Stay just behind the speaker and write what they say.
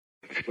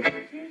I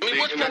mean,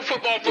 what's Pro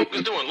Football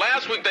Focus doing?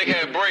 Last week they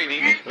had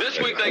Brady. This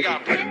week they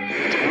got Brady.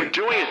 We're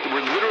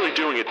literally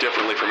doing it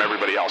differently from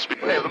everybody else.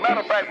 As a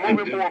matter of fact,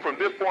 moving forward from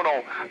this point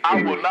on,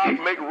 I will not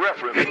make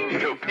reference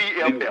to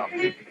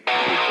PFF.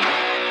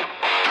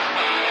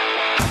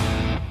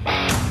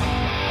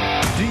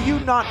 Do you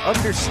not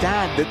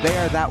understand that they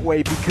are that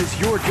way because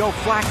you're Joe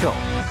Flacco?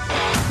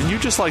 And you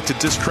just like to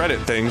discredit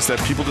things that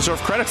people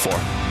deserve credit for.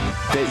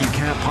 That you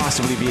can't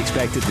possibly be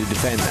expected to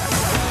defend that.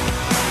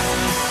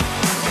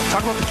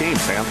 Talk about the game,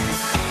 Sam.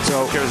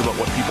 So who cares about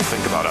what people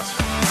think about us?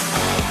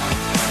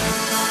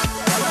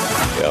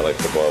 Yeah, I like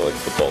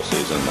football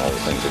season, and all the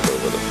things that go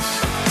with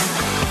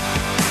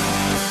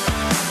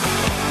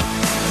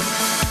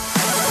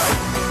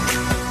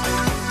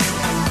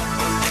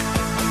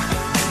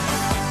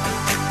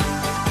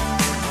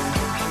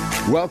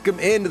it. Welcome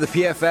into the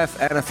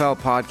PFF NFL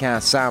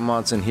podcast. Sam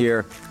Monson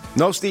here.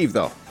 No Steve,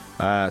 though.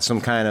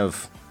 Some kind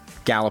of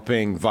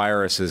galloping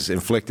virus has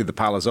inflicted the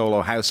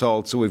Palazzolo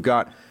household. So we've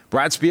got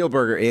Brad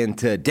Spielberger in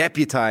to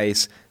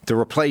deputize, to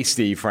replace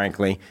Steve,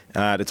 frankly,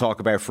 to talk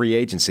about free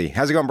agency.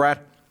 How's it going, Brad?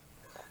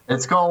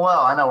 It's going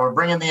well. I know we're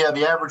bringing the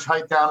average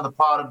height down to the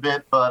pod a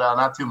bit, but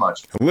not too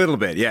much. A little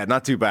bit, yeah,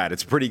 not too bad.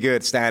 It's pretty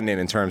good stand-in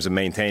in terms of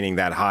maintaining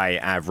that high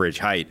average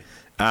height.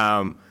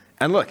 And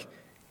look,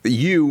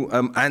 you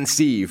and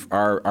Steve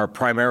are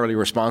primarily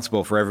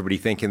responsible for everybody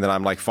thinking that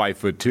I'm like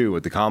 5'2"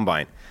 at the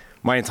combine.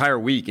 My entire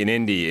week in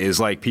Indy is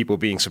like people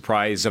being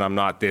surprised that I'm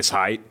not this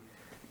height.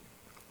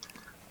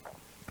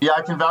 Yeah,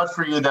 I can vouch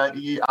for you that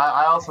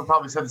I also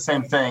probably said the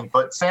same thing.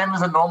 But Sam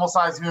is a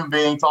normal-sized human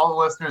being to all the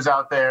listeners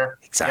out there.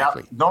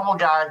 Exactly. Yeah, normal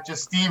guy.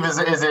 Just Steve is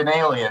an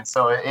alien,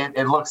 so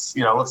it looks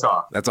looks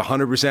off. That's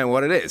 100%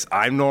 what it is.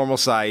 I'm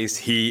normal-sized.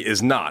 He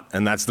is not,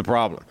 and that's the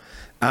problem.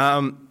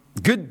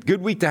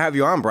 Good week to have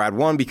you on, Brad.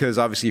 One, because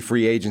obviously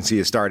free agency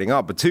is starting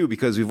up, but two,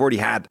 because we've already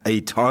had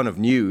a ton of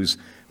news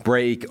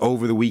break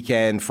over the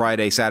weekend,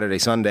 Friday, Saturday,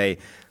 Sunday.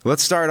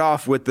 Let's start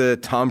off with the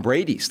Tom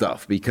Brady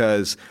stuff,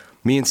 because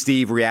me and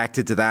Steve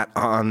reacted to that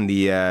on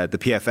the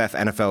PFF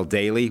NFL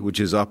Daily, which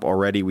is up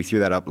already. We threw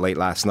that up late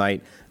last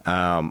night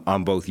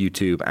on both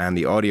YouTube and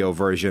the audio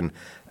version.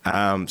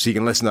 So you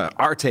can listen to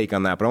our take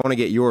on that, but I want to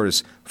get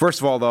yours. First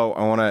of all, though,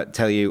 I want to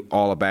tell you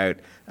all about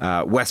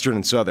Western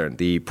and Southern,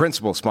 the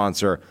principal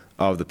sponsor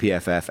of the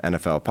PFF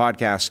NFL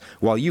podcast.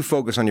 While you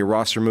focus on your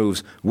roster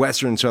moves,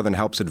 Western and Southern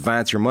helps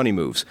advance your money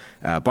moves.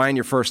 Buying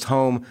your first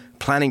home,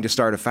 planning to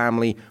start a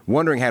family,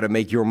 wondering how to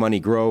make your money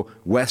grow,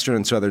 Western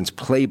and Southern's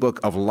playbook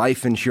of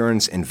life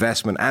insurance,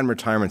 investment, and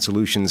retirement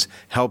solutions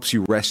helps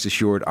you rest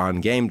assured on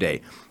game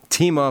day.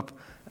 Team up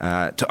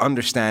to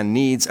understand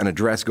needs and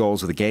address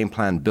goals with a game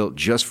plan built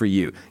just for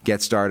you.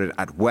 Get started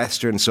at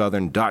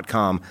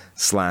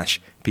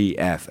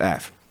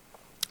westernsouthern.com/PFF.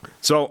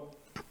 So,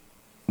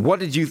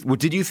 did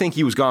you think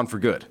he was gone for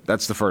good?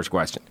 That's the first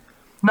question.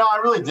 No, I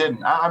really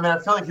didn't. I mean, I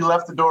feel like he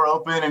left the door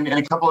open in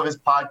a couple of his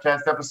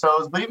podcast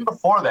episodes, but even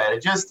before that,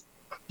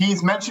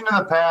 he's mentioned in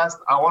the past,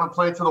 I want to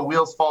play till the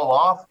wheels fall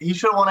off. He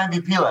should have won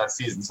MVP last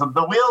season. So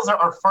the wheels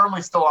are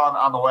firmly still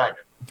on the wagon.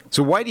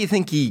 So why do you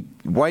think he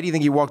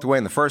walked away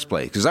in the first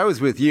place? Because I was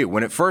with you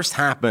when it first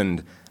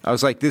happened. I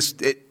was like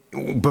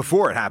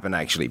before it happened,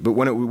 actually. But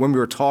when we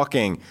were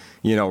talking,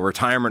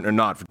 retirement or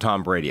not for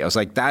Tom Brady, I was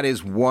like, that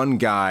is one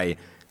guy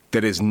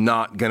that is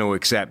not going to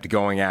accept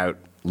going out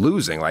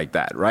losing like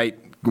that, right?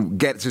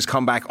 Gets his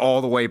comeback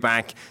all the way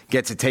back,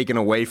 gets it taken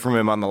away from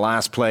him on the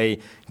last play,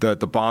 the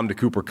bomb to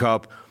Cooper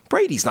Kupp.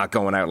 Brady's not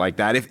going out like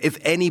that. If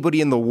anybody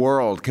in the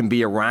world can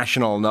be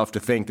irrational enough to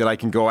think that I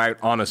can go out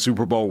on a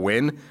Super Bowl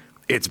win,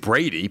 it's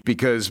Brady,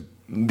 because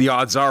the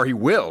odds are he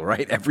will,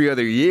 right? Every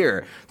other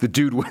year, the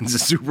dude wins a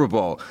Super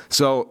Bowl.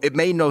 So it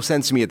made no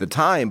sense to me at the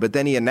time, but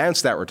then he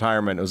announced that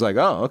retirement. It was like,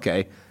 oh,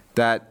 okay,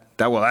 that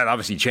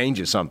obviously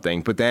changes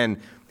something. But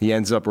then he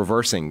ends up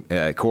reversing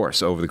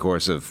course over the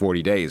course of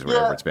 40 days, or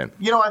whatever it's been.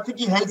 I think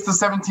he hates the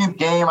 17th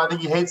game. I think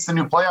he hates the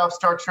new playoff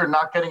structure,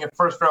 not getting a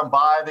first-round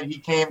bye that he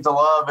came to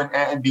love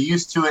and be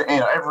used to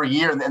every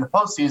year in the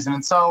postseason.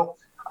 And so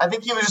I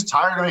think he was just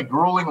tired of a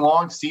grueling,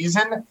 long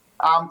season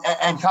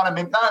and kind of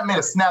not made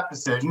a snap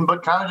decision,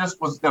 but kind of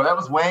just was that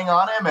was weighing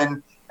on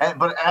him.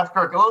 But after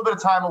a little bit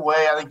of time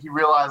away, I think he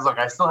realized, look,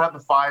 I still have the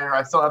fire.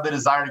 I still have the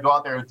desire to go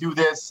out there and do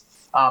this.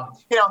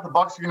 The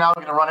Bucs are now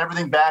going to run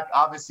everything back.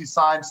 Obviously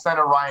signed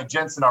center Ryan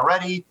Jensen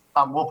already.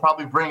 We'll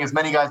probably bring as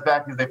many guys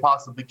back as they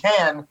possibly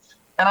can.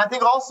 And I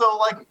think also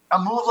like a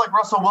move like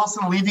Russell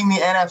Wilson leaving the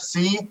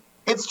NFC,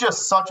 it's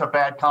just such a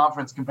bad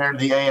conference compared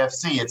to the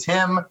AFC. It's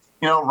him,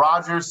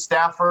 Rodgers,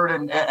 Stafford,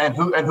 and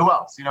who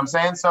else? You know what I'm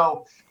saying?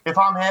 So if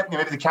I'm him,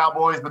 maybe the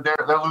Cowboys, but they're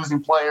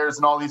losing players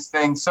and all these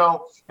things.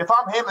 So if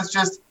I'm him, it's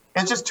just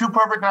too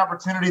perfect an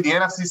opportunity. The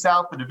NFC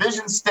South, the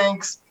division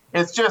stinks.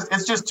 It's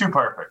just too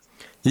perfect.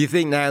 Do you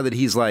think now that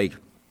he's like,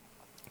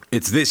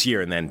 it's this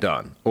year and then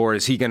done? Or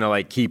is he going to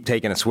like keep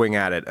taking a swing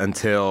at it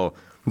until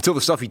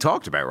the stuff he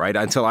talked about, right?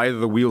 Until either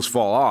the wheels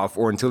fall off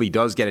or until he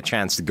does get a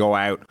chance to go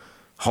out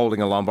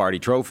holding a Lombardi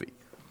trophy?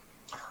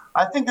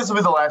 I think this will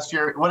be the last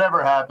year,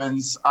 whatever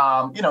happens.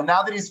 Now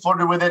that he's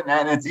flirted with it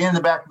and it's in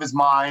the back of his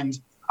mind,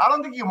 I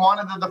don't think he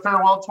wanted the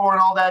farewell tour and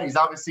all that. He's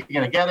obviously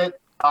going to get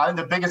it. I think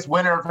the biggest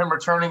winner of him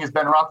returning is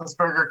Ben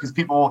Roethlisberger because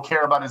people will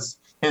care about his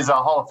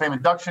Hall of Fame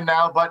induction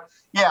now. But,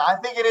 yeah, I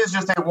think it is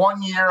just a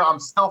 1 year. I'm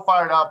still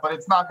fired up, but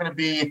it's not going to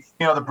be,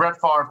 the Brett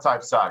Favre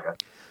type saga.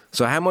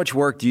 So how much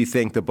work do you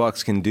think the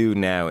Bucs can do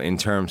now in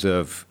terms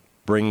of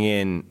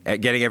getting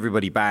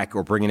everybody back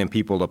or bringing in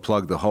people to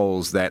plug the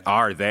holes that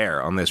are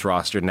there on this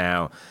roster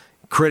now?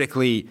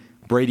 Critically,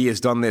 Brady has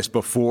done this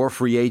before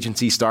free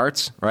agency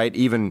starts, right?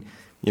 Even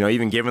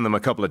giving them a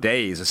couple of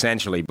days,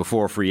 essentially,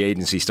 before free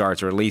agency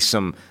starts, or at least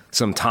some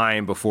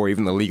time before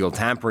even the legal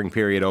tampering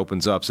period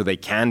opens up, so they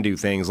can do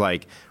things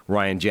like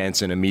Ryan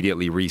Jensen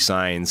immediately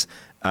re-signs.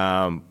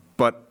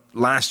 But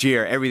last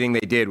year, everything they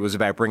did was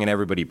about bringing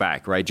everybody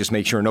back, right? Just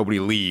make sure nobody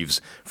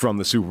leaves from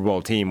the Super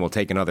Bowl team. We'll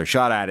take another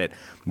shot at it.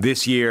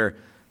 This year,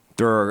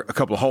 there are a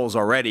couple of holes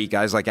already.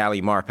 Guys like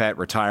Ali Marpet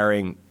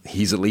retiring.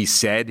 He's at least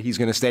said he's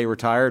going to stay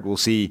retired. We'll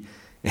see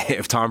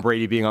if Tom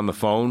Brady being on the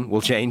phone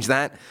will change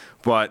that.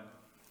 But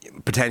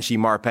potentially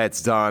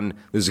Marpet's done.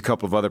 There's a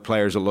couple of other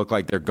players that look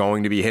like they're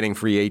going to be hitting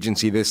free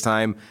agency this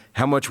time.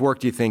 How much work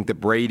do you think that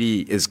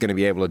Brady is going to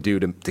be able to do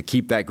to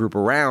keep that group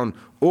around,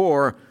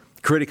 or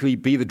critically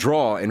be the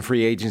draw in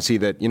free agency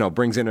that,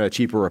 brings in a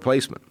cheaper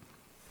replacement?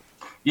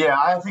 Yeah,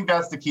 I think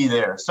that's the key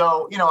there.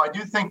 So, I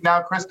do think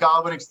now Chris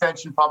Godwin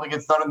extension probably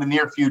gets done in the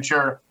near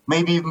future,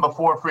 maybe even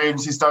before free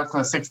agency starts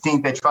on the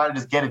 16th. They try to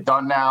just get it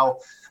done now.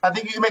 I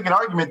think you can make an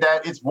argument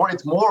that it's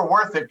more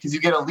worth it because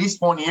you get at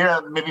least 1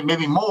 year,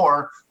 maybe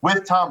more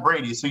with Tom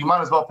Brady. So you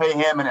might as well pay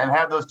him and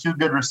have those two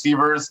good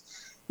receivers.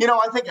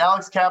 I think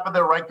Alex Kappa,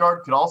 their right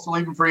guard, could also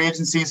leave in free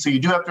agency. So you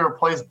do have to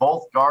replace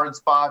both guard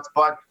spots.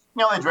 But,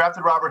 they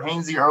drafted Robert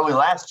Hainsey early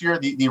last year,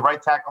 the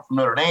right tackle from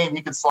Notre Dame.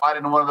 He could slide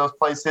into one of those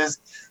places.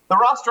 The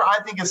roster, I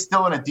think, is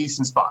still in a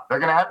decent spot. They're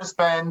going to have to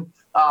spend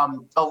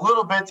a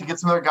little bit to get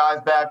some of their guys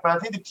back. But I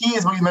think the key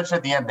is what you mentioned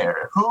at the end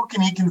there. Who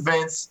can he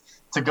convince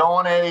to go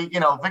on a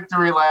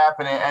victory lap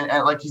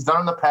and like he's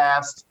done in the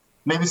past?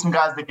 Maybe some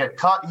guys that get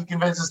cut, he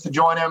convinces to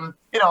join him.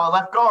 A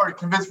left guard,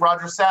 convince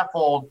Roger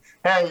Saffold,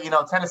 hey,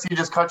 Tennessee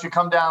just cut you,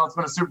 come down, let's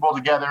win a Super Bowl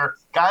together.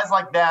 Guys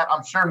like that,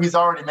 I'm sure he's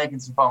already making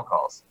some phone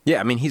calls.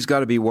 Yeah, he's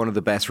got to be one of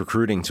the best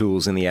recruiting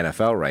tools in the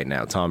NFL right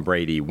now. Tom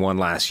Brady won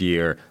last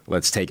year.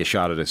 Let's take a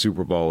shot at a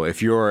Super Bowl.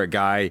 If you're a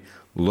guy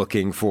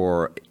looking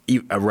for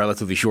a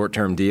relatively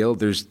short-term deal,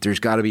 there's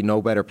got to be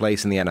no better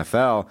place in the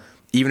NFL,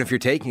 even if you're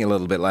taking a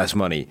little bit less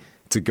money,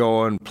 to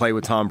go and play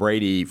with Tom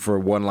Brady for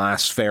one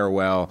last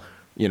farewell,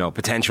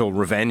 potential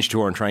revenge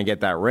tour and try and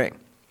get that ring.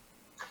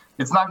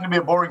 It's not going to be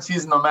a boring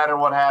season no matter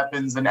what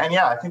happens. And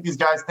yeah, I think these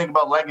guys think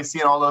about legacy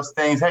and all those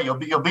things. Hey, you'll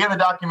be in the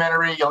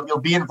documentary. You'll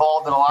be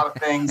involved in a lot of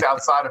things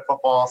outside of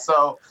football.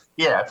 So,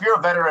 yeah, if you're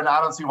a veteran, I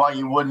don't see why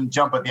you wouldn't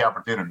jump at the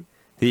opportunity.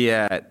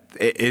 It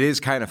is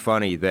kind of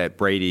funny that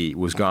Brady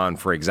was gone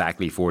for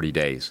exactly 40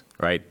 days,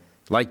 right?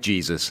 Like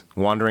Jesus,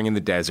 wandering in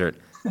the desert,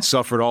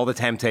 suffered all the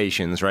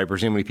temptations, right?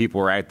 Presumably people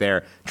were out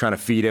there trying to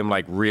feed him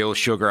like real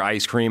sugar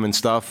ice cream and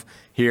stuff.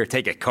 Here,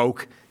 take a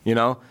Coke,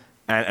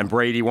 And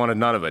Brady wanted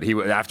none of it.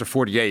 After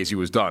 40 days, he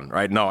was done,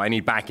 right? No, I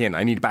need back in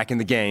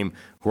the game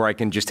where I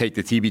can just take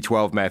the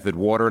TB12 method,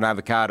 water and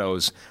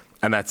avocados,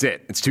 and that's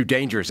it. It's too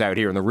dangerous out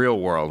here in the real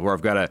world where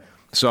I've got to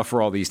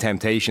suffer all these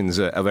temptations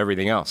of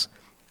everything else.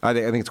 I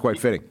think it's quite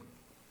fitting.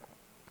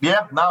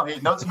 Yeah, no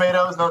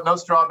tomatoes, no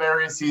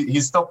strawberries.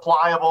 He's still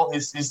pliable.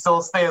 He's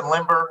still staying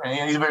limber,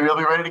 and he'll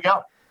be ready to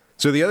go.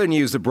 So the other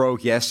news that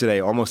broke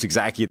yesterday, almost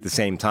exactly at the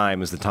same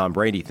time as the Tom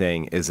Brady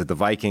thing, is that the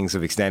Vikings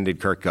have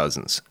extended Kirk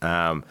Cousins.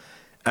 And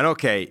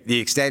okay, the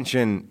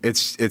extension,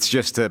 it's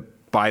just to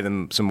buy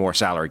them some more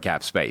salary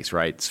cap space,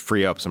 right? It's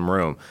free up some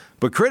room.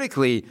 But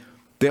critically,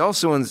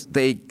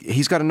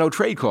 he's got a no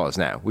trade clause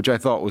now, which I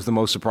thought was the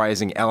most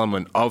surprising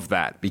element of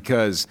that,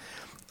 because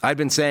I've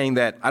been saying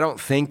that I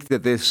don't think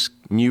that this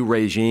new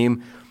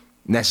regime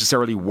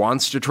necessarily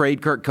wants to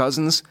trade Kirk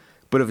Cousins.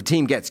 But if a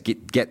team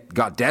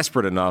got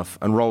desperate enough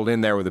and rolled in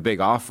there with a big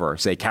offer,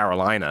 say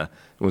Carolina,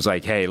 and was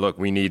like, hey, look,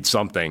 we need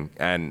something,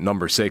 and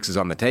number 6 is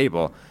on the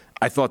table,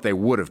 I thought they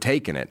would have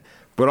taken it.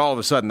 But all of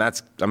a sudden,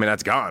 that's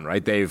gone,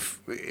 right?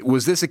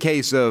 Was this a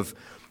case of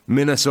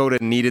Minnesota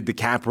needed the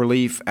cap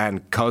relief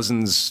and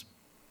Cousins'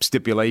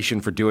 stipulation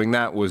for doing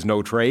that was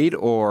no trade,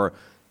 or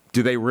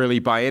do they really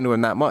buy into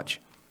him that much?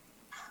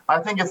 I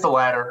think it's the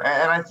latter.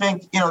 And I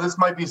think, this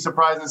might be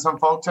surprising to some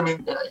folks.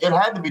 It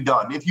had to be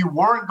done. If you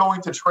weren't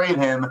going to trade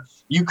him,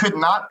 you could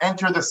not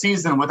enter the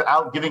season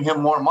without giving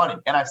him more money.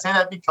 And I say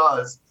that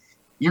because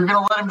you're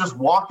going to let him just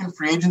walk in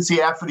free agency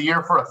after the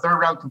year for a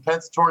third-round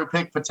compensatory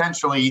pick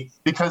potentially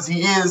because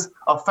he is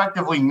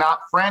effectively not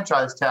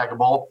franchise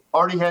taggable.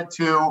 Already had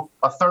 2.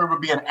 A third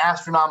would be an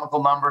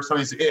astronomical number. So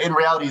in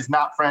reality, he's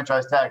not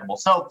franchise taggable.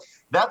 So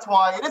that's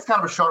why it is kind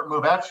of a sharp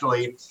move,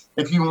 actually.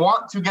 If you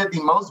want to get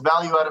the most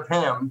value out of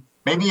him,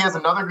 maybe he has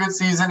another good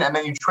season, and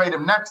then you trade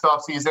him next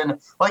offseason.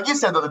 Like you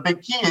said, though, the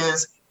big key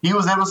is he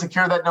was able to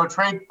secure that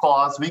no-trade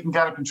clause so he can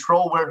kind of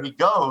control where he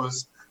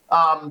goes.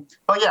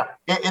 But, yeah,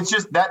 it's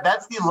just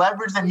that's the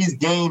leverage that he's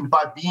gained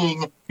by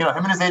being, him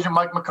and his agent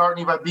Mike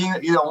McCartney, by being,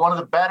 one of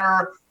the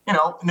better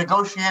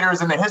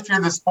negotiators in the history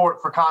of the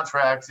sport for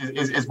contracts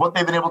is what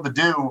they've been able to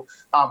do.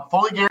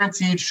 Fully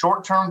guaranteed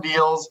short-term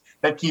deals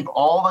that keep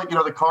all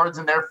the cards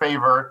in their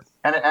favor.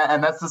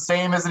 And that's the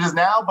same as it is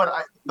now.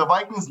 But the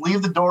Vikings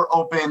leave the door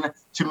open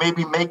to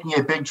maybe making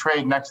a big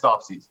trade next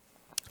offseason.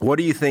 What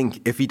do you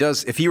think if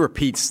he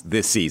repeats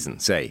this season,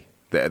 say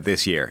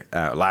this year,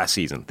 last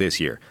season, this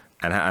year,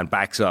 and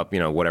backs up,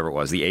 whatever it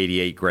was, the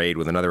 88 grade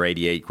with another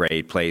 88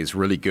 grade, plays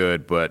really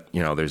good, but,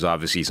 there's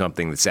obviously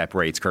something that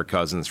separates Kirk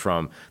Cousins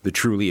from the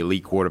truly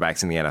elite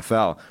quarterbacks in the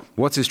NFL.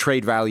 What's his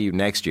trade value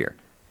next year?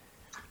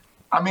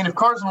 I mean, if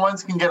Carson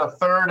Wentz can get a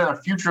third and a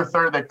future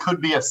third that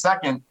could be a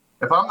second,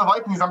 if I'm the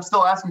Vikings, I'm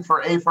still asking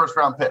for a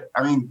first-round pick.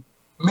 I mean,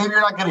 maybe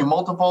you're not getting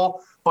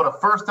multiple, but a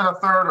first and a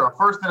third or a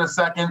first and a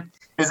second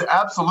is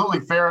absolutely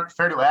fair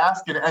to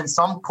ask, and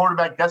some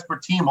quarterback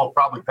desperate team will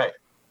probably pay.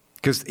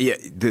 Because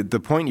the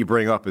point you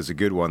bring up is a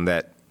good one,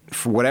 that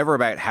for whatever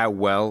about how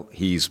well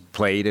he's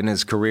played in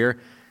his career,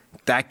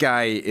 that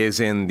guy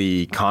is in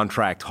the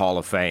contract Hall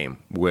of Fame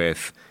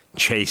with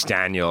Chase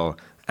Daniel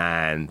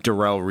and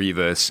Darrelle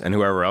Revis and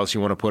whoever else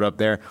you want to put up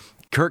there.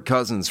 Kirk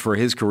Cousins, for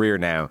his career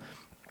now,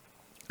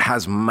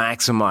 has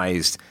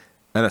maximized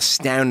an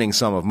astounding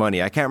sum of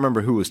money. I can't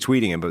remember who was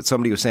tweeting him, but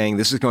somebody was saying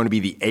this is going to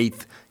be the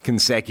 8th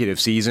consecutive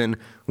season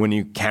when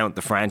you count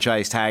the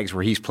franchise tags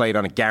where he's played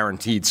on a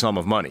guaranteed sum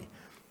of money,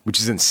 which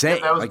is insane.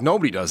 Yeah,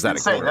 nobody does that.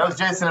 Insane. That was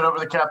Jason at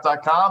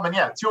overthecap.com. And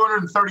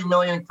 $230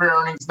 million in career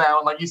earnings now.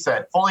 And like you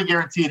said, fully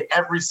guaranteed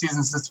every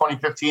season since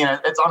 2015.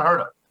 It's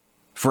unheard of.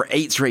 For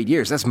 8 straight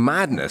years. That's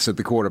madness at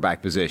the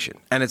quarterback position.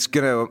 And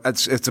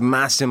it's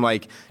amassed him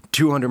like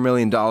 $200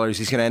 million.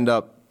 He's going to end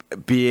up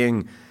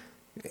being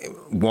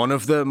one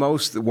of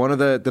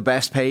the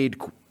best paid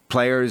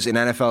players in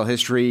NFL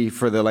history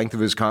for the length of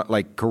his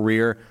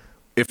career,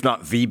 if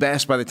not the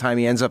best by the time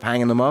he ends up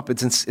hanging them up.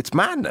 It's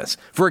madness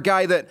for a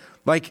guy that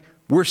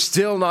we're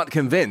still not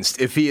convinced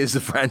if he is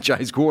the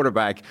franchise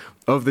quarterback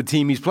of the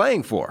team he's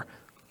playing for.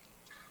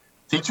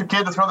 Teach your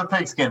kid to throw the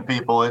pigskin,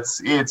 people.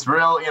 It's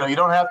real. You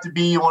don't have to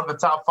be one of the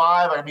top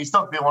 5. I mean, you still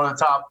have to be one of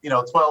the top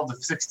 12 to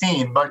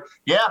 16. But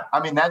yeah,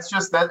 I mean, that's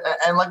just that.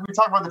 And like we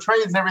talk about the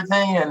trades and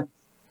everything, and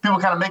people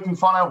kind of making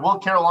fun of, will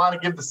Carolina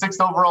give the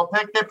 6th overall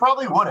pick? They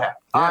probably would have.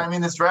 Yeah. I mean,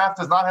 this draft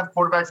does not have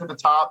quarterbacks at the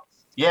top.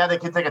 Yeah, they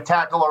could take a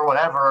tackle or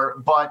whatever,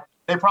 but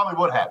they probably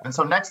would have. And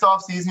so next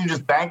offseason, you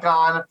just bank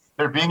on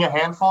there being a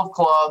handful of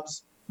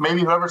clubs.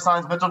 Maybe whoever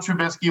signs Mitchell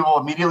Trubisky will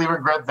immediately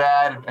regret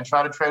that and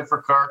try to trade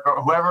for Kirk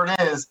or whoever it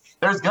is.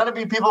 There's going to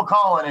be people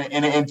calling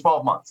in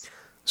 12 months.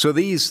 So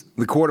the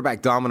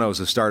quarterback dominoes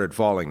have started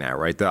falling now,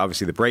 right?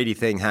 Obviously, the Brady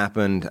thing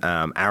happened.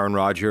 Aaron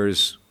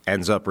Rodgers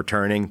ends up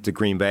returning to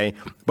Green Bay.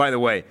 By the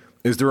way,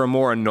 is there a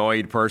more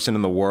annoyed person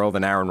in the world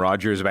than Aaron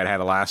Rodgers about how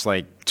the last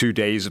 2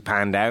 days have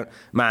panned out?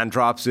 Man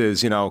drops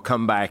his,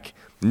 comeback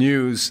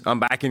news.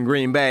 I'm back in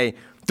Green Bay.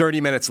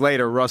 30 minutes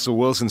later, Russell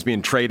Wilson's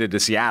being traded to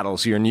Seattle,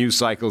 so your news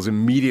cycle's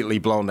immediately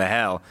blown to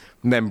hell.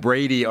 And then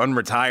Brady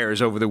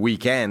unretires over the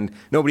weekend.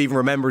 Nobody even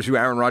remembers who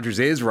Aaron Rodgers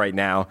is right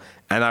now,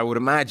 and I would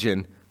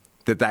imagine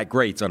that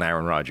grates on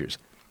Aaron Rodgers.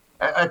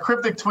 A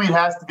cryptic tweet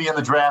has to be in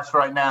the drafts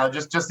right now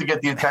just to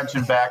get the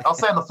attention back. I'll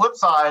say on the flip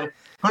side,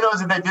 who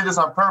knows if they did this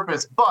on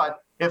purpose,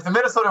 but if the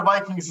Minnesota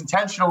Vikings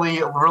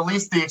intentionally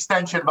released the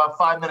extension about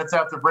 5 minutes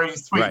after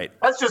Brady's tweet, right,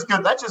 that's just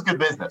good. That's just good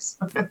business.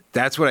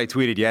 That's what I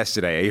tweeted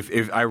yesterday.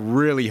 If I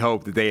really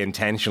hope that they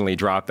intentionally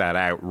dropped that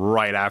out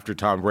right after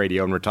Tom Brady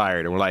unretired,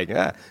 and we're like,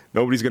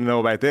 nobody's going to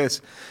know about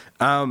this.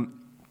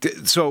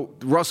 So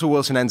Russell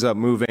Wilson ends up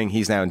moving.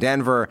 He's now in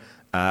Denver.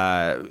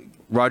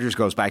 Rodgers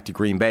goes back to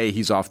Green Bay.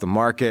 He's off the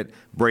market.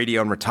 Brady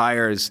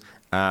unretires.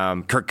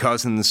 Kirk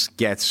Cousins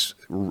gets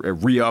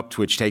re-upped,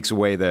 which takes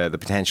away the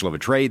potential of a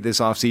trade this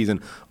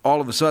offseason.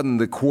 All of a sudden,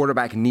 the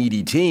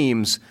quarterback-needy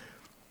teams,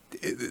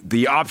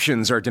 the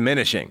options are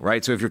diminishing,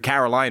 right? So if you're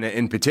Carolina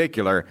in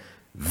particular,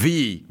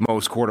 the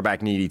most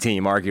quarterback-needy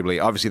team, arguably,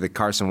 obviously the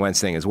Carson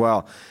Wentz thing as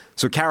well.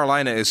 So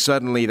Carolina is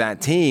suddenly that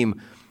team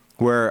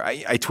where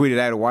I tweeted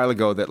out a while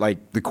ago that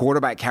the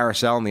quarterback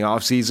carousel in the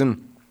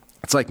offseason,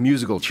 it's like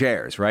musical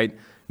chairs, right?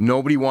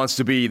 Nobody wants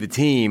to be the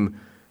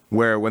team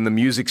where when the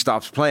music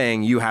stops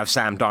playing, you have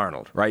Sam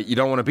Darnold, right? You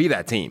don't want to be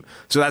that team.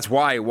 So that's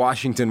why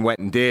Washington went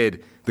and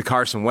did the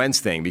Carson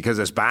Wentz thing, because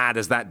as bad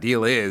as that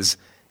deal is,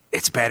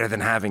 it's better than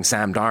having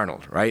Sam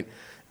Darnold, right?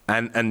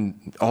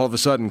 And all of a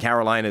sudden,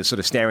 Carolina is sort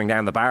of staring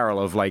down the barrel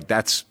of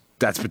that's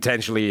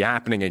potentially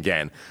happening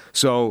again.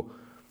 So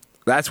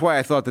that's why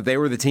I thought that they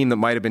were the team that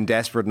might have been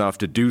desperate enough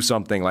to do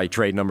something like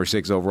trade number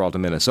 6 overall to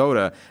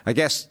Minnesota. I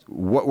guess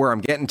where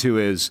I'm getting to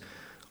is,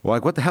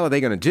 what the hell are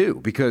they going to do?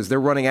 Because they're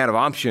running out of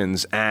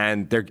options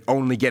and they're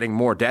only getting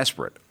more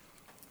desperate.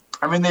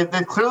 I mean,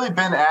 they've clearly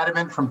been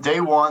adamant from day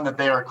one that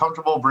they are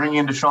comfortable bringing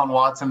in Deshaun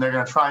Watson. They're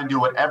going to try and do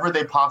whatever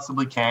they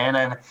possibly can.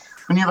 And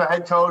when you have a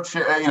head coach,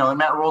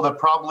 Matt Rule, that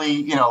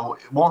probably,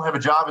 won't have a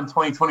job in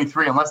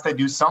 2023 unless they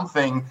do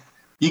something,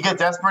 you get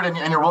desperate and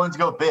you're willing to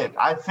go big.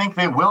 I think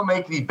they will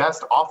make the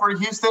best offer to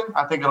Houston.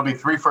 I think it'll be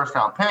 3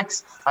 first-round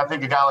picks. I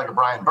think a guy like a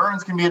Brian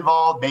Burns can be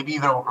involved, maybe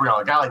even a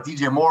guy like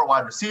DJ Moore,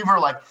 wide receiver.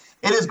 Like,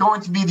 it is going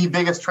to be the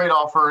biggest trade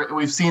offer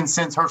we've seen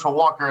since Herschel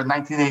Walker in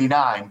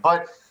 1989.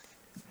 But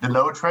the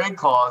no-trade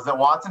clause that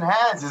Watson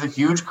has is a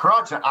huge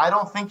crutch, and I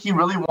don't think he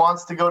really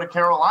wants to go to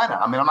Carolina.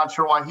 I mean, I'm not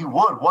sure why he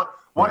would.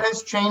 What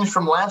has changed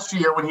from last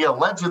year when he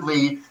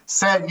allegedly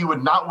said he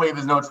would not waive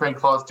his no-trade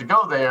clause to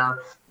go there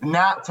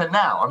to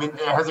now? I mean,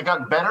 has it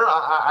gotten better?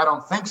 I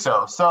don't think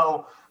so.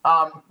 So,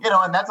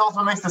 and that's also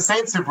what makes the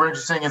Saints super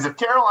interesting is if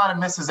Carolina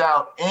misses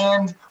out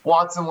and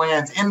Watson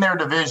lands in their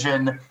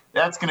division,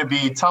 that's going to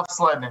be tough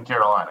sledding in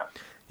Carolina.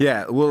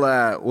 Yeah,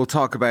 we'll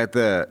talk about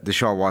the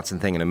Deshaun Watson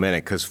thing in a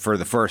minute because for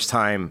the first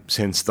time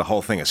since the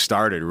whole thing has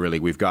started, really,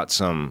 we've got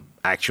some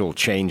actual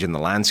change in the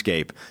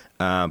landscape.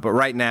 But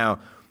right now,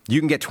 you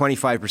can get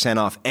 25%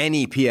 off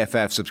any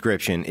PFF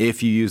subscription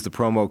if you use the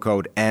promo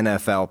code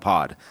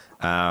NFLPod.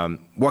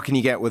 What can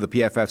you get with a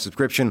PFF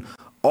subscription?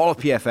 All of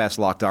PFF's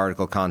locked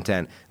article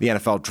content, the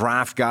NFL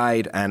draft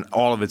guide, and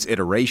all of its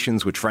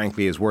iterations, which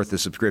frankly is worth the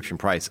subscription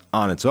price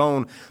on its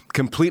own.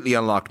 Completely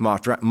unlocked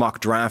mock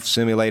draft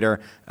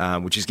simulator,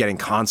 which is getting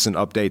constant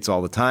updates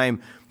all the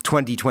time.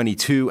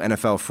 2022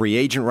 NFL free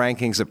agent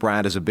rankings that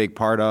Brad is a big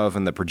part of,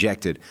 and the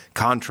projected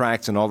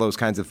contracts and all those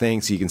kinds of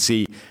things. So you can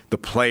see the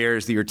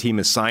players that your team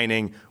is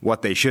signing,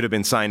 what they should have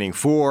been signing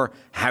for,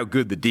 how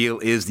good the deal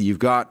is that you've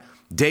got.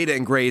 Data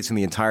and grades from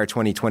the entire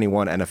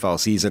 2021 NFL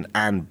season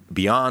and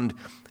beyond,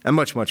 and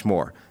much, much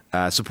more.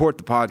 Support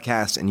the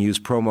podcast and use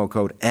promo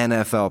code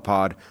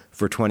NFLPod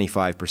for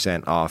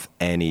 25% off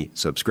any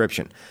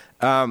subscription.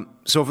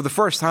 So for the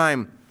first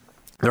time,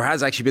 there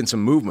has actually been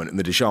some movement in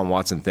the Deshaun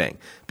Watson thing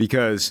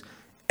because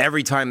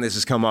every time this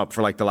has come up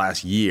for like the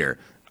last year,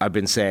 I've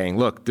been saying,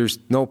 look, there's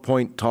no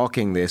point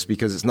talking this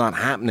because it's not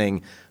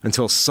happening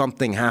until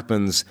something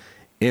happens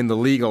in the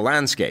legal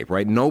landscape,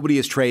 right? Nobody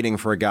is trading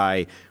for a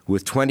guy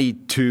with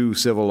 22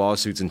 civil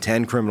lawsuits and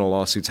 10 criminal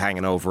lawsuits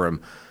hanging over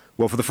him.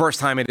 Well, for the first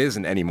time, it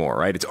isn't anymore,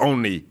 right? It's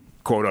only,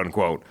 quote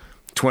unquote,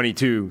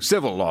 22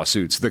 civil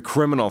lawsuits. The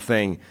criminal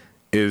thing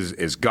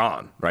is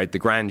gone, right? The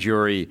grand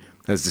jury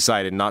has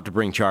decided not to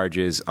bring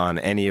charges on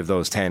any of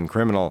those 10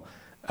 criminal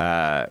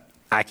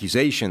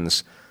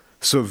accusations.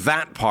 So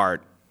that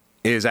part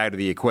is out of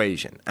the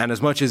equation. And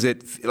as much as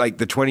it, like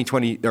the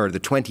 2020 or the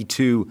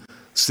 22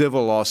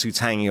 civil lawsuits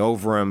hanging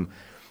over him,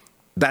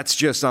 that's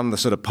just on the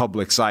sort of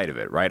public side of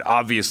it, right?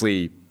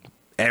 Obviously,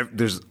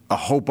 there's a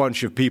whole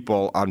bunch of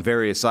people on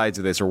various sides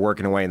of this are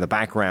working away in the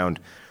background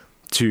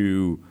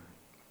to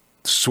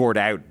sort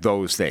out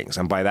those things.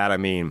 And by that, I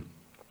mean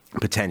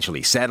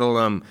potentially settle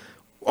them.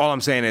 All I'm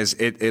saying is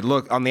it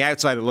look on the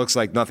outside, it looks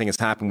like nothing has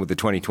happened with the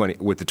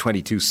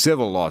 22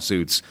 civil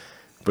lawsuits,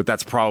 but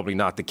that's probably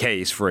not the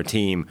case for a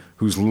team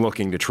who's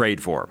looking to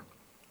trade for him.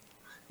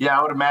 Yeah,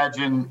 I would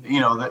imagine,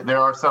 that there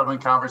are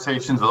settlement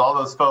conversations with all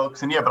those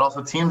folks. And but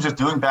also teams just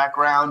doing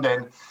background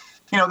and,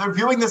 they're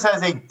viewing this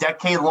as a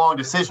decade-long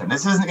decision.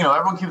 This isn't,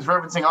 everyone keeps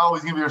referencing,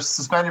 he's going to be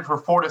suspended for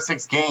 4 to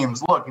 6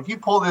 games. Look, if you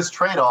pull this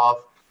trade off,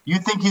 you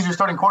think he's your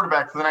starting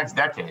quarterback for the next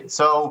decade.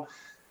 So,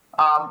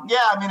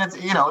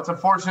 it's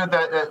unfortunate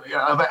that at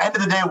the end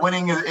of the day,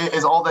 winning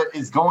is all that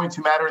is going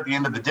to matter at the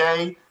end of the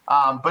day.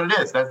 But it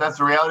is. That's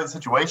the reality of the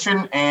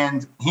situation.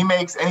 And he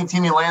makes any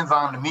team he lands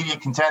on an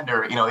immediate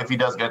contender, if he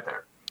does get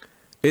there.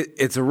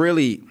 It's a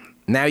really,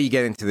 now you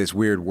get into this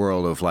weird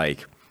world of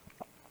like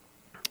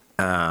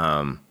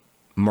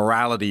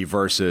morality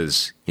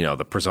versus,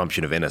 the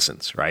presumption of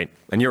innocence, right?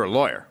 And you're a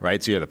lawyer,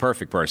 right? So you're the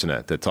perfect person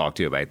to talk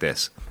to about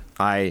this.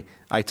 I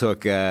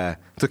took a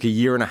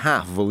year and a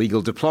half of a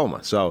legal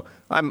diploma, so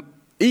I'm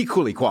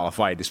equally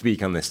qualified to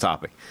speak on this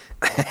topic.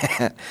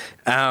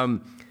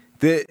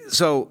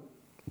 So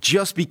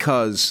just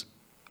because,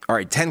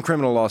 10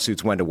 criminal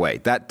lawsuits went away,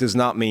 that does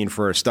not mean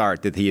for a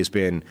start that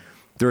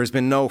there has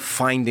been no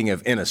finding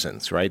of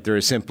innocence, right? There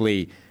is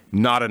simply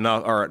not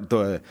enough,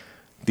 or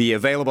the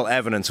available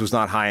evidence was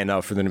not high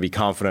enough for them to be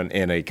confident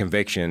in a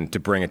conviction to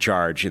bring a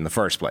charge in the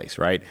first place,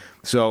 right?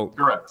 So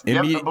correct.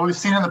 But we've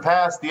seen in the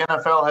past, the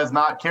NFL has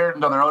not cared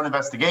and done their own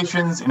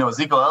investigations.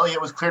 Ezekiel Elliott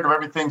was cleared of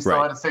everything,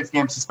 still had a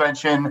 6-game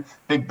suspension.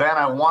 Big Ben,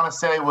 I want to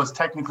say, was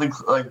technically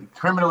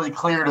criminally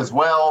cleared as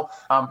well.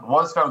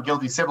 Was found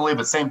guilty civilly,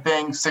 but same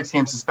thing,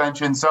 6-game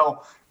suspension.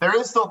 So there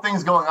is still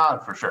things going on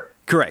for sure.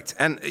 Correct.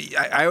 And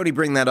I only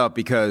bring that up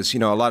because, a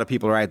lot of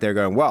people are out there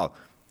going, well,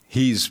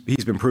 he's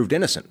been proved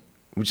innocent,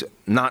 which is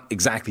not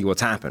exactly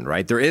what's happened,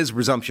 right? There is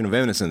presumption of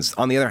innocence.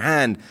 On the other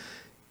hand,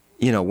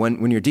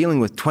 when you're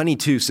dealing with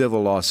 22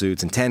 civil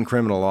lawsuits and 10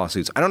 criminal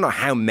lawsuits, I don't know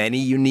how many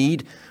you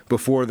need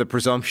before the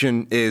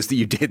presumption is that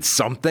you did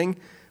something,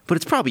 but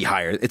it's probably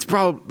higher.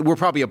 We're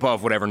probably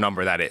above whatever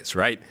number that is,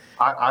 right?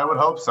 I would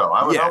hope so.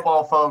 I would hope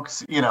all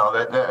folks,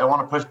 that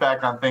want to push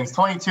back on things.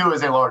 22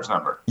 is a large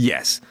number.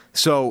 Yes.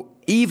 So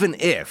even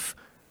if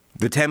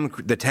the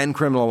 10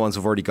 criminal ones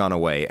have already gone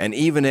away, and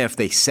even if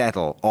they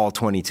settle all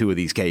 22 of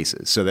these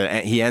cases so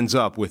that he ends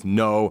up with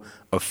no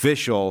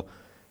official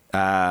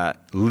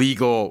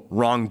legal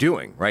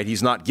wrongdoing, right?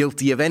 He's not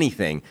guilty of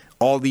anything.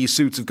 All these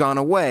suits have gone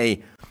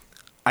away.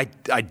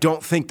 I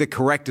don't think the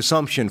correct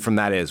assumption from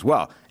that is,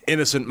 well,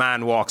 innocent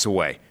man walks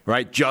away,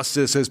 right?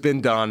 Justice has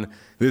been done.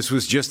 This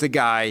was just a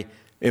guy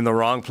in the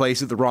wrong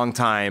place at the wrong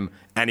time,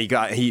 and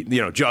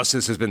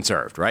justice has been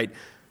served, right?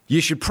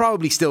 You should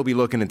probably still be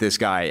looking at this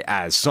guy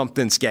as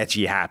something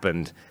sketchy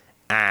happened,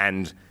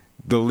 and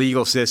the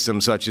legal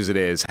system, such as it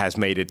is, has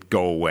made it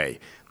go away.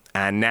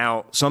 And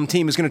now some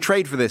team is going to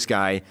trade for this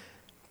guy,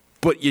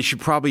 but you should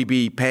probably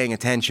be paying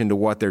attention to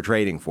what they're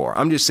trading for.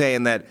 I'm just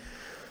saying that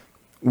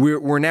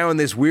we're now in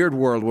this weird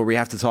world where we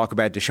have to talk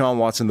about Deshaun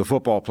Watson, the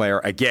football player,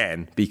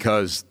 again,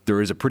 because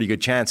there is a pretty good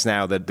chance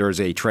now that there's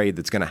a trade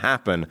that's going to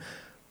happen.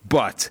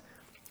 But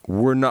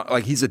we're not,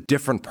 like, he's a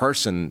different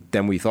person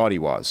than we thought he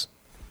was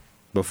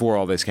before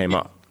all this came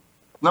up.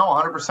 No,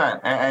 100%.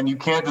 And you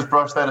can't just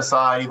brush that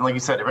aside. Even like you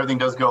said, if everything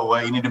does go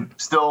away, you need to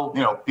still,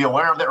 be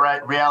aware of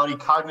that reality,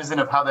 cognizant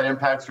of how that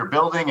impacts your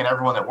building and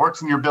everyone that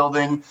works in your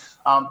building.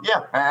 And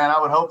I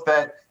would hope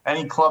that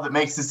any club that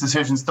makes this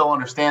decision still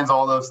understands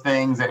all those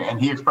things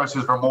and he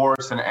expresses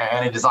remorse and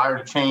a desire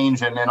to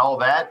change and all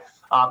that.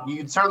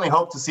 You'd certainly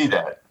hope to see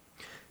that.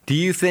 Do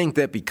you think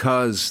that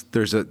because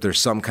there's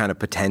some kind of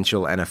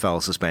potential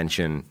NFL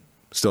suspension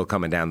still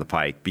coming down the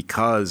pike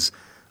because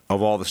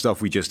of all the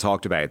stuff we just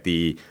talked about,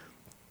 the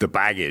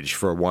baggage,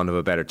 for want of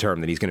a better term,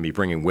 that he's going to be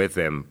bringing with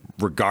him,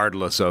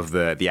 regardless of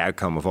the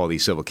outcome of all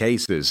these civil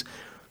cases,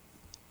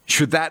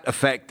 should that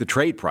affect the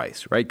trade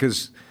price, right?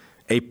 Because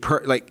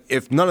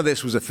if none of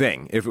this was a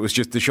thing, if it was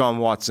just Deshaun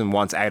Watson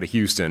wants out of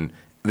Houston,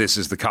 this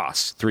is the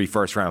cost, 3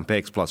 first-round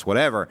picks plus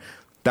whatever,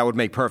 that would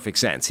make perfect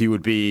sense. He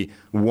would be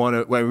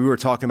when we were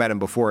talking about him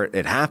before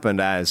it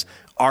happened, as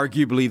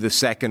arguably the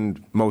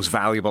second most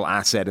valuable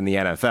asset in the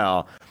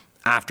NFL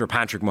after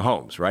Patrick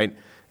Mahomes, right?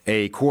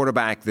 A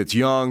quarterback that's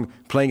young,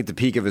 playing at the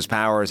peak of his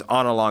powers,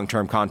 on a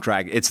long-term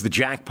contract. It's the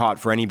jackpot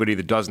for anybody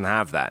that doesn't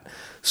have that.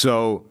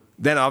 So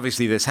then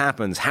obviously this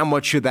happens. How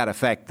much should that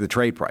affect the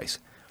trade price?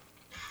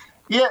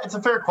 Yeah, it's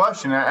a fair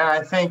question. And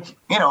I think,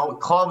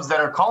 clubs that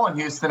are calling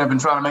Houston have been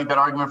trying to make that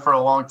argument for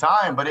a long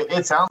time. But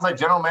it sounds like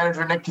general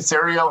manager Nick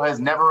Caserio has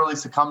never really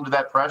succumbed to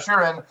that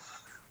pressure. And,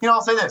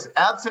 I'll say this.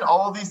 Absent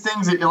all of these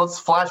things, let's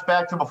flash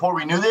back to before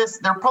we knew this,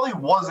 there probably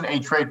wasn't a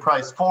trade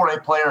price for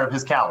a player of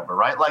his caliber,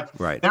 right?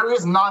 There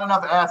is not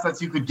enough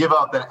assets you could give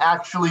up that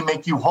actually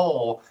make you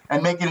whole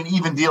and make it an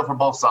even deal for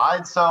both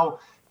sides. So,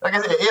 like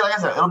I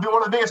said, it'll be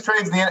one of the biggest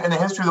trades in the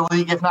history of the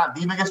league, if not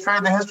the biggest trade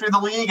in the history of the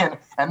league.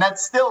 And that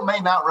still may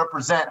not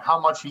represent how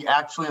much he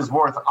actually is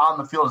worth on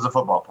the field as a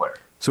football player.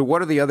 So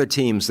what are the other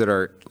teams that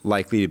are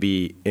likely to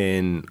be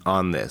in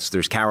on this?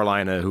 There's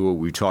Carolina, who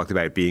we talked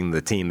about being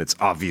the team that's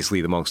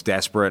obviously the most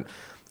desperate.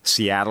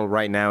 Seattle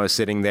right now is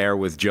sitting there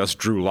with just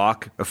Drew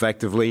Lock,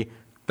 effectively.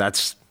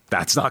 That's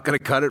not going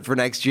to cut it for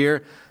next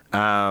year.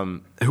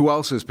 Who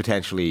else is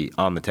potentially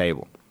on the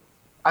table?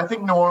 I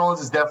think New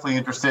Orleans is definitely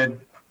interested.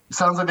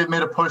 Sounds like they've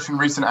made a push in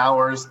recent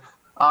hours.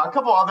 A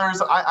couple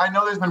others. I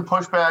know there's been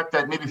pushback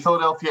that maybe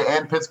Philadelphia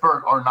and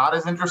Pittsburgh are not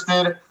as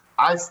interested.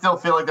 I still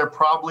feel like they're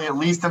probably at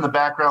least in the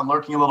background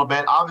lurking a little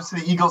bit.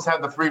 Obviously, the Eagles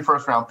had the 3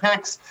 first-round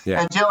picks,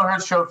 and Jalen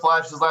Hurts showed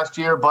flashes last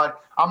year,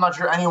 but I'm not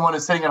sure anyone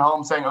is sitting at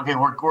home saying, okay,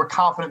 we're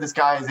confident this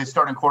guy is a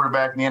starting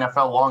quarterback in the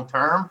NFL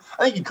long-term.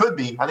 I think he could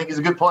be. I think he's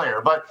a good player.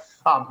 But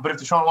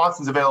if Deshaun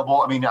Watson's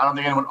available, I don't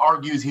think anyone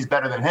argues he's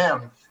better than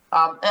him.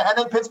 And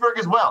then Pittsburgh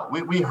as well.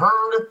 We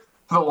heard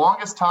for the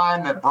longest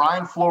time that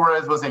Brian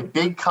Flores was a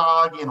big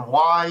cog in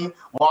why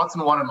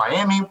Watson wanted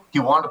Miami. He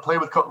wanted to play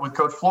with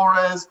Coach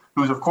Flores,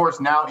 who's, of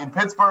course, now in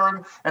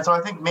Pittsburgh. And so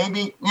I think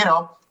maybe,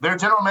 their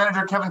general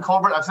manager, Kevin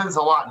Colbert, I've said this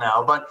a lot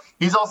now, but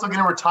he's also going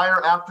to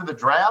retire after the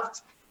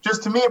draft.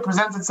 Just to me, it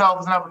presents itself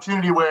as an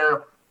opportunity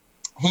where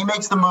he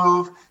makes the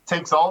move,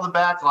 takes all the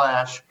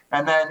backlash,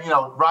 and then,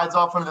 rides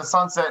off into the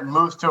sunset and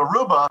moves to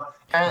Aruba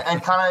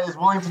and kind of is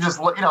willing to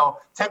just,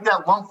 take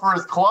that lump for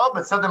his club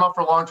and set them up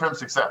for long-term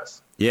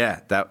success.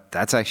 Yeah,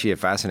 that's actually a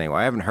fascinating one.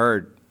 I haven't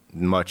heard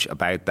much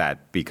about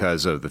that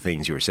because of the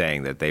things you were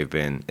saying that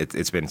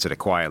it's been sort of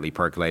quietly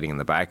percolating in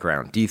the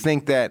background. Do you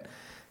think that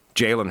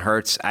Jalen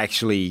Hurts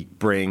actually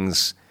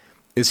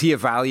is he a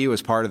value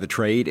as part of the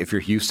trade if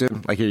you're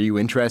Houston? Are you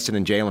interested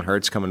in Jalen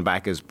Hurts coming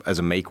back as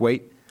a make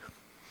weight?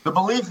 The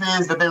belief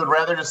is that they would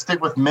rather just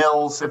stick with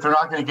Mills if they're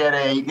not going to get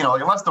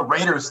unless the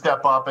Raiders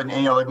step up and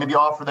maybe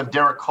offer them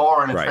Derek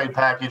Carr in a trade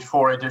package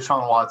for a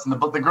Deshaun Watson.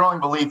 The growing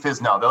belief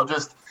is no, they'll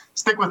just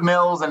stick with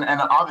Mills and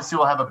obviously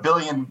we'll have $1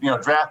 billion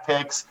draft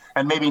picks,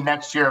 and maybe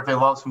next year if they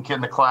love some kid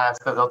in the class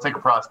that they'll take a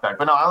prospect.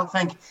 But no, I don't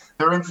think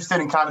they're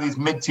interested in kind of these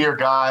mid-tier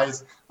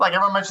guys. Like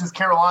everyone mentions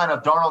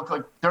Carolina,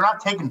 Darnold, they're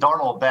not taking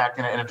Darnold back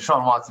in a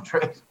Deshaun Watson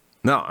trade.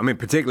 No,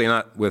 particularly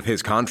not with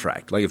his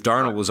contract. If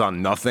Darnold was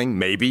on nothing,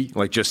 maybe,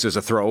 just as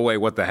a throwaway,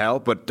 what the hell?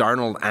 But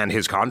Darnold and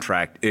his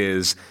contract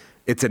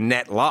it's a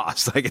net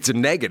loss. It's a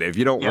negative.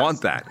 You don't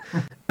want that.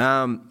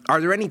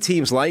 Are there any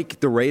teams like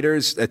the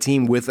Raiders, a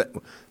team with,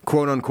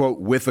 quote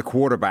unquote, with a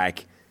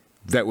quarterback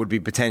that would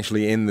be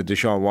potentially in the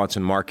Deshaun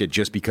Watson market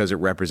just because it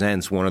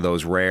represents one of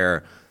those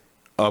rare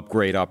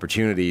upgrade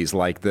opportunities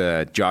like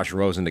the Josh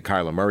Rosen to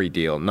Kyler Murray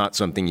deal. Not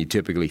something you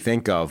typically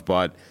think of,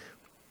 but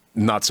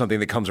not something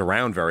that comes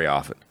around very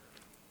often.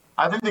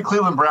 I think the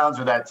Cleveland Browns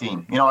are that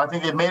team. I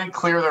think they've made it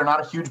clear they're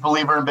not a huge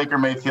believer in Baker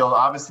Mayfield.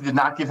 Obviously did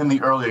not give him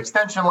the early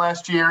extension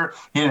last year.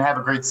 He didn't have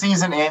a great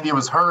season. Andy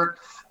was hurt.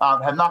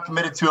 Have not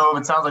committed to him.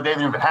 It sounds like they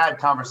haven't even had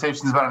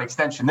conversations about an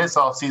extension this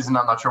offseason.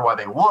 I'm not sure why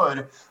they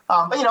would.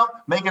 But,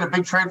 making a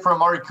big trade for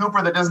Amari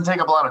Cooper that doesn't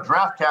take up a lot of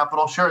draft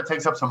capital. Sure, it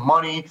takes up some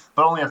money,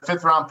 but only a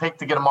fifth-round pick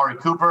to get Amari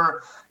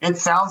Cooper. It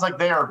sounds like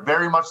they are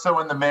very much so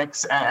in the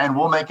mix and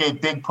will make a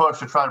big push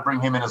to try to bring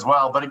him in as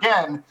well. But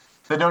again,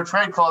 the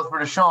no-trade clause for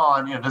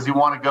Deshaun, does he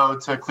want to go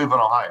to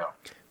Cleveland, Ohio?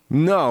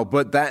 No,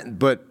 but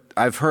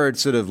I've heard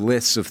sort of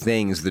lists of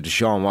things that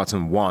Deshaun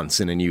Watson wants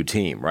in a new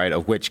team, right?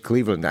 Of which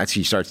Cleveland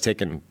actually starts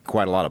ticking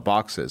quite a lot of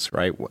boxes,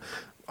 right?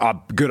 A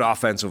good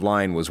offensive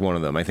line was one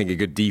of them. I think a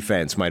good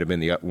defense might have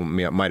been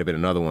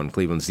another one.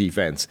 Cleveland's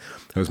defense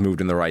has moved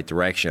in the right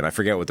direction. I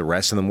forget what the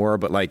rest of them were,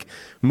 but like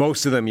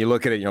most of them, you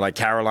look at it and you're like,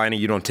 Carolina,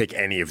 you don't tick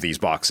any of these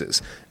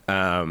boxes.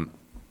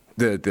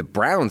 The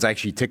Browns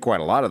actually tick quite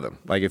a lot of them.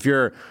 Like if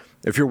you're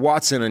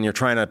Watson and you're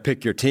trying to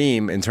pick your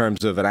team in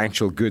terms of an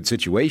actual good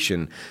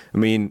situation, I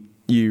mean,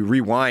 you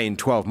rewind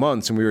 12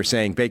 months and we were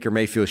saying Baker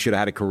Mayfield should have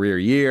had a career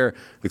year.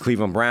 The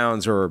Cleveland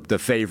Browns are the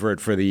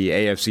favorite for the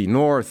AFC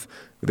North.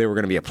 They were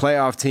going to be a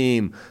playoff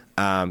team.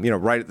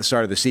 Right at the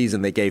start of the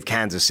season, they gave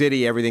Kansas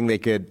City everything they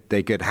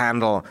could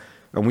handle.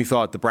 And we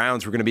thought the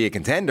Browns were going to be a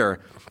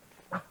contender.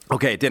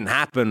 Okay, it didn't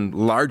happen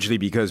largely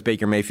because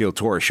Baker Mayfield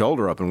tore his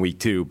shoulder up in week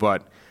 2,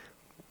 but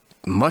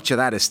much of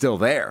that is still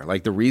there.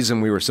 Like the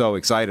reason we were so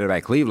excited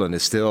about Cleveland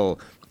is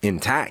still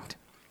intact.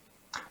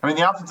 I mean,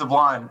 the offensive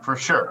line, for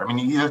sure. I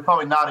mean, there's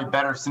probably not a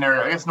better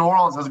scenario. I guess New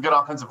Orleans has a good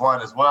offensive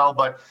line as well,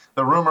 but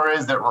the rumor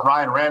is that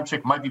Ryan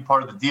Ramczyk might be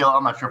part of the deal.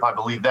 I'm not sure if I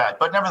believe that.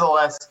 But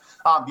nevertheless,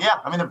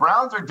 the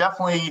Browns are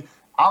definitely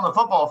on the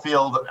football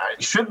field.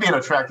 Should be an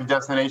attractive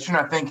destination.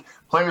 I think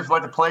players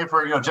like to play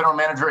for, general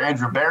manager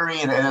Andrew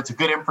Berry, and it's a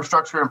good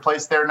infrastructure in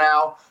place there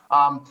now.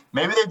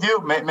 Maybe they do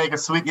make a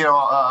sweet,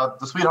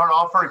 the sweetheart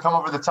offer and come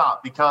over the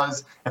top,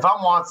 because if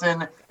I'm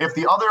Watson, if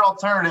the other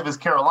alternative is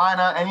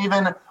Carolina, and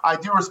even I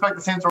do respect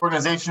the Saints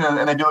organization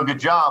and they do a good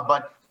job,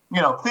 but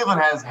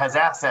Cleveland has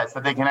assets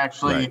that they can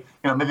actually,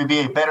 maybe be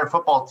a better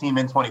football team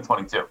in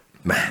 2022.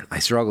 Man, I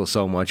struggle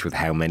so much with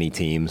how many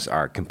teams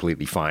are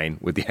completely fine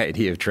with the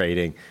idea of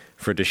trading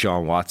for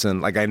Deshaun Watson.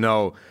 Like, I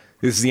know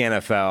this is the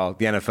NFL.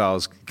 The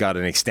NFL's got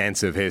an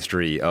extensive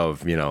history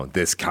of,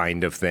 this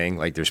kind of thing.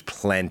 Like, there's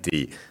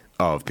plenty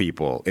of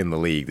people in the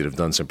league that have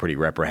done some pretty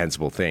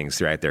reprehensible things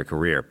throughout their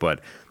career.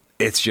 But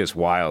it's just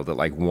wild that,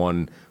 like,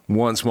 one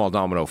small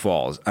domino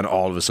falls, and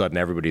all of a sudden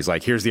everybody's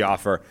like, here's the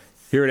offer.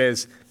 Here it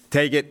is.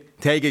 Take it.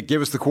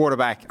 Give us the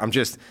quarterback.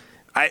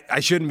 I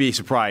shouldn't be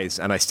surprised,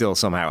 and I still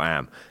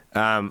somehow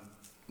am.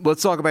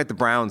 Let's talk about the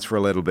Browns for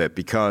a little bit,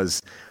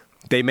 because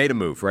they made a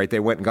move, right? They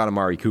went and got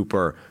Amari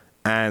Cooper,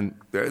 and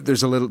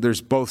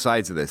there's both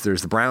sides of this.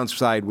 There's the Browns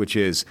side, which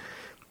is,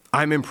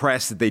 I'm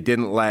impressed that they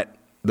didn't let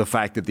the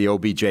fact that the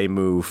OBJ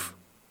move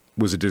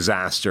was a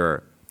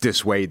disaster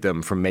dissuade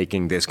them from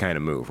making this kind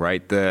of move,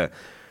 right? The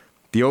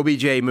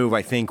OBJ move,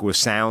 I think, was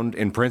sound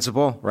in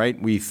principle,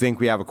 right? We think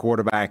we have a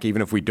quarterback.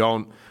 Even if we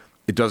don't,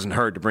 it doesn't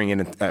hurt to bring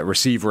in a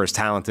receiver as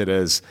talented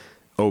as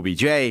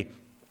OBJ, and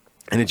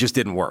it just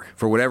didn't work.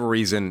 For whatever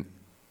reason,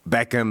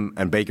 Beckham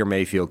and Baker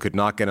Mayfield could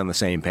not get on the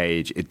same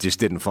page. It just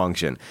didn't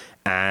function.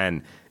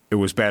 And it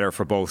was better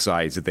for both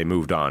sides that they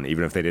moved on,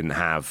 even if they didn't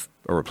have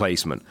a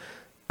replacement.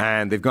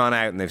 And they've gone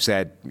out and they've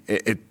said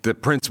the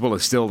principle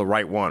is still the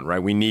right one,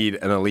 right? We need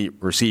an elite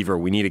receiver.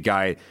 We need a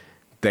guy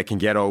that can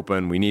get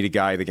open. We need a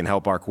guy that can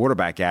help our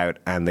quarterback out.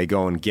 And they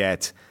go and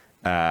get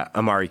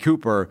Amari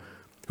Cooper,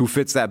 who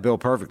fits that bill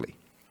perfectly.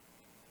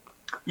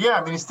 Yeah,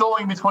 I mean, he's still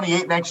only going to be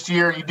 28 next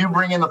year. You do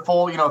bring in the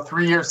full,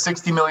 3-year,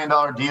 $60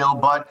 million deal,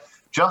 but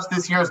just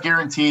this year is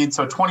guaranteed.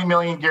 So $20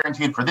 million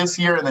guaranteed for this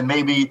year, and then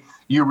maybe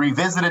you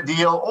revisit a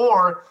deal,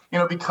 or,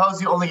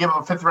 because you only give him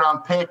a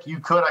 5th-round pick, you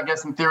could, I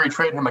guess, in theory,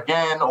 trade him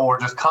again or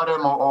just cut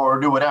him or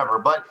do whatever.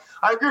 But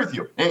I agree with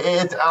you.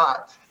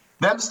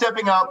 Them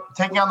stepping up,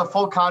 taking on the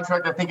full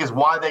contract, I think, is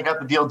why they got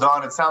the deal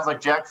done. It sounds like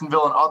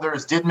Jacksonville and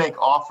others did make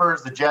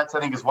offers, the Jets, I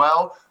think, as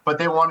well, but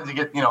they wanted to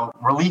get,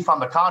 relief on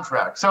the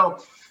contract. So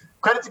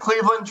credit to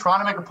Cleveland, trying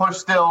to make a push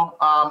still.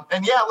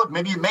 And yeah, look,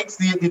 maybe it makes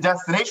the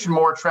destination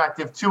more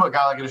attractive to a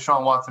guy like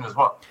Deshaun Watson as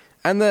well.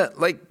 And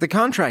the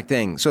contract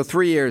thing, so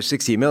 3 years,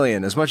 $60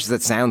 million, as much as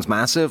that sounds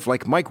massive,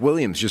 like Mike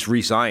Williams just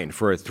re-signed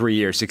for a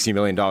 3-year, $60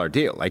 million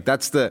deal. Like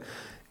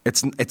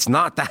it's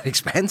not that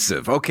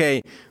expensive.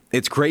 Okay,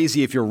 it's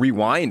crazy if you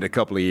rewind a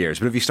couple of years,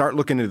 but if you start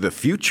looking into the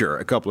future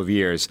a couple of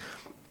years,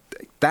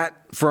 that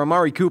for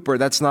Amari Cooper,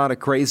 that's not a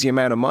crazy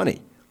amount of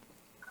money.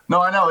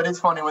 No, I know. It is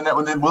funny when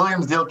the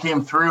Williams deal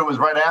came through, it was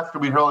right after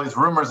we heard all these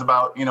rumors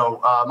about,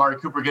 Amari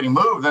Cooper getting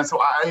moved. And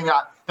so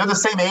they're the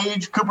same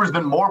age. Cooper's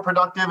been more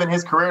productive in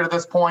his career to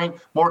this point,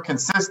 more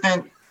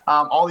consistent,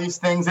 all these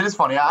things. It is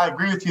funny. I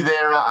agree with you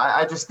there.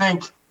 I just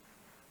think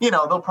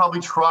they'll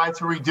probably try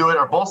to redo it,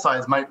 or both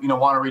sides might,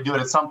 want to redo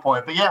it at some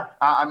point. But yeah,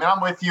 I mean,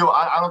 I'm with you.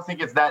 I don't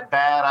think it's that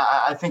bad.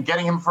 I think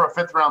getting him for a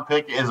 5th round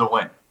pick is a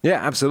win.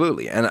 Yeah,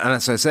 absolutely. And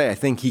as I say, I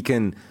think he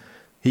can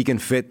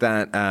fit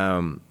that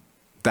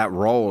that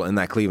role in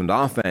that Cleveland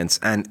offense.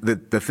 And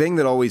the thing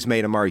that always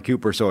made Amari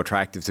Cooper so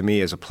attractive to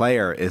me as a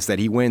player is that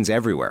he wins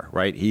everywhere,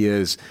 right? He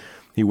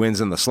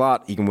wins in the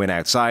slot. He can win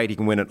outside. He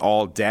can win at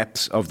all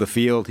depths of the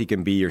field. He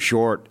can be your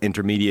short,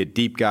 intermediate,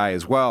 deep guy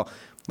as well.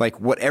 Like,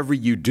 whatever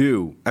you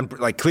do, and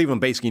like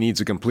Cleveland basically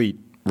needs a complete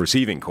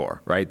receiving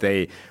core,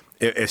 right?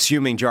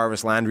 Assuming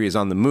Jarvis Landry is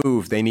on the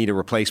move, they need a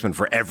replacement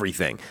for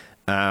everything.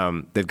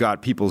 They've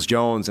got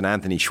Peoples-Jones and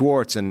Anthony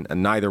Schwartz, and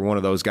neither one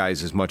of those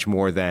guys is much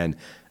more than,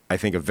 I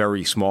think, a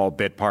very small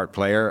bit part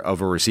player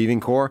of a receiving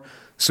core.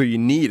 So you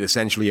need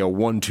essentially a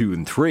 1, 2,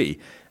 and 3.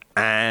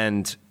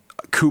 And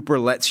Cooper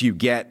lets you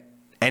get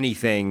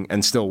anything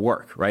and still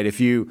work, right? If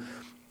you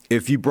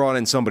brought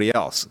in somebody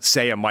else,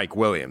 say a Mike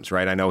Williams,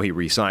 right? I know he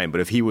re-signed,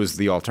 but if he was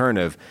the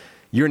alternative,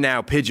 you're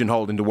now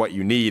pigeonholed into what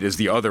you need as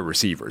the other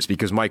receivers,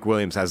 because Mike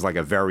Williams has like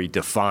a very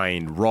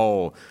defined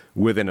role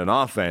within an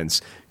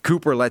offense.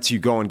 Cooper lets you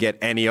go and get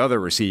any other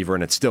receiver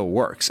and it still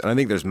works. And I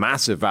think there's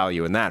massive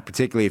value in that,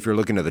 particularly if you're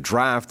looking at the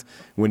draft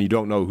when you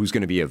don't know who's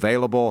going to be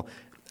available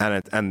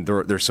and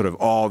there's sort of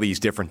all these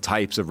different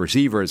types of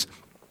receivers.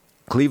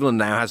 Cleveland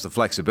now has the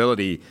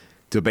flexibility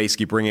to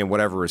basically bring in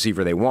whatever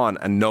receiver they want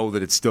and know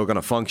that it's still going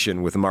to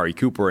function with Amari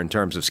Cooper in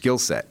terms of skill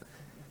set.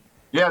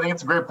 Yeah, I think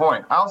it's a great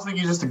point. I also think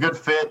he's just a good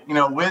fit,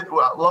 love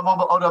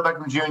Odell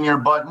Beckham Jr.,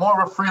 but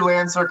more of a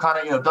freelancer,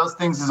 kind of, does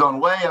things his own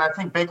way. And I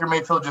think Baker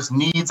Mayfield just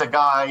needs a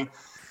guy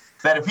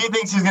that if he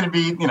thinks he's going to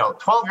be,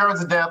 12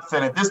 yards of depth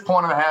and at this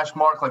point on the hash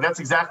mark, like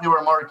that's exactly where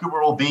Amari Cooper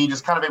will be,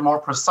 just kind of a more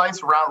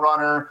precise route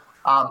runner.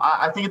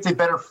 I think it's a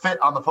better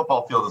fit on the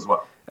football field as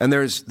well. And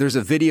there's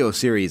a video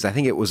series, I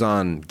think it was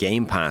on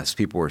Game Pass,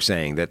 people were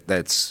saying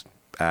that's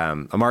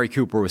Amari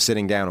Cooper was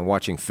sitting down and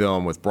watching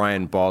film with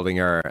Brian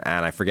Baldinger,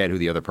 and I forget who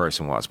the other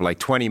person was, but like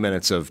 20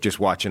 minutes of just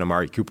watching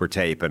Amari Cooper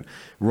tape and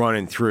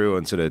running through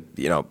and sort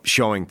of,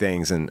 showing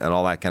things and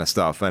all that kind of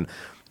stuff. And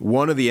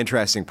one of the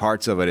interesting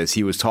parts of it is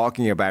he was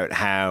talking about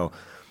how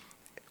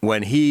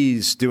when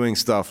he's doing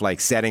stuff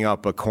like setting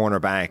up a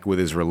cornerback with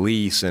his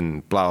release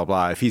and blah, blah,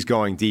 blah, if he's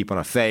going deep on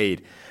a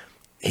fade,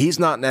 he's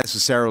not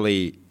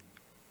necessarily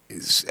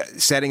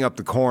setting up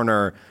the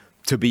corner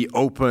to be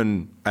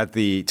open at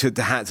to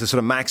sort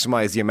of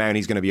maximize the amount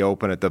he's going to be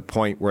open at the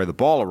point where the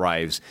ball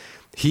arrives.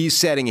 He's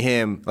setting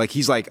him,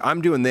 he's like,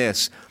 I'm doing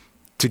this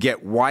to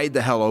get wide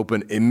the hell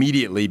open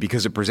immediately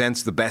because it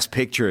presents the best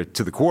picture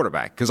to the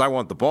quarterback because I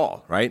want the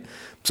ball, right?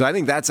 So I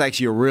think that's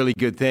actually a really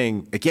good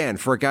thing, again,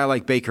 for a guy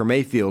like Baker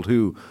Mayfield,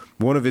 who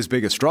one of his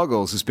biggest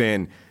struggles has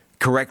been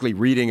correctly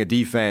reading a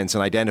defense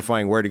and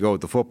identifying where to go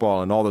with the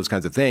football and all those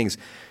kinds of things.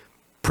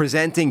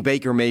 Presenting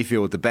Baker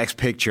Mayfield with the best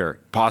picture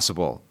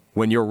possible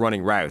when you're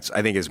running routes,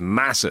 I think is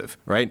massive,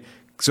 right?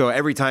 So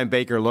every time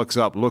Baker looks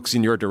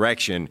in your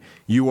direction,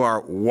 you are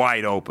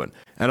wide open.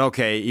 And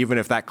okay, even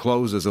if that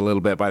closes a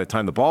little bit by the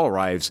time the ball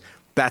arrives,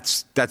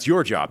 that's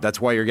your job. That's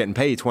why you're getting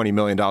paid $20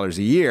 million a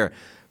year.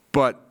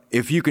 But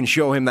if you can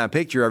show him that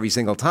picture every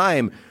single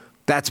time,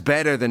 that's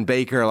better than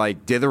Baker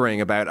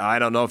dithering about, I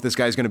don't know if this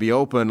guy's going to be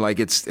open.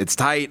 It's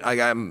tight.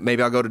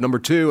 Maybe I'll go to number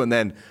 2, and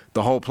then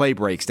the whole play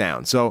breaks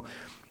down. So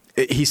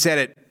he said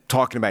it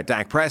talking about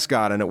Dak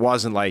Prescott, and it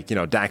wasn't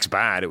Dak's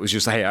bad. It was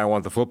just, hey, I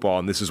want the football,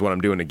 and this is what I'm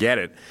doing to get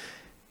it.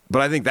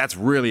 But I think that's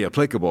really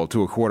applicable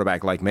to a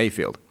quarterback like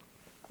Mayfield.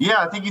 Yeah,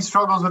 I think he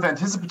struggles with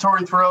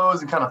anticipatory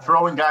throws and kind of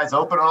throwing guys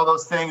open and all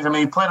those things. I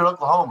mean, he played at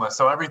Oklahoma,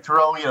 so every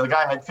throw, the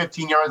guy had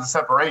 15 yards of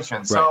separation.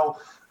 Right. So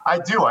I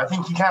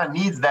think he kind of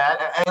needs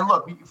that. And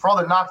look, for all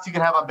the knocks you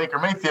can have on Baker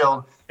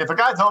Mayfield, if a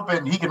guy's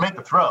open, he can make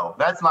the throw.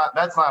 That's not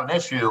an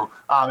issue.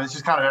 It's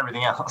just kind of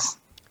everything else.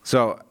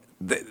 So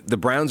the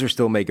Browns are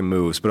still making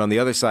moves, but on the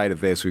other side of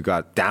this, we've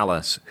got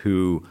Dallas,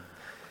 who,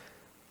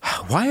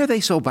 why are they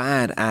so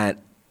bad at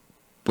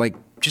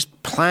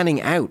just planning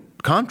out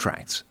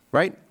contracts,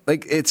 right?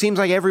 It seems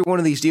like every one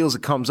of these deals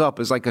that comes up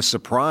is like a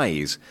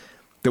surprise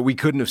that we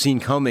couldn't have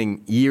seen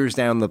coming years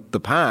down the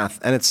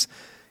path. And it's,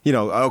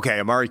 okay,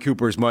 Amari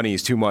Cooper's money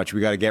is too much. We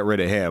got to get rid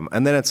of him.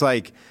 And then it's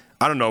like,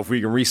 I don't know if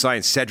we can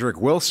re-sign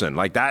Cedric Wilson.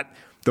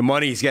 The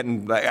money's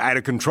getting out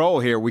of control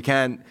here. We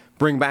can't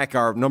bring back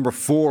our number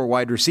 4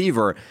 wide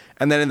receiver.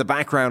 And then in the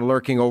background,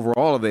 lurking over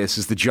all of this,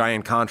 is the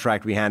giant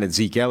contract we handed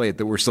Zeke Elliott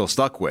that we're still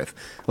stuck with.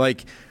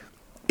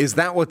 Is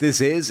that what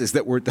this is? Is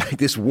that we're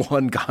this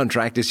one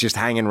contract is just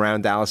hanging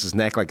around Dallas's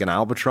neck like an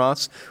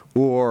albatross?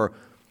 Or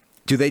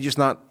do they just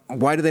not?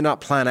 Why do they not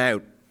plan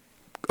out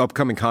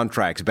upcoming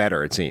contracts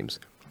better, it seems?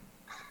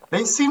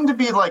 They seem to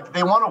be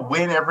they want to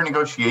win every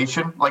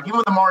negotiation. Even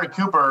with Amari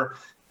Cooper,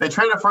 they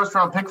traded a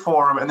first-round pick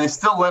for him, and they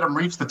still let him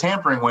reach the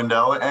tampering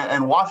window.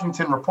 And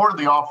Washington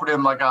reportedly offered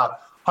him a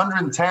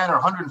 110 or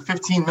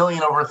 115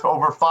 million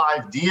over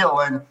 5 deal,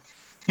 and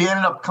he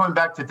ended up coming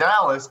back to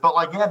Dallas.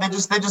 But they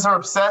just are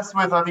obsessed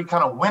with, I think,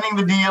 kind of winning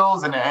the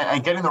deals and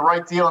getting the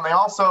right deal. And they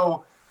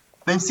also,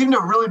 they seem to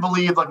really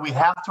believe like we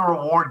have to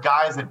reward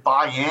guys that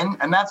buy in.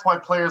 And that's why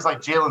players like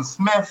Jalen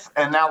Smith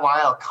and now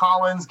Lyle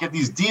Collins get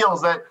these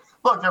deals that,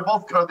 look,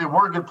 they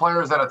were good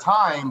players at a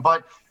time,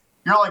 but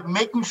you're like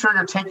making sure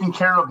you're taking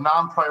care of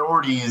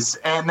non-priorities.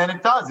 And then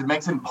it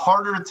makes it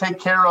harder to take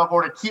care of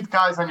or to keep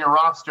guys on your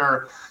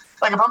roster.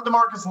 Like if I'm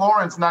DeMarcus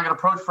Lawrence and I get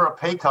approached for a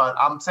pay cut,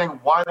 I'm saying,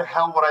 why the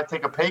hell would I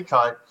take a pay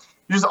cut?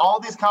 Just all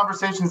these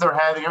conversations they're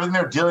having, everything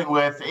they're dealing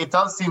with, it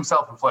does seem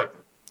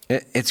self-inflicted.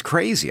 It's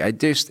crazy.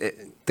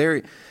 They're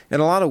in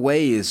a lot of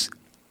ways,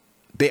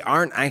 they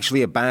aren't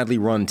actually a badly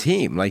run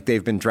team. Like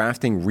they've been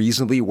drafting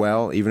reasonably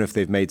well, even if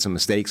they've made some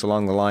mistakes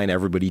along the line.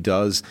 Everybody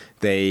does.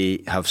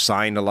 They have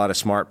signed a lot of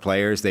smart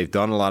players. They've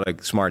done a lot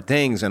of smart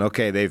things. And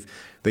okay,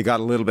 they got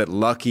a little bit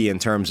lucky in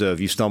terms of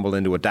you stumbled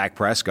into a Dak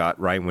Prescott,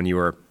 right, when you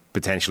were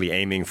potentially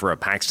aiming for a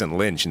Paxton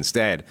Lynch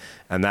instead.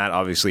 And that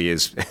obviously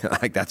is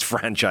like that's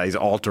franchise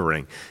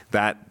altering,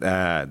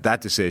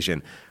 that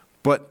decision.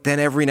 But then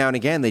every now and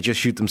again, they just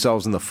shoot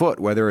themselves in the foot,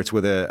 whether it's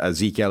with a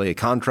Zeke Elliott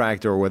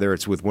contract or whether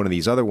it's with one of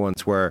these other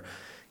ones where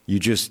you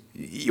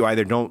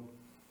either don't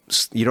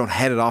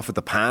head it off at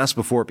the pass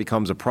before it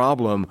becomes a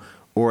problem,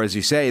 or as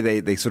you say,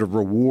 they sort of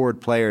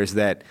reward players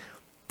that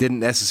didn't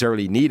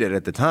necessarily need it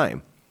at the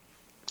time.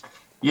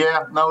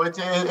 Yeah, no,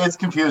 it's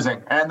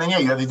confusing. And then,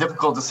 you have these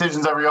difficult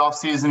decisions every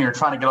offseason. You're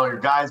trying to get all your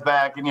guys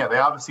back. And, they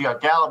obviously got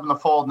Gallup in the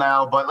fold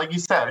now. But like you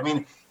said, I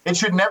mean, it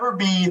should never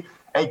be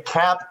a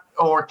cap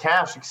or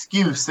cash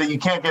excuse that you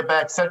can't get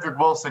back Cedric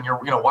Wilson, your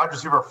wide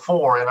receiver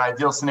 4 in an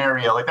ideal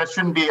scenario. Like, that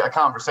shouldn't be a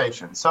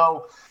conversation.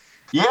 So,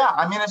 yeah,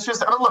 I mean, it's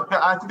just, look,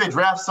 I think they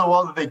draft so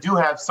well that they do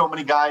have so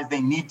many guys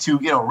they need to,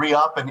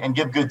 re-up and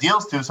give good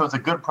deals to. So it's a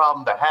good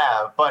problem to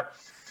have. But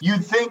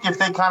you'd think if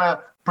they kind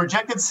of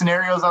projected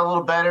scenarios out a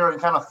little better and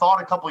kind of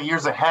thought a couple of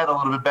years ahead a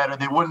little bit better,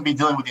 they wouldn't be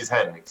dealing with these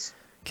headaches.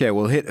 Okay,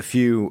 we'll hit a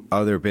few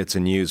other bits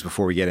of news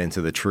before we get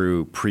into the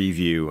true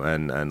preview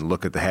and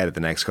look at the head of the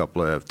next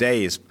couple of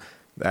days.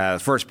 The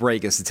first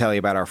break is to tell you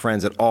about our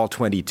friends at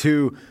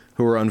All-22,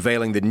 who are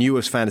unveiling the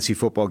newest fantasy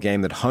football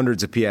game that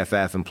hundreds of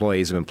PFF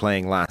employees have been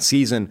playing last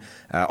season.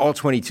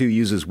 All-22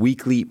 uses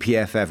weekly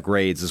PFF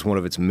grades as one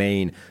of its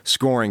main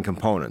scoring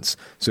components.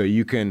 So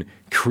you can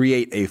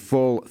create a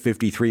full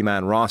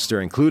 53-man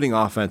roster, including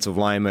offensive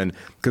linemen,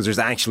 because there's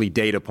actually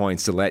data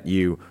points to let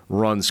you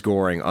run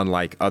scoring,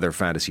 unlike other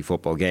fantasy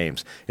football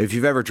games. If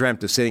you've ever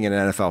dreamt of sitting in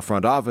an NFL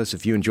front office,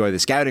 if you enjoy the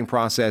scouting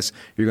process,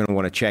 you're going to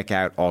want to check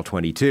out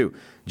All-22.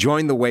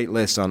 Join the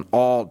waitlist on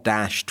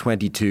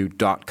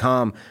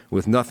all-22.com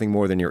with nothing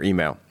more than your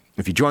email.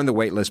 If you join the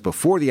waitlist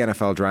before the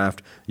NFL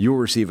draft, you'll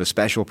receive a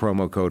special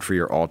promo code for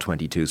your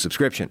All-22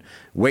 subscription.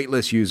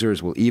 Waitlist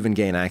users will even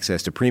gain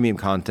access to premium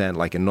content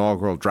like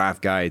inaugural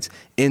draft guides,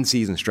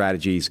 in-season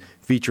strategies,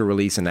 feature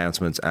release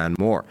announcements, and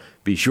more.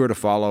 Be sure to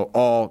follow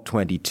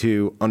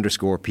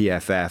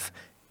All22_PFF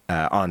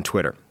on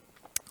Twitter.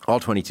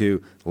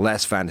 All-22,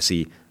 less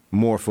fantasy,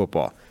 more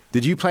football.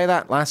 Did you play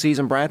that last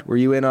season, Brad? Were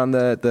you in on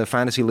the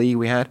fantasy league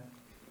we had?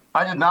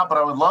 I did not, but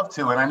I would love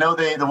to. And I know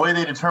the way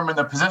they determine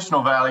the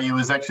positional value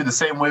is actually the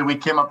same way we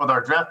came up with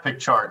our draft pick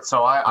chart.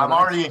 So I'm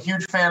already a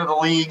huge fan of the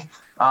league.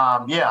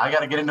 I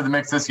got to get into the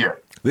mix this year.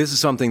 This is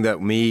something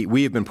that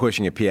we have been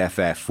pushing at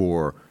PFF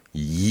for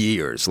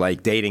years,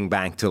 like dating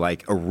back to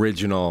like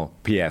original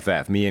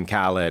PFF. Me and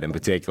Khaled in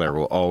particular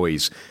were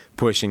always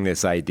pushing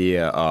this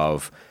idea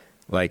of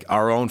like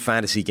our own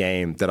fantasy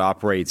game that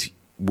operates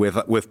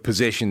with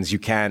positions you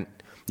can't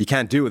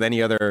do with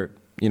any other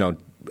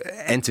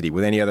entity,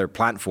 with any other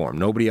platform.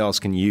 Nobody else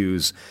can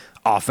use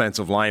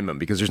offensive linemen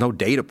because there's no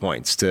data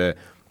points to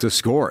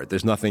score it.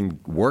 There's nothing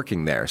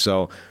working there.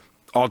 So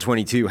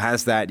All-22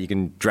 has that. You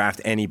can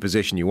draft any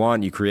position you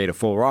want. You create a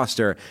full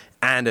roster.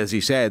 And as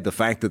you said, the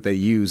fact that they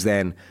use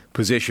then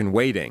position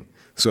weighting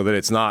so that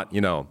it's not,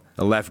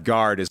 a left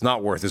guard is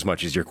not worth as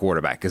much as your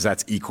quarterback, because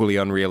that's equally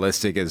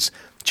unrealistic as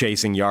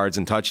chasing yards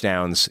and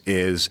touchdowns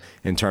is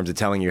in terms of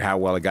telling you how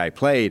well a guy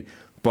played,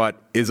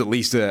 but is at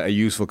least a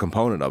useful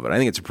component of it. I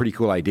think it's a pretty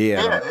cool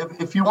idea. Yeah,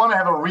 if you want to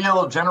have a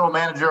real general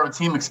manager of a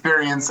team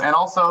experience, and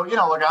also,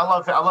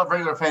 I love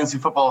regular fantasy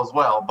football as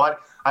well,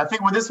 but I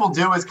think what this will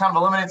do is kind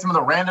of eliminate some of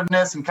the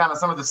randomness and kind of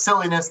some of the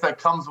silliness that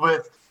comes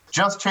with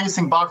just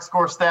chasing box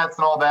score stats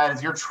and all that.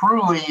 Is you're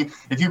truly,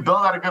 if you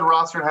build out a good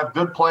roster and have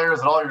good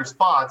players at all your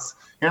spots,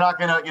 you're not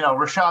going to,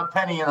 Rashad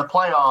Penny in the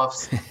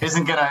playoffs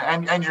isn't going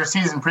to end your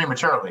season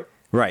prematurely.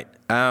 Right.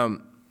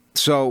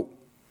 So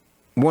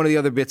one of the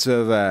other bits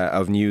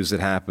of news that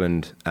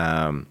happened,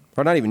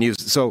 or not even news,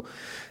 so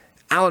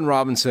Allen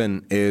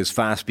Robinson is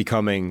fast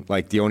becoming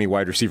like the only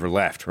wide receiver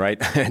left, right?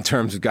 In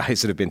terms of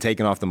guys that have been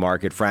taken off the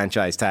market,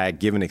 franchise tag,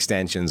 given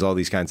extensions, all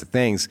these kinds of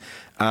things.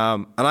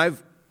 And I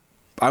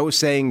was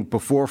saying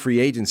before free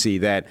agency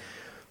that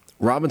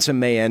Robinson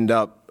may end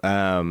up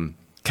kind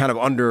of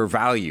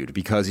undervalued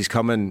because he's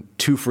coming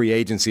to free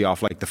agency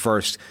off like the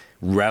first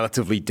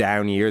relatively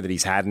down year that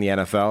he's had in the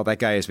NFL. That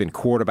guy has been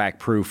quarterback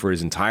proof for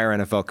his entire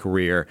NFL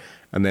career,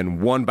 and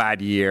then one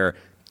bad year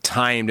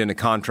timed in a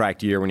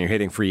contract year when you're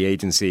hitting free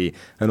agency,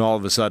 and all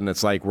of a sudden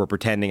it's like we're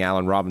pretending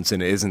Allen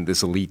Robinson isn't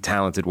this elite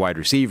talented wide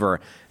receiver,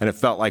 and it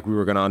felt like we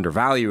were going to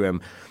undervalue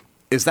him.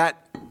 Is that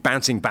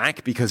bouncing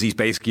back because he's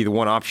basically the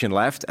one option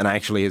left and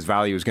actually his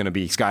value is going to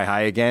be sky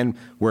high again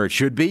where it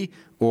should be?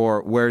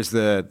 Or where's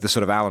the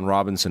sort of Allen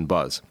Robinson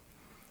buzz?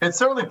 It's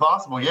certainly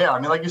possible, yeah. I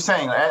mean, like you're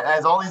saying,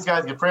 as all these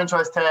guys get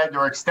franchise tagged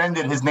or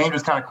extended, his name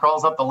just kind of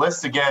crawls up the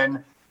list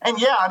again. And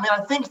yeah, I mean,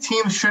 I think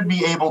teams should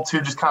be able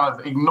to just kind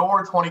of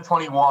ignore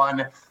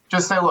 2021.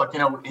 Just say, look,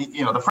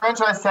 the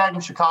franchise tag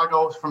in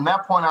Chicago, from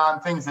that point on,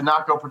 things did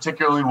not go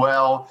particularly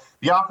well.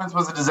 The offense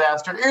was a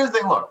disaster. Here's the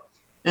thing, look,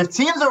 if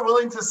teams are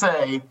willing to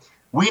say,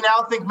 we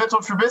now think Mitchell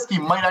Trubisky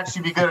might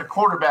actually be good at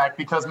quarterback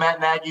because Matt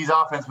Nagy's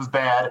offense was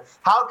bad,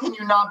 how can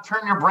you not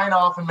turn your brain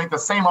off and make the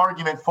same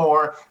argument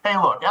for, hey,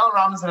 look, Allen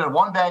Robinson had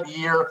one bad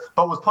year,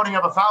 but was putting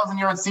up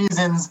 1,000-yard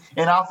seasons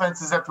in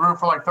offenses that threw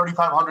for like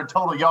 3,500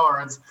 total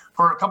yards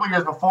for a couple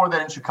years before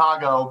that in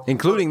Chicago.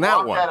 Including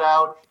that one. That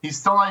out. He's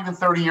still not even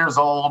 30 years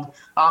old.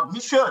 He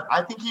should.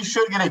 I think he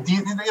should get a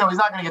decent, he's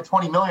not going to get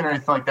 $20 million or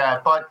anything like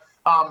that, but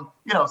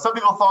some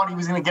people thought he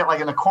was going to get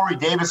like in the Corey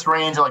Davis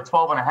range of like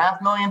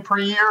 $12.5 million per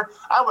year.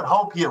 I would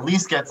hope he at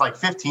least gets like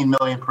 $15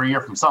 million per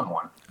year from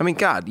someone. I mean,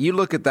 God, you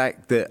look at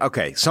that.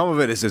 Okay, some of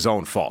it is his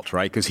own fault,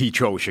 right? Because he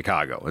chose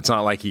Chicago. It's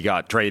not like he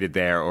got traded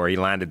there or he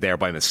landed there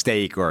by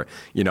mistake or,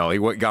 he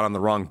got on the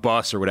wrong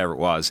bus or whatever it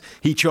was.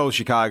 He chose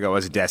Chicago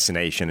as a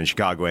destination and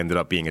Chicago ended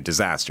up being a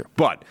disaster.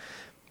 But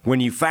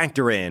when you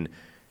factor in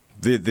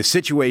the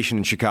situation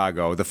in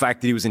Chicago, the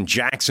fact that he was in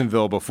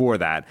Jacksonville before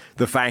that,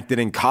 the fact that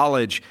in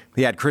college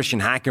he had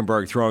Christian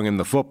Hackenberg throwing him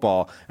the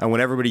football, and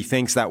when everybody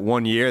thinks that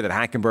one year that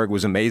Hackenberg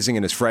was amazing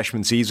in his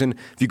freshman season,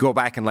 if you go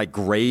back and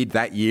grade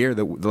that year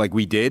like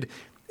we did,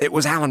 it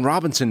was Allen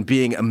Robinson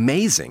being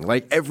amazing.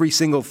 Like every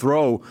single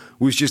throw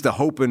was just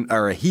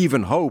a heave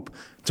and hope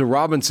to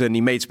Robinson.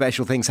 He made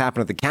special things happen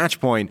at the catch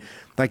point.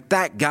 Like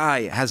that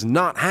guy has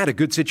not had a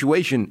good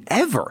situation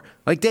ever,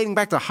 like dating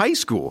back to high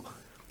school.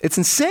 It's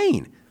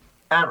insane.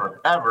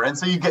 Ever. And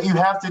so you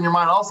have to in your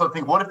mind also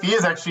think, what if he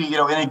is actually, in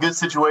a good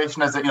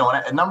situation as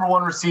a number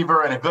one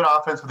receiver and a good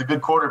offense with a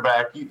good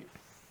quarterback?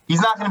 He's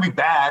not going to be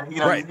bad.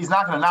 Right. He's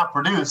not going to not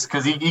produce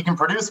because he can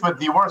produce with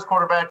the worst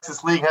quarterbacks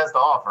this league has to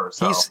offer.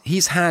 So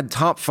he's had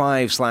top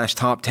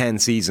 5/top 10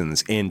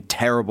 seasons in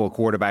terrible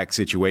quarterback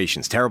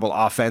situations, terrible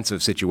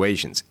offensive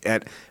situations,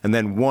 and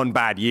then one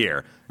bad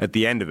year at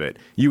the end of it.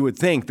 You would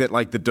think that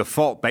the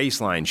default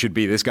baseline should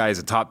be this guy is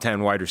a top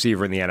 10 wide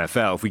receiver in the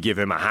NFL if we give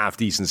him a half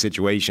decent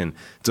situation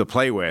to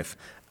play with.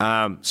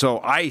 So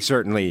I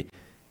certainly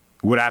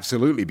would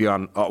absolutely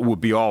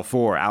be all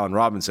for Allen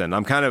Robinson.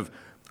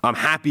 I'm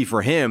happy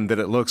for him that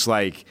it looks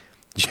like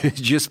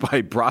just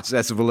by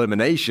process of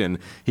elimination,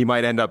 he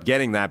might end up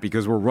getting that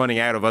because we're running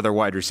out of other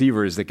wide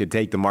receivers that could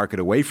take the market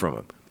away from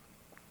him.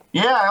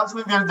 Yeah, I also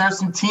think there's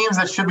some teams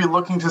that should be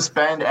looking to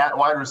spend at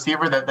wide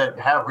receiver that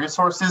have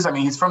resources. I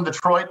mean, he's from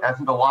Detroit. I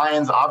think the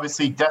Lions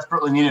obviously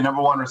desperately need a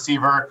number one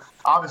receiver.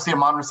 Obviously,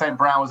 Amon-Ra St.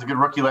 Brown was a good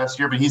rookie last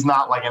year, but he's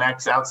not like an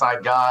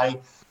outside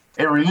guy.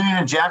 A reunion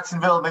in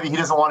Jacksonville, maybe he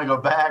doesn't want to go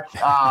back.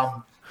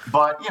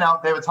 But,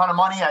 they have a ton of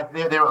money.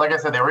 They were, like I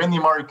said, they were in the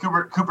Amari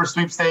Cooper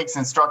sweepstakes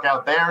and struck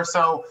out there.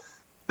 So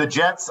the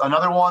Jets,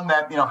 another one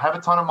that, have a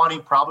ton of money,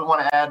 probably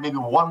want to add maybe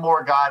one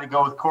more guy to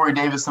go with Corey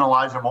Davis and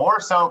Elijah Moore.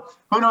 So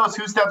who knows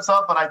who steps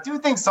up, but I do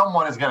think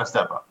someone is going to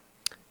step up.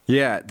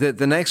 Yeah,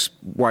 the next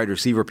wide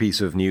receiver piece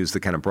of news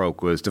that kind of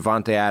broke was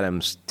Davante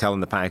Adams telling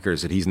the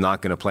Packers that he's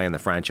not going to play in the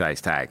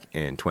franchise tag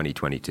in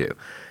 2022.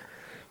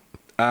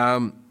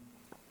 So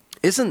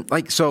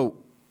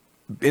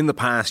in the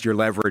past, your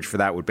leverage for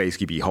that would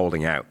basically be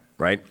holding out,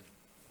 right?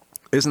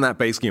 Isn't that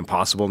basically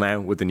impossible now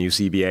with the new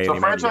CBA? So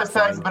franchise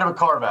tag is a bit of a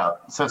carve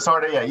out. So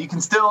you can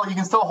still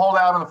hold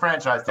out on the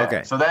franchise tag.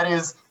 Okay. So that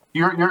is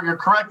you're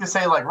correct to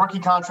say rookie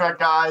contract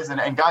guys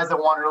and guys that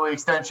want early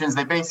extensions,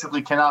 they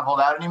basically cannot hold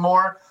out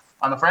anymore.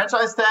 On the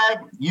franchise tag,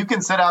 you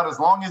can sit out as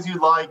long as you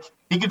like.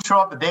 He could show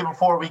up the day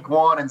before week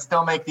one and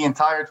still make the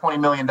entire $20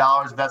 million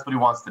if that's what he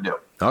wants to do.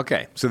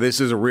 Okay, so this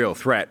is a real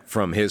threat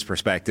from his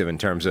perspective in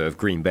terms of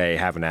Green Bay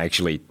having to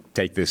actually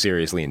take this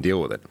seriously and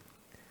deal with it.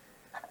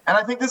 And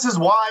I think this is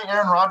why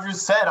Aaron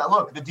Rodgers said,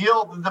 look, the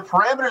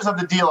parameters of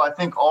the deal I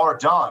think are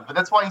done. But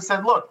that's why he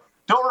said, look,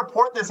 don't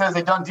report this as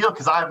a done deal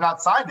because I have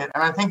not signed it.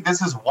 And I think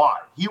this is why.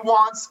 He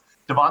wants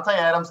Davante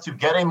Adams to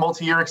get a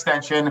multi-year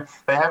extension.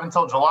 They have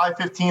until July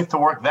 15th to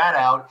work that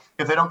out.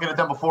 If they don't get it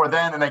done before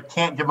then, they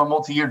can't give him a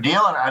multi-year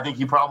deal. And I think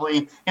he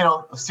probably,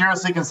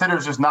 seriously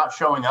considers just not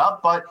showing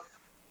up. But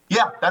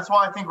yeah, that's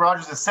why I think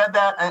Rodgers has said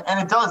that. And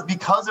it does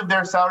because of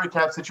their salary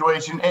cap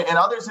situation. In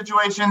other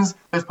situations,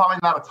 there's probably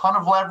not a ton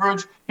of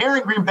leverage. Here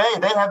in Green Bay,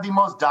 they have the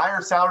most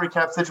dire salary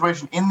cap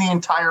situation in the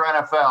entire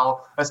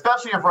NFL,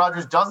 especially if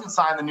Rodgers doesn't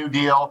sign the new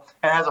deal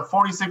and has a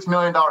 $46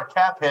 million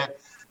cap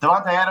hit.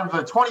 Davante Adams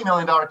with a $20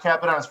 million cap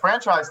hit on his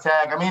franchise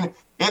tag. I mean,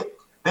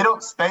 they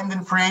don't spend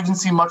in free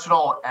agency much at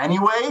all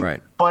anyway.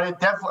 Right. But it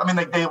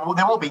definitely, they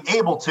won't be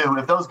able to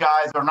if those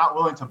guys are not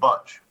willing to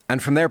budge.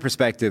 And from their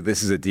perspective,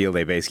 this is a deal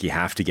they basically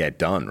have to get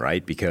done,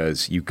 right?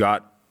 Because you've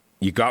got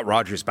you got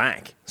Rodgers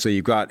back. So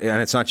you've got,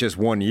 and it's not just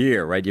 1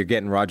 year, right? You're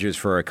getting Rodgers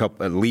for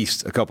at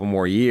least a couple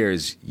more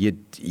years. You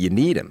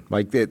need him.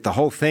 Like the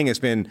whole thing has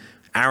been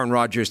Aaron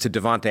Rodgers to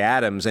Davante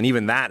Adams, and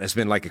even that has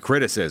been like a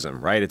criticism,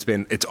 right?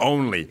 It's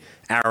only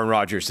Aaron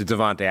Rodgers to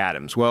Davante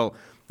Adams. Well,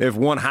 if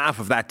one half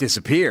of that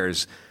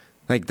disappears,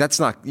 like that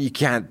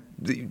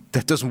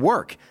doesn't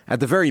work. At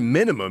the very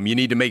minimum, you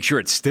need to make sure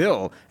it's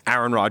still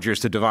Aaron Rodgers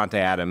to Davante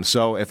Adams.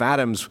 So if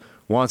Adams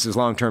wants his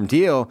long-term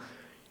deal,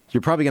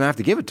 you're probably going to have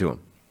to give it to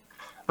him.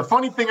 The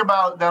funny thing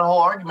about that whole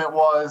argument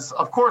was,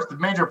 of course, the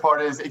major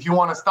part is if you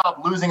want to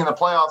stop losing in the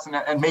playoffs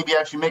and maybe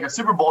actually make a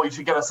Super Bowl, you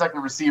should get a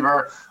second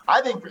receiver.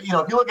 I think, if you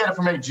look at it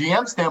from a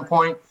GM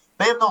standpoint,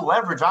 they have no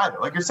leverage either.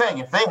 Like you're saying,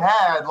 if they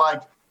had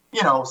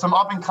some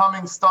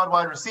up-and-coming stud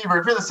wide receiver,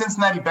 if you're the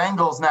Cincinnati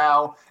Bengals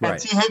now and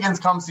T. Higgins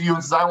comes to you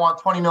and says, I want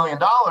 $20 million,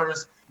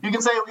 you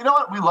can say, you know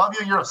what, we love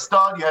you, you're a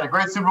stud, you had a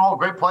great Super Bowl,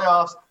 great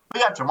playoffs. We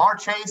got Jamar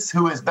Chase,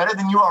 who is better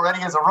than you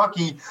already as a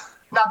rookie.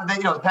 Not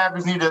that the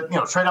Packers need to,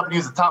 trade up and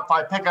use a top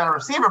 5 pick on a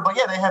receiver, but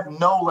yeah, they have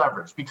no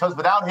leverage because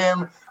without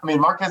him,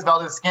 Marquez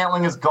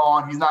Valdes-Scantling is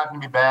gone. He's not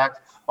going to be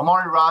back.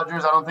 Amari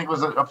Rodgers, I don't think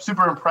was a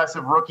super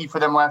impressive rookie for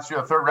them last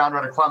year, a third rounder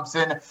out of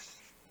Clemson.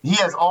 He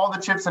has all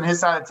the chips on his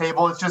side of the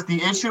table. It's just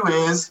the issue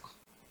is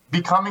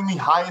becoming the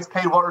highest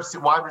paid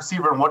wide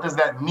receiver. And what does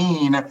that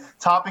mean?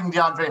 Topping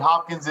DeAndre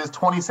Hopkins is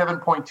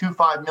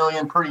 $27.25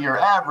 million per year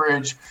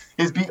average.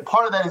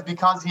 Part of that is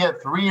because he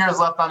had 3 years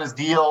left on his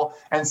deal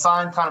and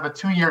signed kind of a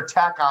 2-year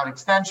tack-on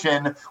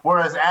extension,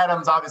 whereas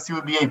Adams obviously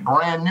would be a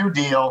brand new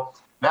deal.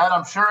 That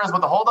I'm sure is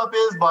what the holdup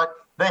is, but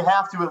they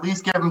have to at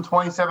least give him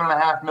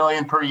 $27.5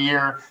 million per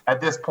year at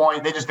this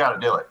point. They just got to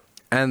do it.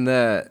 And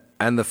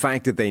the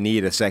fact that they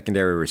need a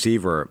secondary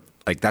receiver,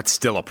 like that's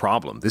still a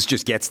problem. This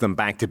just gets them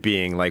back to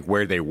being like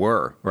where they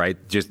were, right?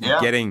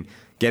 Getting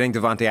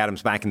Davante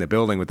Adams back in the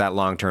building with that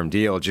long-term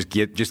deal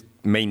just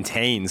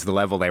maintains the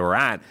level they were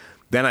at.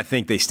 Then I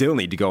think they still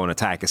need to go and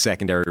attack a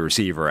secondary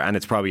receiver, and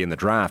it's probably in the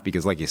draft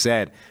because, like you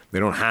said, they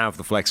don't have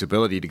the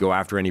flexibility to go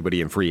after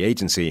anybody in free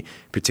agency,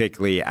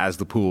 particularly as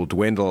the pool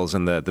dwindles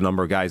and the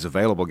number of guys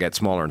available gets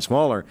smaller and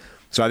smaller.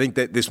 So I think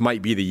that this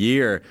might be the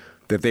year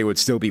that they would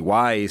still be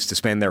wise to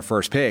spend their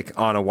first pick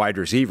on a wide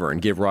receiver and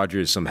give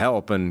Rodgers some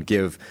help and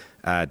give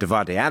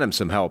Davante Adams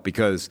some help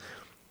because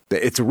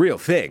it's a real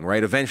thing,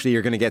 right? Eventually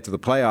you're going to get to the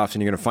playoffs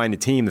and you're going to find a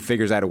team that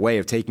figures out a way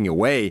of taking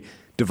away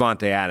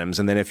Davante Adams.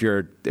 And then if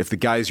the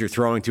guys you're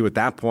throwing to at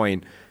that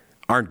point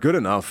aren't good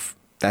enough,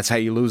 that's how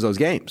you lose those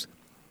games.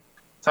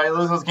 That's how you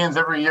lose those games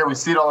every year. We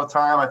see it all the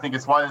time. I think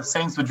it's why the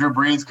Saints with Drew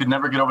Brees could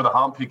never get over the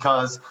hump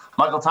because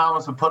Michael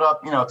Thomas would put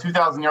up,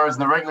 2,000 yards in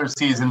the regular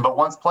season, but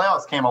once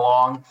playoffs came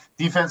along,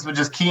 defense would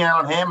just key in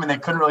on him and they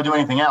couldn't really do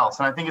anything else.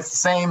 And I think it's the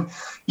same,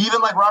 even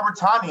like Robert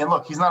Tonyan. And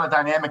look, he's not a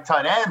dynamic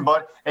tight end,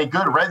 but a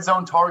good red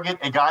zone target,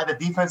 a guy that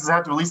defenses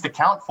have to at least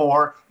account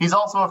for. He's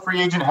also a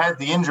free agent, has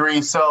the injury.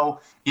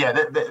 So, yeah,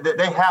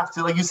 they have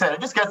to, like you said,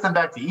 it just gets them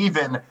back to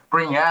even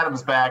bringing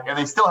Adams back, and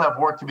they still have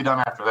work to be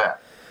done after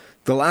that.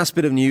 The last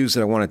bit of news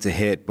that I wanted to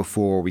hit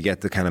before we get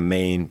the kind of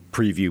main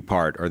preview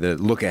part or the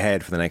look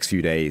ahead for the next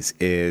few days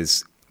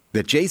is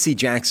that J.C.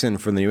 Jackson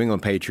from the New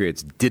England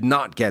Patriots did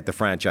not get the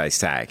franchise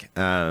tag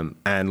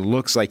and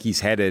looks like he's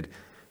headed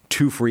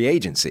to free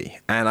agency.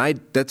 And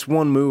that's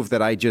one move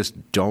that I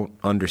just don't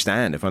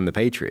understand if I'm the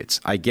Patriots.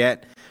 I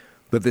get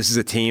that this is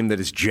a team that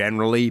has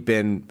generally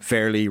been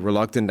fairly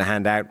reluctant to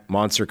hand out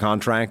monster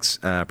contracts,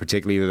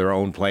 particularly to their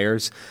own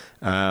players.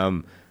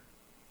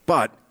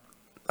 But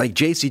like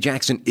J.C.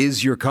 Jackson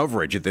is your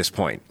coverage at this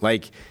point.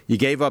 Like you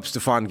gave up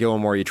Stephon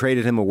Gilmore, you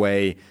traded him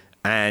away,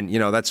 and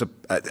that's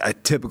a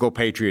typical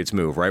Patriots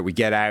move, right? We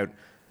get out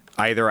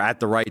either at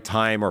the right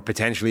time or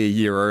potentially a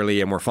year early,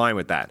 and we're fine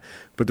with that.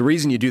 But the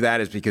reason you do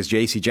that is because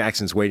J.C.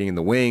 Jackson's waiting in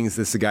the wings.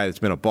 This is a guy that's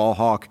been a ball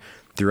hawk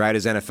throughout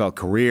his NFL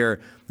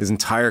career. His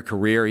entire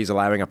career, he's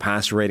allowing a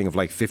passer rating of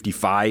like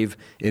 55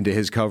 into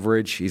his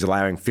coverage. He's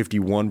allowing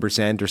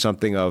 51% or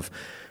something of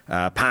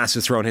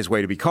passes thrown his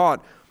way to be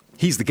caught.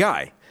 He's the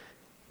guy.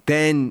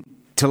 Then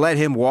to let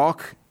him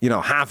walk,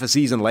 half a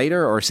season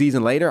later or a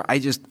season later, I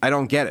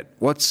don't get it.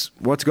 What's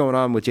going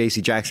on with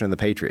J.C. Jackson and the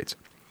Patriots?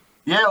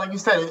 Yeah, like you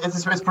said,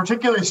 it's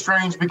particularly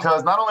strange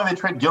because not only they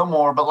trade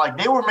Gilmore, but like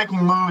they were making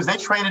moves. They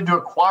traded to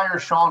acquire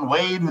Sean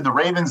Wade, who the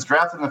Ravens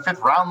drafted in the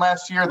 5th round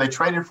last year. They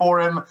traded for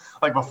him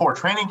like before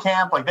training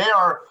camp. Like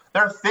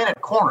they're thin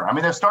at corner. I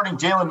mean, they're starting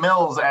Jalen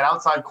Mills at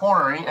outside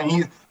corner, and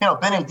he's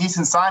been a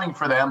decent signing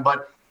for them,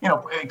 but.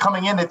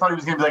 Coming in, they thought he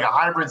was going to be like a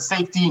hybrid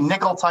safety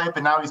nickel type,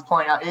 and now he's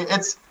playing out.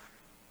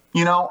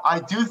 I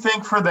do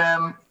think for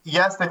them,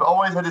 yes, they've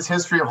always had this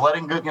history of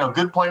letting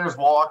good players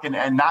walk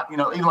and not,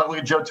 even like look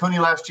at Joe Tooney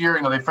last year,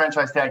 they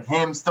franchise tagged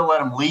him, still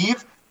let him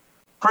leave.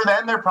 For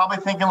them, they're probably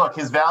thinking, look,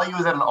 his value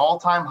is at an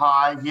all-time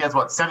high. He has,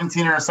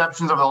 17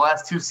 interceptions over the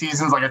last 2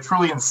 seasons, like a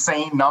truly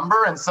insane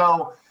number. And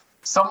so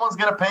someone's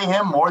going to pay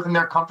him more than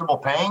they're comfortable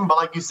paying. But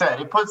like you said,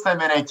 it puts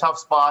them in a tough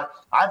spot.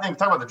 I think,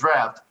 talk about the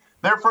draft.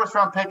 their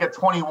first-round pick at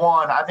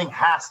 21, I think,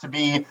 has to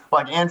be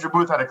like Andrew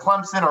Booth out of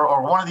Clemson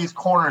or one of these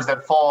corners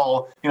that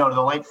fall, to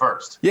the late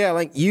first. Yeah,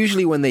 like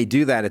usually when they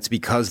do that, it's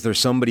because there's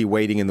somebody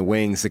waiting in the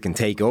wings that can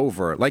take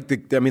over. Like the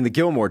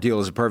Gilmore deal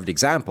is a perfect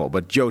example,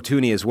 but Joe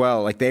Tooney as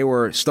well. Like they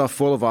were stuffed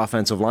full of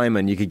offensive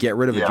linemen. You could get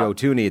rid of a Joe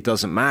Tooney. It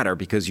doesn't matter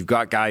because you've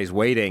got guys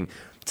waiting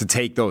to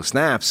take those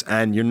snaps,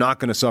 and you're not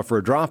going to suffer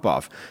a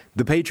drop-off.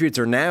 The Patriots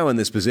are now in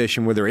this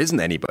position where there isn't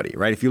anybody,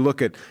 right? If you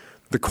look at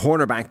the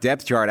cornerback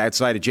depth chart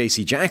outside of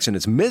J.C. Jackson,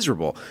 it's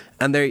miserable.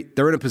 And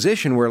they're in a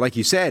position where, like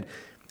you said,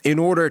 in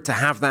order to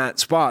have that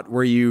spot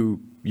where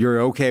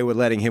you're okay with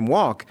letting him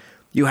walk,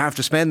 you have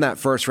to spend that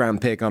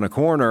first-round pick on a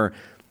corner,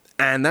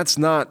 and that's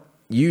not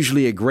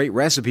usually a great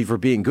recipe for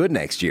being good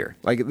next year.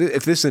 Like,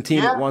 if this is a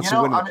team that wants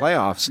to win the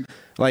playoffs,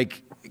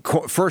 like,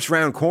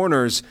 first-round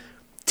corners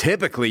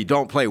typically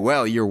don't play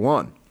well year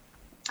one.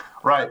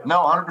 Right. No,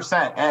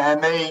 100%.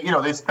 And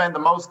they spend the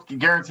most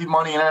guaranteed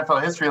money in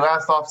NFL history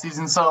last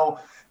offseason. So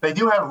they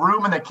do have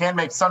room and they can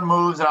make some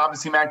moves. And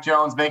obviously Mac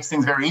Jones makes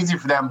things very easy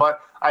for them.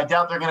 But I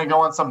doubt they're going to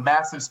go on some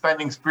massive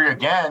spending spree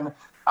again.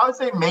 I would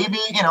say maybe,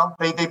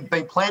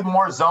 they played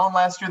more zone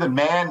last year than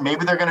man.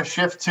 Maybe they're going to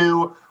shift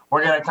to,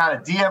 we're going to kind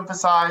of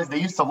de-emphasize.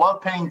 They used to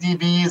love paying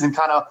DBs and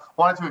kind of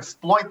wanted to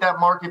exploit that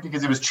market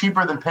because it was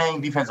cheaper than paying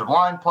defensive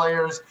line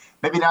players.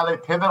 Maybe now they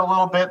pivot a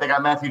little bit. They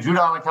got Matthew Judon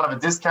on kind of a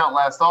discount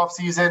last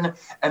offseason.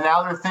 And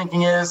now their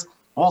thinking is,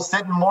 we'll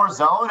sit in more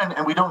zone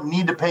and we don't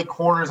need to pay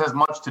corners as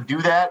much to do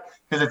that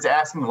because it's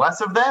asking less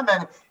of them.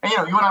 And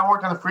you and I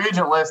worked on the free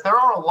agent list. There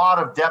are a lot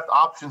of depth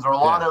options or a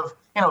lot of,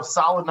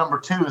 solid number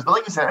twos. But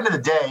like you said, at the end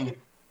of the day,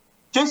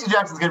 J.C.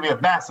 Jackson's going to be a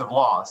massive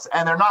loss,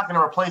 and they're not going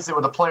to replace it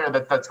with a player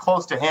that's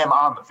close to him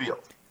on the field.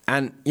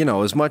 And,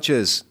 as much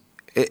as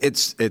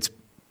it's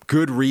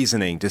good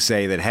reasoning to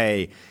say that,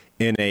 hey,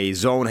 in a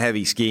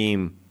zone-heavy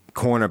scheme,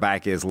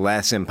 cornerback is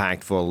less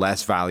impactful,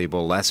 less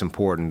valuable, less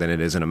important than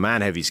it is in a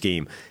man-heavy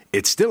scheme,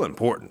 it's still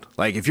important.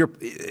 Like,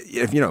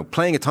 if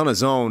playing a ton of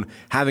zone,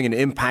 having an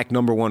impact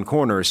number one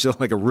corner is still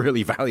like a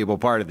really valuable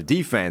part of the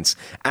defense.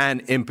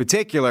 And in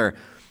particular,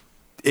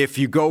 if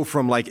you go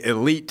from like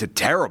elite to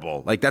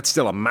terrible, like that's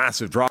still a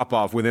massive drop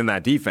off within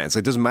that defense.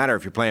 It doesn't matter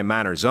if you're playing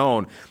man or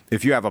zone.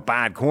 If you have a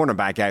bad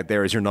cornerback out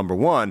there as your number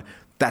one,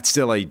 that's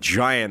still a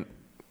giant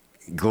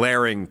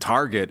glaring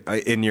target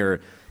in your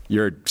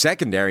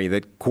secondary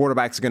that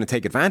quarterbacks are going to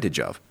take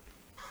advantage of.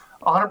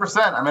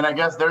 100%. I mean, I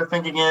guess their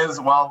thinking is,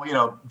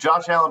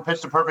 Josh Allen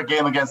pitched a perfect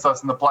game against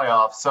us in the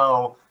playoffs.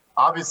 So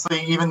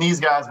obviously even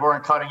these guys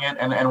weren't cutting it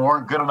and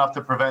weren't good enough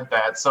to prevent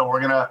that. So we're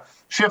going to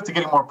shift to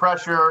getting more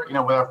pressure, with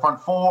our front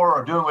four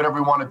or doing whatever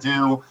we want to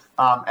do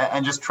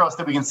and just trust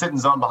that we can sit in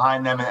zone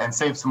behind them and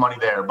save some money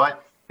there.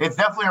 But it's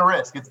definitely a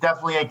risk. It's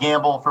definitely a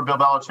gamble for Bill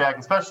Belichick,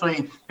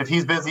 especially if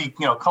he's busy,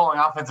 calling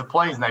offensive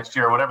plays next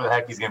year or whatever the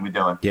heck he's going to be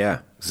doing. Yeah,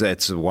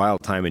 it's a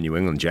wild time in New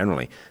England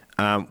generally.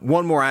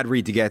 One more ad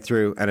read to get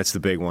through, and it's the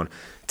big one.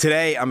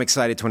 Today, I'm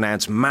excited to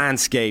announce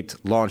Manscaped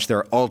launched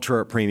their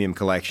Ultra Premium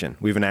Collection.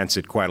 We've announced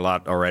it quite a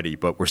lot already,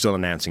 but we're still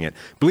announcing it.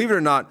 Believe it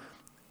or not,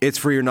 it's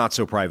for your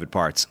not-so-private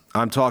parts.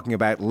 I'm talking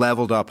about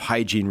leveled-up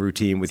hygiene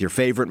routine with your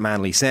favorite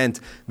manly scent.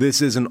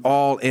 This is an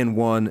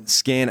all-in-one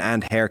skin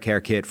and hair care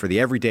kit for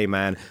the everyday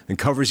man and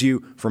covers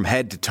you from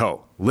head to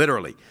toe,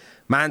 literally.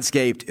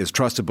 Manscaped is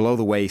trusted below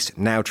the waist.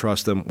 Now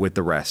trust them with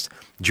the rest.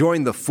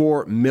 Join the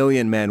 4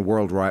 million men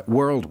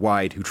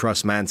worldwide who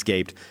trust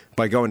Manscaped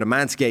by going to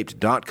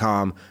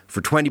manscaped.com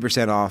for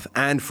 20% off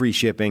and free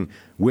shipping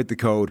with the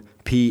code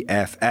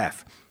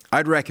PFF.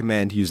 I'd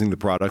recommend using the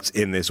products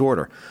in this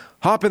order.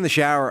 Hop in the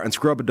shower and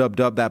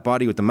scrub-a-dub-dub that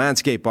body with the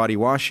Manscaped body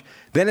wash.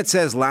 Then it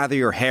says lather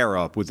your hair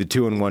up with the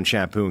 2-in-1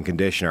 shampoo and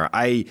conditioner.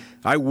 I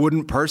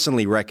wouldn't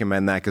personally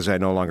recommend that because I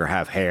no longer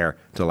have hair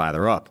to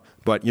lather up.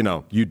 But,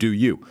 you do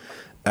you.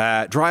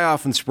 Dry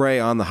off and spray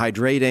on the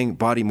hydrating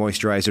body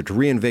moisturizer to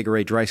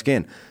reinvigorate dry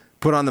skin.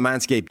 Put on the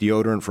Manscaped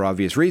deodorant for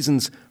obvious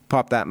reasons.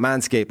 Pop that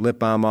Manscaped lip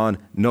balm on.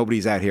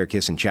 Nobody's out here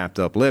kissing chapped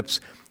up lips.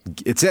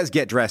 It says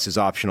get dressed is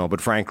optional, but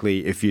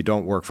frankly, if you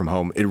don't work from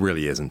home, it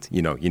really isn't.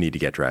 You need to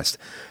get dressed.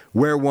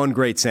 Wear one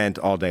great scent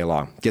all day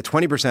long. Get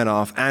 20%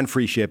 off and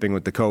free shipping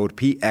with the code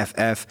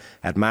PFF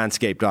at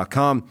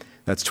manscaped.com.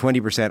 That's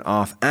 20%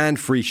 off and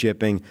free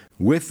shipping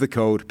with the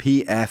code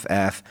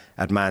PFF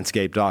at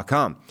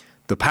manscaped.com.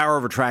 The power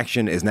of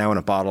attraction is now in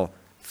a bottle,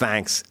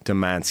 thanks to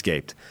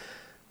Manscaped.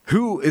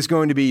 Who is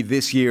going to be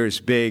this year's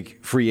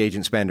big free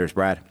agent spenders,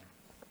 Brad?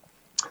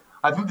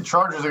 I think the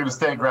Chargers are going to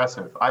stay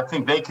aggressive. I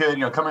think they could,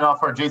 coming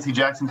off our J.C.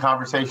 Jackson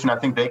conversation, I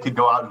think they could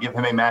go out and give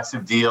him a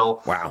massive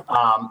deal. Wow.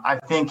 I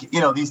think,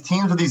 these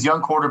teams with these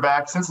young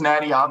quarterbacks,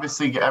 Cincinnati,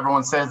 obviously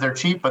everyone says they're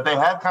cheap, but they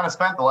have kind of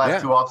spent the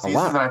last two off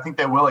seasons, and I think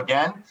they will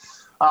again.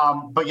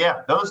 But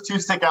yeah, those two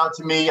stick out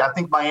to me. I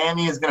think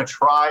Miami is going to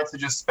try to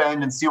just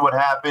spend and see what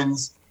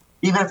happens.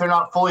 Even if they're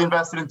not fully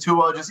invested in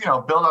Tua, just,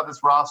 build out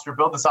this roster,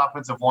 build this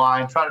offensive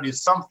line, try to do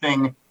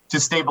something to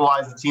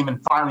stabilize the team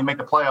and finally make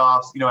the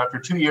playoffs, after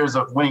 2 years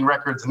of winning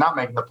records and not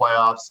making the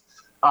playoffs.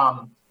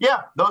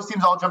 Those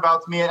teams all jump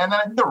out to me. And then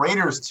I think the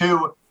Raiders,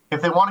 too,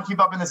 if they want to keep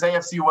up in this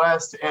AFC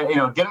West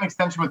and, get an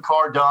extension with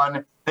Carr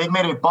done, they've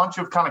made a bunch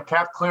of kind of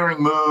cap clearing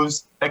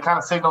moves that kind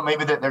of signal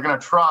maybe that they're going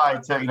to try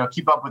to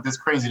keep up with this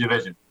crazy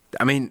division.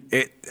 I mean,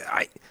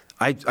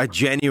 I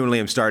genuinely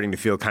am starting to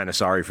feel kind of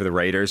sorry for the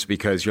Raiders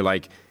because you're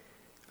like,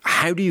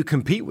 how do you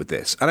compete with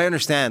this? And I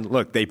understand,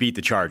 look, they beat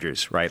the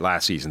Chargers, right,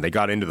 last season. They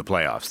got into the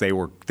playoffs. They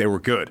were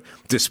good,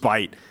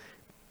 despite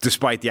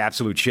the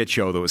absolute shit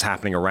show that was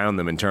happening around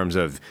them in terms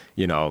of,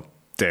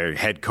 their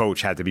head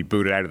coach had to be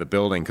booted out of the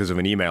building because of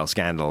an email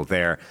scandal.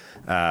 Their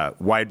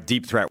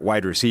deep threat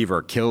wide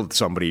receiver killed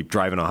somebody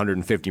driving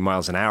 150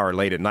 miles an hour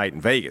late at night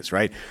in Vegas,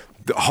 right?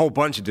 A whole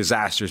bunch of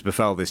disasters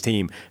befell this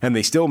team, and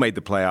they still made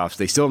the playoffs.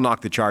 They still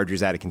knocked the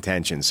Chargers out of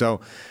contention. So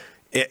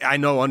I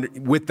know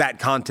with that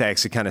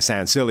context, it kind of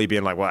sounds silly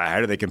being like, well, how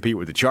do they compete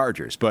with the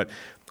Chargers? But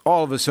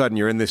all of a sudden,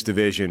 you're in this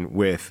division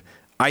with,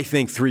 I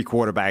think, 3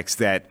 quarterbacks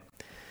that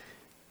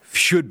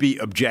should be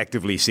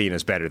objectively seen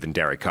as better than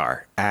Derek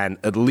Carr, and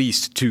at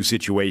least 2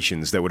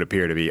 situations that would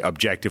appear to be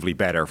objectively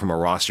better from a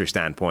roster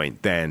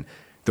standpoint than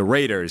the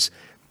Raiders,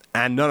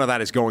 and none of that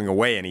is going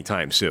away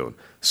anytime soon.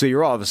 So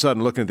you're all of a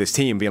sudden looking at this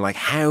team being like,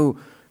 how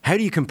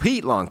do you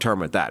compete long-term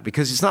with that?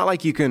 Because it's not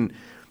like you can't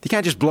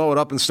just blow it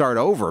up and start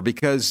over,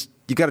 because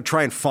you got to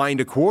try and find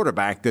a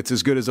quarterback that's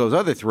as good as those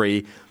other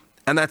 3,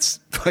 and that's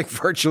like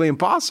virtually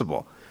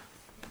impossible.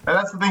 And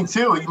that's the thing,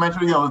 too. You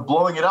mentioned,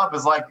 blowing it up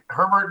is like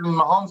Herbert and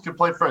Mahomes could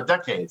play for a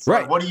decade. So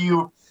right. What do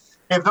you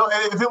 –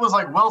 if it was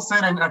like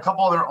Wilson and a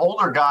couple other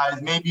older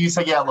guys, maybe you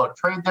say, yeah, look,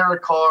 trade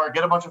Derek Carr,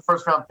 get a bunch of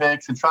first-round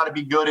picks, and try to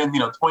be good in,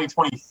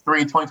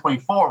 2023,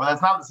 2024. But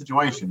that's not the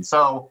situation.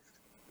 So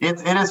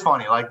it is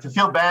funny. Like, to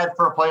feel bad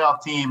for a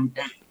playoff team,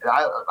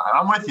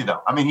 I'm with you,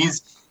 though. I mean,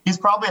 he's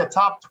probably a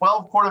top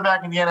 12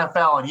 quarterback in the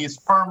NFL, and he's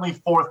firmly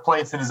 4th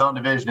place in his own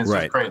division. It's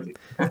just crazy.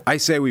 I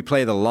say we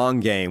play the long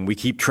game. We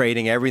keep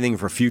trading everything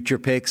for future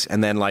picks,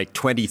 and then like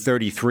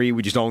 2033,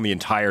 we just own the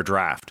entire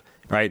draft,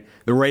 right?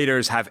 The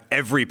Raiders have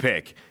every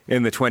pick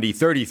in the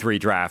 2033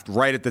 draft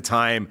right at the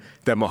time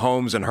that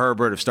Mahomes and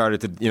Herbert have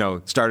started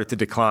to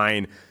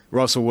decline.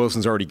 Russell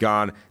Wilson's already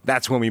gone.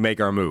 That's when we make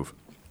our move.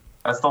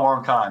 That's the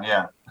long con,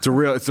 yeah. It's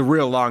a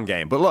real long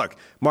game. But look,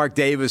 Mark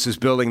Davis is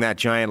building that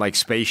giant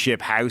spaceship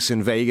house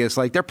in Vegas.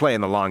 Like, they're playing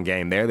the long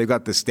game there. They've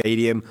got the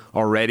stadium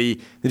already.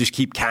 They just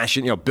keep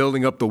cashing,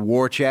 building up the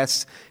war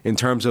chest in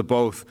terms of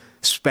both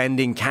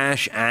spending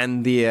cash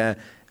and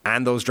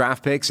those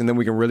draft picks, and then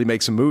we can really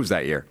make some moves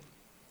that year.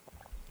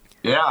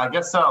 Yeah, I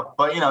guess so.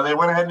 But, they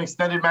went ahead and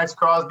extended Max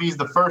Crosby. He's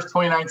the first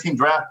 2019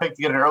 draft pick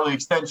to get an early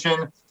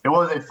extension. It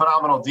was a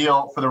phenomenal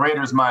deal for the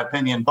Raiders, in my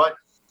opinion. But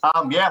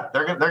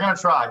they're going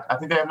to try. I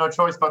think they have no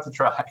choice but to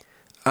try.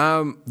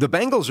 The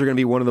Bengals are going to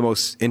be one of the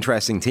most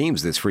interesting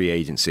teams this free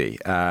agency.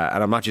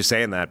 And I'm not just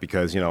saying that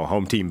because,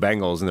 home team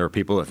Bengals, and there are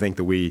people that think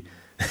that we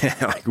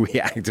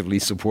actively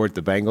support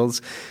the Bengals.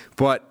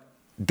 But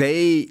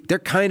they're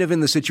kind of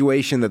in the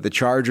situation that the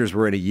Chargers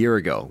were in a year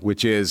ago,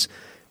 which is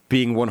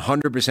being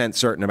 100%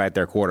 certain about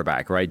their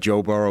quarterback, right?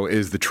 Joe Burrow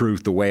is the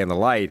truth, the way, and the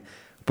light.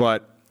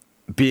 But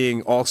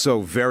being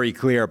also very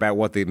clear about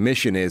what the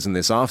mission is in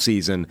this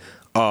offseason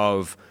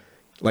of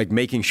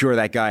making sure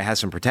that guy has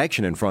some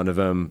protection in front of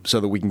him so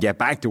that we can get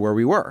back to where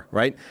we were,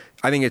 right?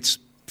 I think it's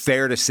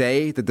fair to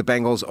say that the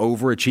Bengals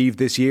overachieved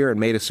this year and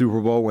made a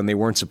Super Bowl when they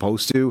weren't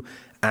supposed to,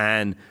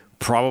 and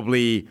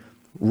probably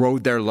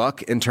rode their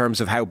luck in terms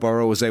of how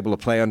Burrow was able to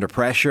play under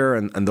pressure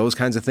and those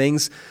kinds of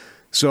things.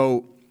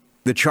 So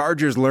the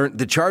Chargers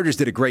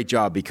did a great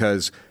job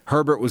because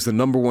Herbert was the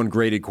number 1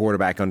 graded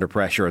quarterback under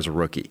pressure as a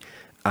rookie.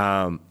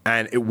 And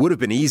it would have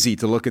been easy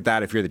to look at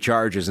that if you're the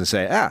Chargers and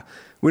say,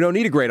 we don't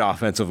need a great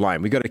offensive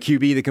line. We got a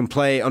QB that can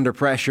play under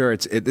pressure.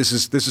 This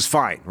is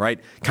fine, right?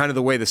 Kind of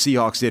the way the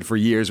Seahawks did for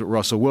years with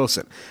Russell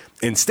Wilson.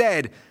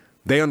 Instead,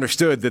 they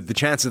understood that the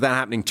chances of that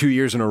happening 2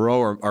 years in a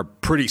row are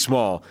pretty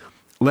small.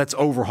 Let's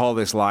overhaul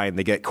this line.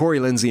 They get Corey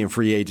Lindsey in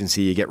free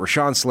agency. You get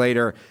Rashawn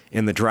Slater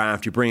in the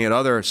draft. You bring in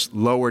other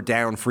lower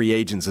down free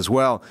agents as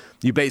well.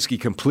 You basically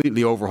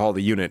completely overhaul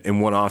the unit in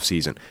one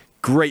offseason.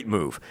 Great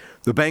move.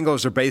 The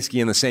Bengals are basically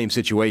in the same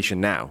situation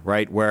now,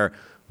 right? Where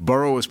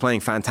Burrow is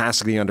playing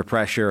fantastically under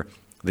pressure.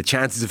 The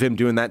chances of him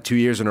doing that 2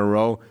 years in a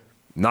row,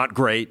 not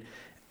great.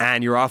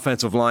 And your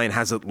offensive line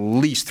has at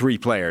least 3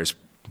 players,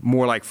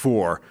 more like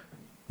 4,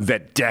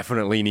 that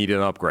definitely need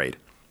an upgrade.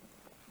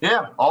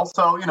 Yeah.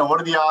 Also,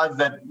 what are the odds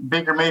that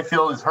Baker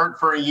Mayfield is hurt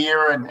for a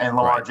year and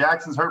Lamar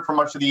Jackson's hurt for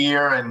much of the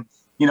year? And,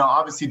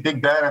 obviously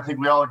Big Ben, I think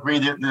we all agree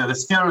that the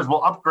Steelers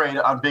will upgrade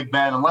on Big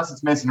Ben. Unless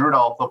it's Mason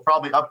Rudolph, they'll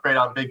probably upgrade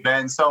on Big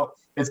Ben. So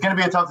it's going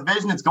to be a tough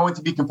division. It's going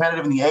to be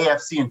competitive in the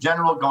AFC in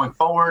general going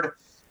forward.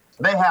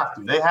 They have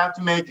to. They have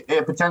to make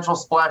a potential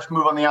splash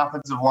move on the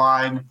offensive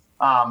line,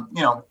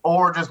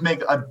 or just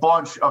make a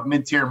bunch of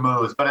mid-tier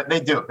moves. But they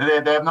do.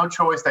 They have no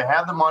choice. They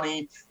have the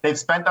money. They've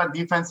spent on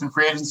defense in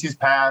free agencies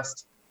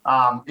past.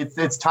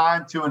 It's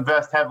time to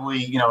invest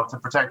heavily, to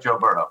protect Joe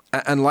Burrow.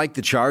 And like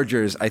the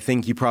Chargers, I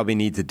think you probably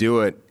need to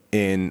do it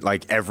in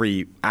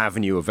every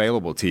avenue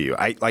available to you.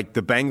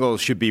 The Bengals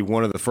should be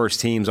one of the first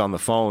teams on the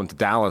phone to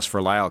Dallas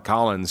for Lyle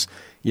Collins,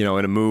 in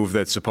a move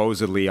that's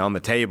supposedly on the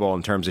table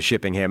in terms of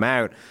shipping him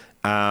out.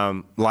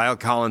 Lyle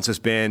Collins has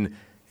been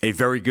a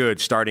very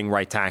good starting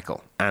right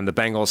tackle. And the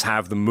Bengals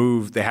have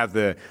they have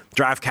the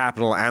draft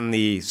capital and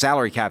the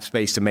salary cap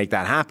space to make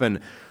that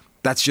happen.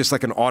 That's just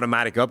like an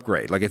automatic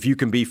upgrade. Like, if you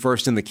can be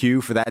first in the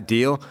queue for that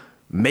deal,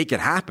 make it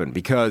happen.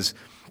 Because,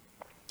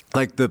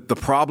 like, the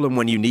problem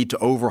when you need to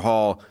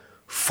overhaul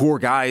 4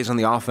 guys on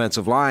the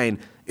offensive line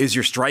is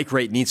your strike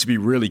rate needs to be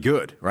really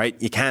good, right?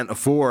 You can't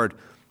afford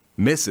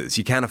misses.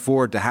 You can't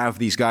afford to have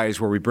these guys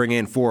where we bring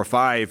in 4 or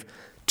 5,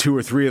 2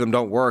 or 3 of them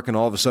don't work, and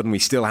all of a sudden we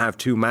still have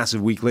 2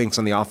 massive weak links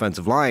on the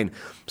offensive line.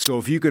 So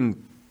if you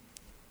can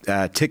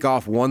tick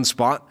off one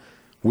spot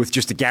with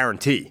just a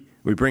guarantee,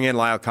 we bring in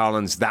Lyle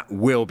Collins, that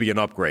will be an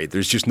upgrade.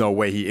 There's just no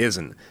way he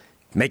isn't.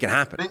 Make it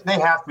happen. They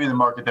have to be in the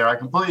market there. I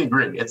completely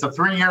agree. It's a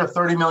 3-year,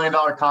 $30 million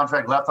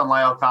contract left on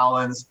Lyle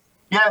Collins.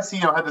 Yes,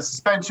 had the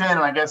suspension,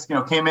 and I guess,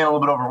 came in a little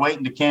bit overweight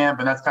into camp,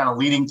 and that's kind of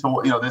leading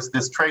to,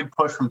 this trade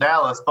push from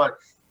Dallas. But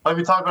like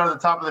we talked about at the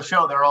top of the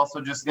show, they're also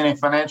just in a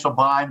financial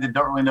bind and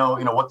don't really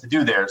know, what to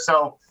do there.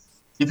 So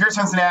if you're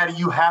Cincinnati,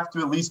 you have to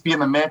at least be in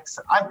the mix.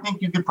 I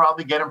think you could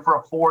probably get him for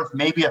a 4th,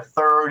 maybe a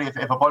 3rd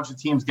if a bunch of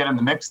teams get in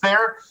the mix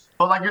there.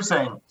 But like you're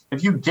saying,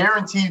 if you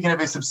guarantee you can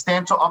have a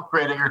substantial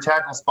upgrade at your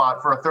tackle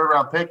spot for a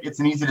 3rd-round pick, it's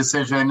an easy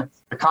decision.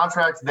 The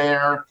contract's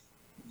there.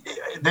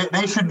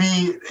 They should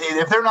be –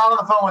 if they're not on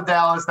the phone with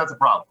Dallas, that's a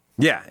problem.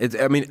 Yeah,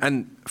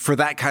 and for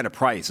that kind of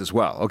price as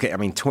well. Okay,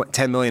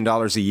 $10 million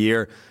a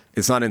year,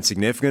 it's not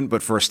insignificant,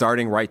 but for a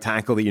starting right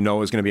tackle that is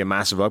going to be a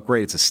massive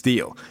upgrade, it's a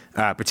steal,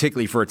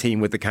 particularly for a team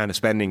with the kind of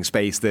spending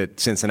space that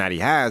Cincinnati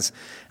has.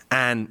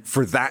 And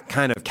for that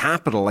kind of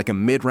capital, like a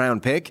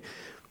mid-round pick,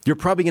 you're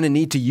probably going to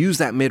need to use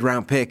that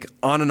mid-round pick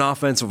on an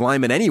offensive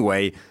lineman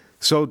anyway.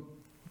 So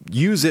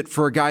use it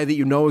for a guy that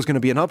is going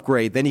to be an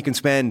upgrade. Then you can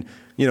spend,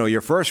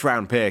 your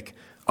first-round pick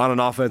on an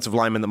offensive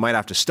lineman that might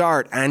have to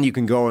start, and you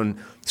can go and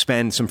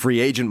spend some free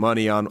agent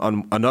money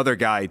on another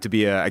guy to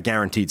be a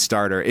guaranteed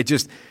starter.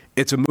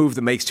 It's a move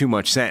that makes too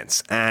much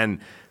sense. And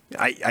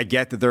I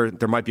get that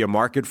there might be a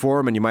market for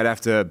him, and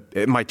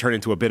it might turn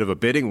into a bit of a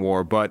bidding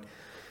war, but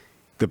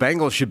the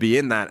Bengals should be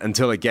in that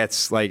until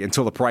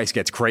the price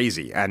gets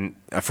crazy. And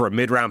for a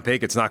mid-round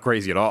pick, it's not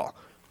crazy at all.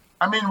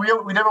 I mean,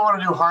 we never want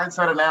to do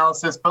hindsight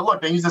analysis, but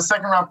look, they used a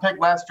 2nd-round pick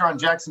last year on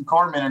Jackson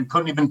Carman and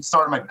couldn't even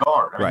start him at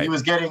guard. I mean, he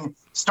was getting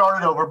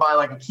started over by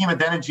like Akeem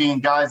Adeniji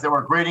and guys that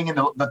were grading in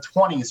the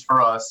 20s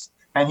for us,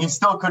 and he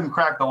still couldn't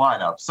crack the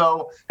lineup.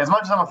 So as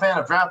much as I'm a fan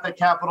of draft day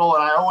capital,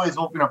 and I always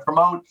will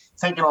promote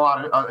taking a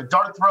lot of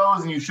dart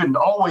throws, and you shouldn't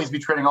always be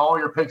trading all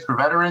your picks for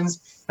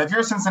veterans. If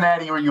you're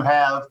Cincinnati, where you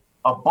have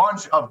a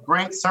bunch of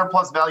great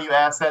surplus value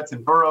assets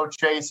in Burrow,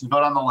 Chase, and go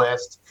down the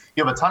list,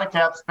 you have a ton of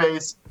cap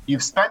space.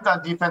 You've spent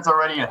on defense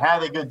already and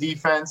had a good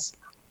defense.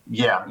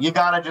 Yeah, you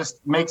got to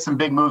just make some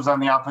big moves on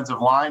the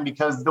offensive line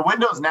because the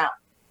window's now.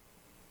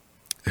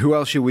 Who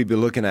else should we be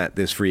looking at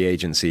this free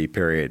agency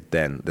period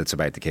then that's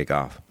about to kick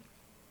off?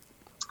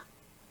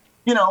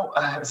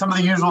 Some of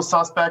the usual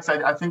suspects.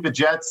 I think the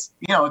Jets,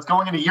 it's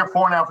going into year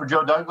 4 now for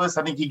Joe Douglas.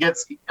 I think he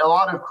gets a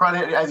lot of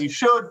credit, as he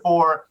should,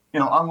 for,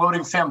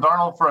 unloading Sam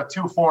Darnold for a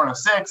 2, 4, and a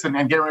 6 and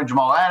getting rid of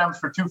Jamal Adams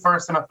for 2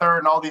 firsts and a 3rd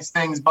and all these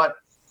things. But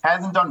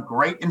hasn't done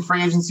great in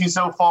free agency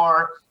so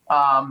far.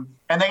 And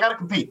they got to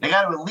compete. They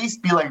got to at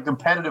least be like a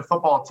competitive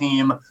football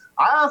team.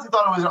 I honestly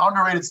thought it was an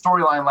underrated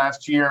storyline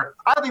last year.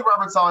 I think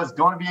Robert Saleh is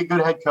going to be a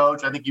good head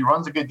coach. I think he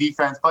runs a good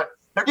defense, but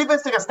their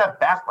defense took a step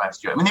back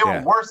last year. I mean, they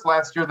were worse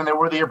last year than they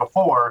were the year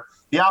before.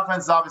 The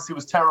offense obviously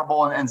was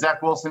terrible, and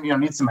Zach Wilson,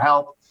 needs some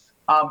help.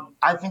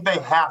 I think they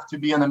have to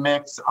be in the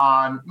mix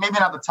on maybe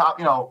not the top,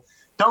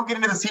 don't get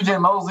into the C.J.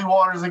 Mosley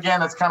waters again.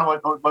 That's kind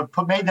of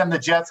what made them the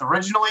Jets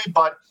originally,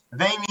 but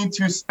they need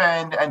to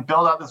spend and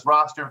build out this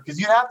roster because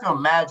you have to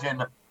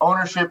imagine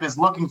ownership is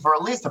looking for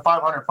at least a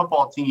 500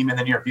 football team in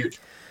the near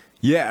future.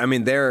 Yeah, I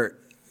mean,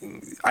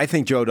 I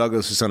think Joe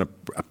Douglas has done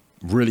a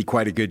really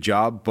quite a good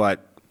job,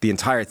 but the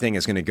entire thing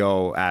is going to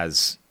go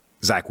as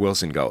Zach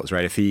Wilson goes,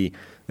 right?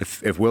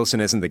 If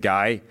Wilson isn't the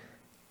guy,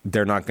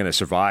 they're not going to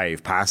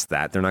survive past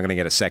that. They're not going to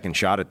get a second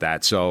shot at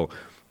that. So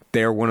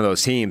they're one of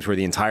those teams where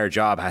the entire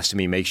job has to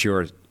be make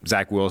sure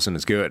Zach Wilson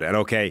is good. And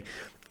okay,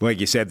 like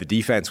you said, the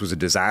defense was a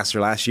disaster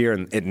last year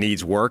and it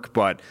needs work,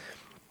 but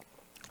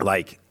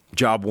like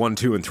job 1,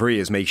 2, and 3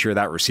 is make sure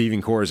that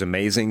receiving core is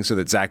amazing so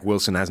that Zach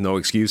Wilson has no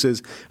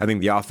excuses. I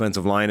think the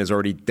offensive line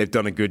they've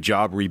done a good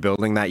job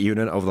rebuilding that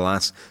unit over the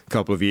last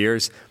couple of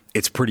years.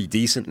 It's pretty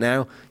decent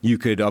now. You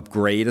could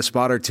upgrade a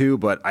spot or two,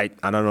 but I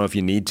don't know if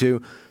you need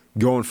to.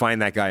 Go and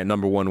find that guy a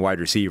number 1 wide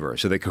receiver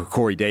so that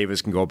Corey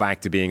Davis can go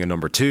back to being a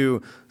number 2,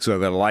 so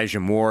that Elijah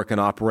Moore can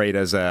operate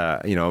as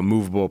a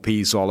movable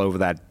piece all over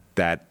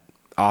that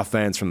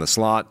offense from the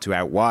slot to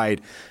out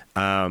wide.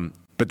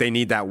 But they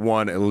need that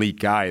one elite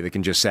guy that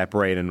can just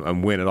separate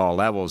and win at all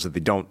levels that they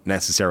don't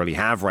necessarily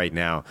have right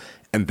now.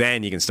 And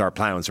then you can start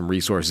plowing some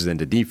resources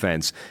into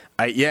defense.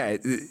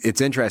 It's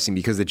interesting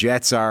because the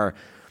Jets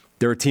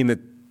they're a team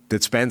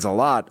that spends a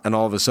lot, and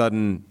all of a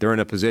sudden they're in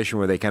a position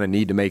where they kind of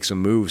need to make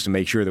some moves to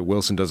make sure that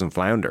Wilson doesn't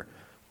flounder.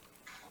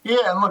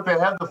 Yeah, and look, they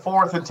have the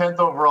 4th and 10th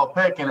overall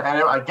pick, and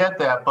I get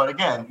that. But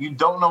again, you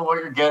don't know what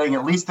you're getting,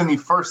 at least in the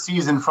first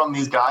season from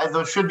these guys.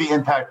 Those should be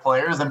impact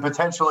players and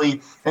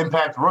potentially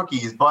impact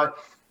rookies. But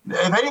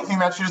if anything,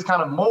 that should just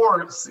kind of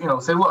more,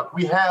 say, look,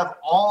 we have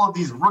all of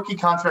these rookie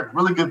contract,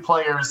 really good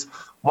players.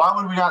 Why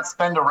would we not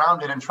spend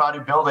around it and try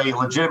to build a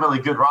legitimately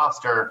good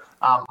roster?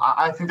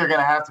 I think they're going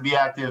to have to be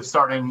active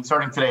starting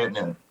today at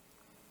noon.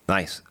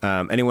 Nice.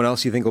 Anyone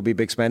else you think will be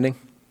big spending?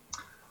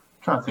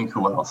 Trying to think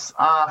who else.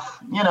 I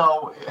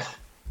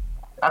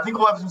think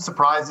we'll have some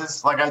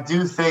surprises. Like, I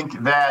do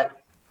think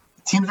that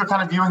teams are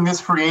kind of viewing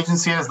this free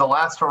agency as the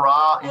last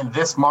hurrah in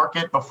this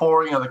market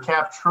before, the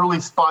cap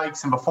truly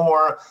spikes and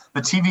before the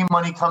TV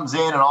money comes in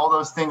and all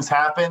those things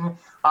happen.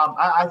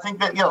 I think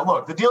that,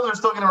 look, the deals are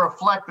still going to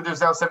reflect that there's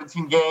now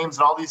 17 games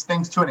and all these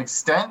things to an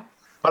extent.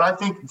 But I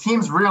think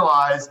teams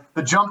realize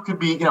the jump could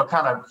be,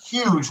 kind of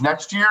huge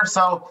next year.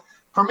 So,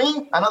 for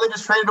me, I know they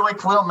just traded away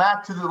Khalil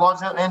Mack to the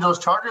Los Angeles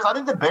Chargers. I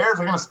think the Bears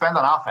are going to spend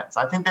on offense.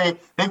 I think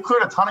they've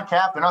cleared a ton of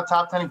cap. They're not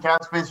top 10 in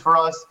cap space for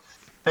us.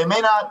 They may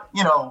not,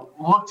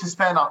 look to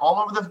spend on all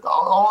over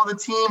the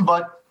team,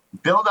 but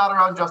build out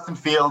around Justin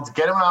Fields,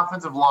 get him an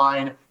offensive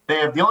line. They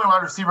have the only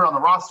wide receiver on the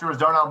roster is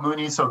Darnell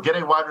Mooney, so get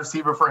a wide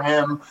receiver for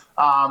him.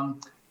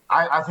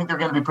 I think they're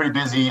going to be pretty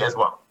busy as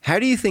well. How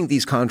do you think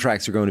these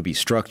contracts are going to be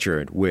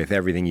structured with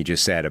everything you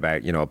just said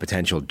about, a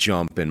potential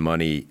jump in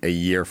money a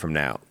year from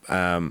now?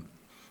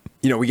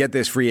 We get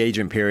this free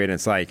agent period, and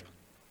it's like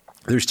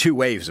there's two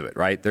waves of it,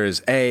 right?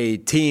 There's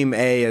team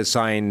A has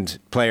signed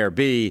player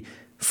B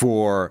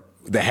for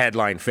the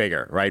headline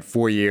figure, right?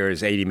 4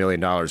 years, $80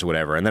 million or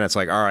whatever. And then it's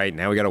like, all right,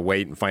 now we got to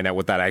wait and find out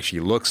what that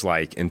actually looks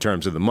like in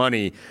terms of the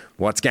money,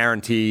 what's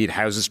guaranteed,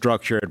 how's it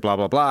structured, blah,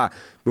 blah, blah,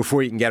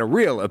 before you can get a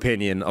real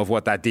opinion of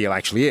what that deal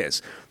actually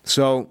is.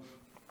 So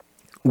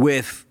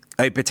with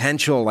a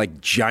potential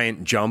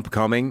giant jump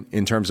coming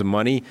in terms of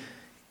money,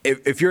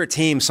 if you're a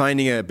team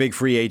signing a big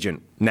free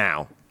agent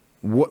now,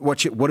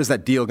 what is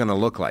that deal going to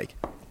look like?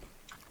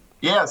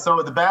 Yeah,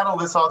 so the battle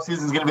this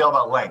offseason is going to be all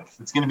about length.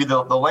 It's going to be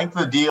the length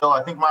of the deal.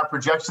 I think my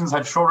projections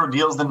had shorter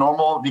deals than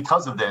normal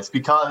because of this,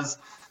 because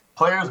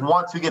players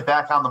want to get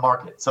back on the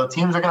market. So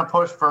teams are going to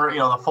push for,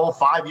 the full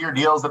 5-year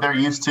deals that they're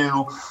used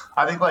to.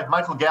 I think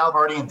Michael Gallup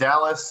already in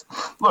Dallas.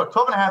 Look,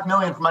 $12.5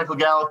 million for Michael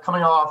Gallup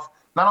coming off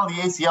not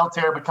only the ACL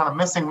tear, but kind of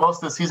missing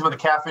most of the season with a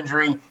calf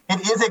injury.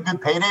 It is a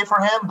good payday for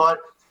him, but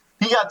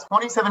he got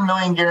 $27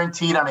 million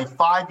guaranteed on a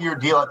 5-year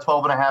deal at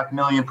 $12.5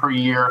 million per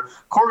year.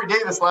 Corey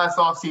Davis last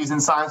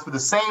offseason signs for the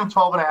same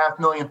 $12.5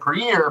 million per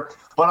year,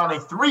 but on a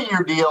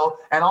 3-year deal,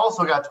 and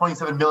also got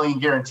 $27 million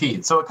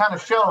guaranteed. So it kind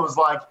of shows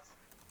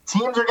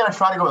teams are going to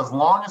try to go as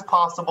long as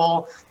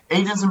possible.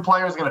 Agents and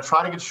players are going to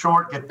try to get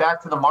short, get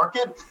back to the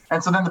market.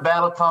 And so then the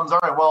battle comes, all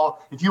right,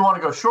 well, if you want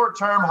to go short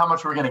term, how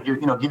much are we going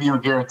to give you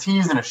in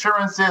guarantees and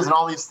assurances and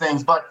all these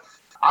things. But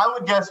I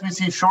would guess we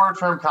see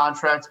shorter-term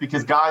contracts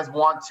because guys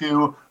want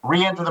to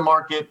re-enter the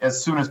market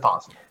as soon as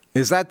possible.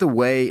 Is that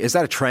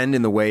a trend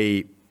in the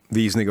way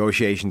these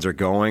negotiations are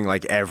going?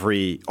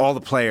 All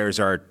the players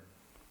are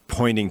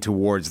pointing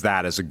towards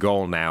that as a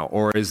goal now?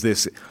 Or is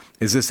this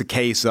a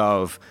case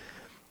of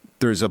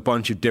there's a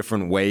bunch of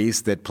different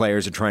ways that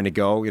players are trying to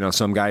go?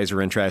 Some guys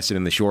are interested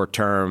in the short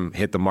term,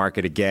 hit the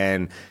market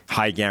again,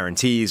 high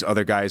guarantees.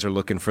 Other guys are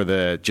looking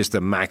for just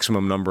the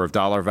maximum number of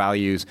dollar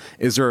values.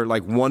 Is there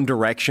one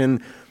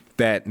direction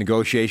that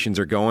negotiations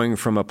are going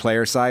from a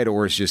player side,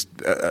 or is just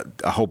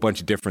a whole bunch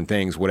of different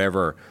things,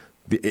 whatever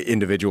the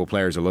individual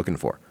players are looking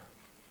for?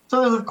 So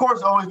there's, of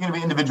course, always going to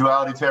be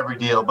individuality to every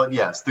deal. But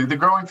yes, the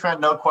growing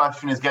trend, no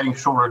question, is getting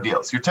shorter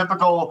deals. Your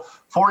typical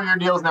 4-year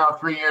deal is now a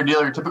 3-year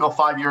deal. Your typical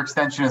 5-year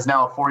extension is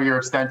now a 4-year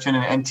extension.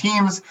 And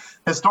teams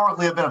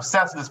historically have been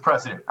obsessed with this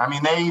precedent. I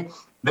mean,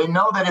 they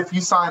know that if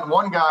you sign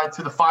one guy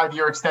to the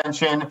 5-year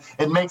extension,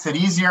 it makes it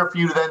easier for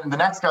you to then the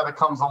next guy that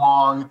comes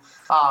along,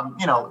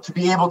 to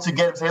be able to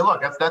get and say,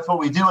 look, that's what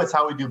we do. It's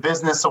how we do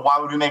business. So why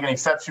would we make an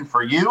exception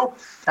for you?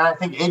 And I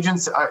think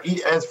agents,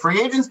 as free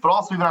agents, but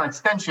also even on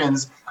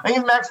extensions, I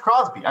think Max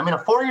Crosby. I mean, a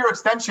 4-year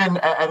extension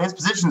at his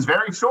position is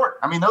very short.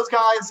 I mean, those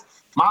guys,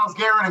 Myles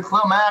Garrett and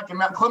Khalil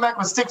Mack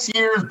was 6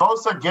 years,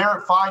 Bosa,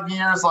 Garrett, 5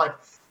 years. Like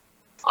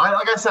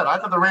I said, I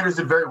thought the Raiders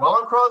did very well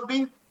on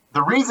Crosby.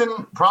 The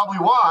reason probably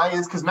why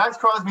is because Max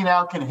Crosby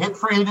now can hit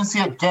free agency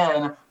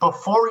again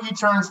before he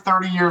turns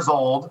 30 years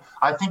old.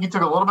 I think he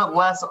took a little bit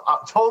less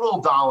total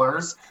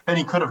dollars than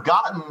he could have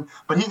gotten,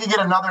 but he could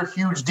get another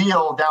huge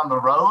deal down the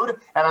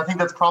road. And I think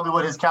that's probably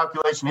what his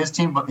calculation, his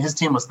team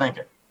was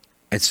thinking.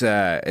 It's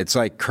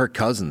like Kirk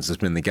Cousins has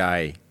been the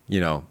guy,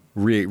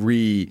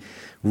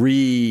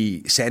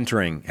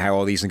 re-centering how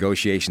all these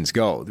negotiations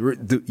go.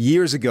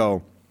 Years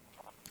ago,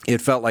 it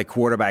felt like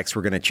quarterbacks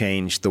were going to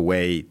change the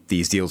way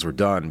these deals were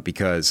done,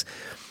 because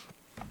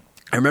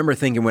I remember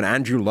thinking when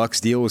Andrew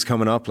Luck's deal was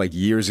coming up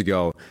years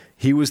ago,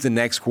 he was the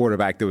next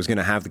quarterback that was going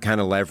to have the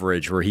kind of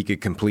leverage where he could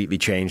completely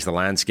change the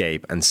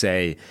landscape and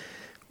say,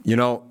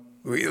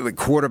 the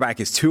quarterback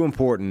is too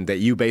important that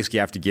you basically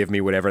have to give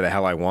me whatever the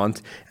hell I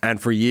want. And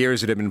for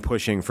years, it had been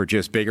pushing for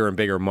just bigger and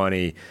bigger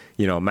money,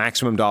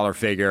 maximum dollar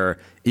figure,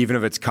 even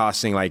if it's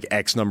costing like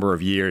X number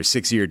of years,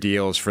 6-year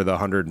deals for the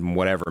 $100 and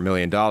whatever $1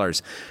 million.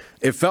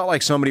 It felt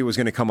like somebody was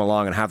going to come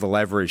along and have the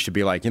leverage to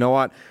be like, you know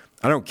what?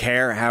 I don't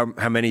care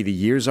how many the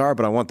years are,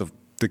 but I want the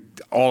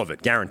all of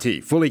it,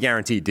 guaranteed, fully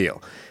guaranteed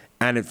deal.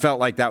 And it felt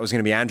like that was going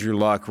to be Andrew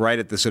Luck right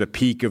at the sort of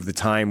peak of the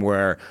time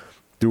where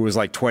there was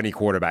like 20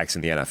 quarterbacks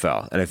in the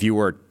NFL. And if you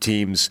were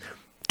teams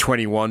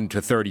 21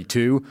 to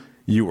 32,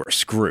 you were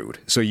screwed.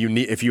 So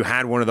if you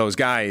had one of those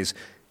guys,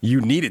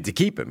 you needed to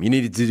keep him. You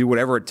needed to do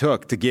whatever it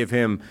took to give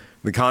him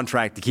the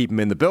contract to keep him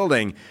in the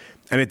building.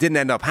 And it didn't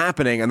end up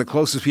happening. And the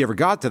closest we ever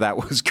got to that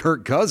was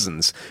Kirk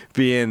Cousins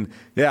being,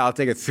 I'll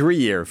take a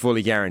 3-year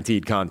fully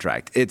guaranteed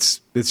contract.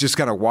 It's just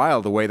kind of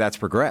wild the way that's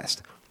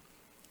progressed.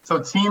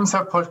 So teams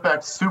have pushed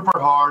back super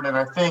hard, and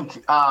I think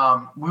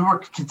we were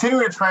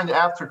continuing to trend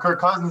after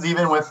Kirk Cousins,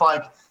 even with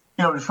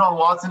Deshaun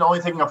Watson only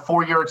taking a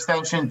 4-year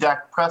extension.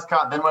 Dak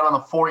Prescott then went on a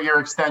 4-year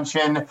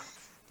extension.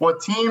 What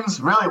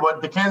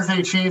the Kansas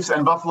City Chiefs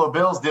and Buffalo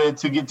Bills did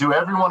to do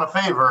everyone a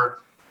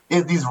favor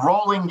is these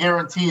rolling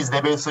guarantees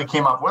they basically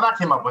came up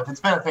with. It's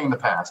been a thing in the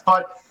past,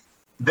 but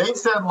they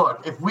said,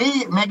 look, if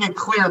we make it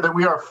clear that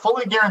we are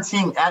fully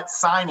guaranteeing at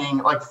signing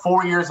like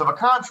 4 years of a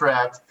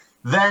contract,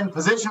 then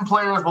position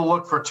players will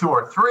look for 2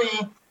 or 3,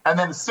 and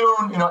then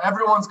soon,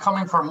 everyone's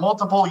coming for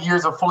multiple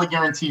years of fully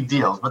guaranteed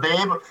deals. What they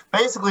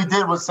basically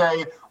did was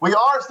say, we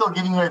are still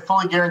giving you a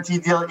fully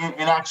guaranteed deal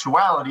in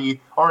actuality,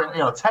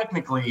 or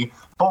technically,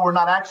 but we're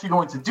not actually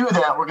going to do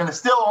that. We're going to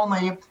still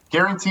only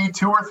guarantee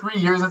 2 or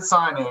 3 years at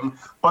signing,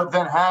 but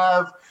then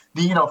have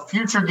the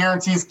future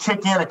guarantees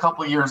kick in a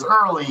couple of years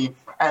early.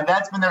 And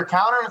that's been their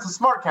counter, and it's a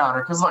smart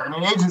counter. Because, look,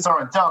 agents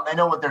aren't dumb. They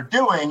know what they're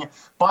doing,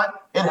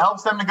 but it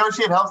helps them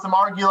negotiate, helps them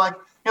argue. Like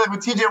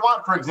with T.J.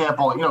 Watt, for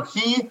example,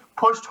 he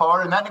pushed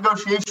hard, and that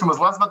negotiation was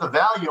less about the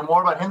value and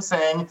more about him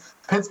saying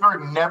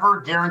Pittsburgh never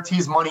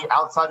guarantees money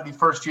outside of the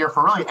first year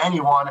for really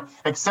anyone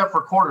except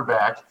for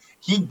quarterback.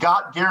 He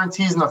got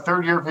guarantees in the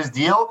 3rd year of his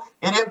deal.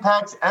 It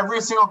impacts every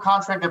single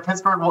contract that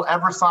Pittsburgh will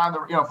ever sign,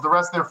 for the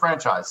rest of their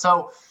franchise.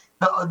 So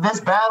this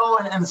battle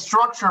and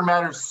structure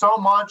matters so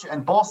much,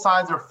 and both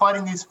sides are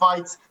fighting these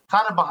fights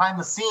kind of behind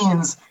the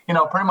scenes,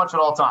 pretty much at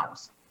all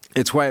times.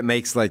 It's why it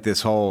makes like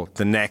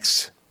the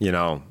next,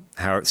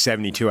 how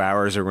 72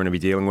 hours are going to be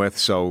dealing with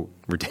so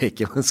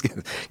ridiculous,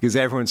 because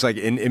everyone's like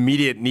an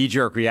immediate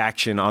knee-jerk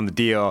reaction on the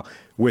deal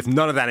with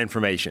none of that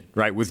information,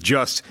 right? With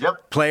just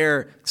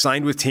player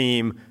signed with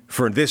team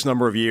for this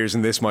number of years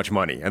and this much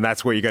money. And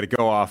that's where you got to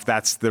go off.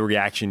 That's the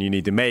reaction you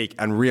need to make.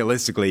 And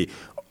realistically,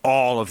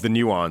 all of the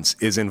nuance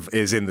is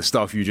in the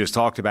stuff you just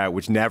talked about,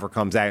 which never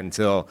comes out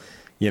until,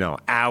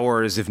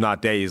 hours, if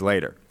not days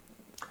later.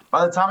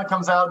 By the time it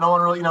comes out, no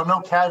one really,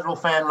 no casual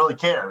fan really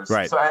cares.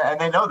 Right. So,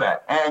 and they know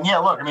that. And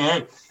look,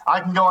 hey, I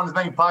can go on as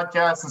many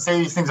podcasts and say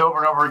these things over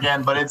and over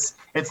again, but it's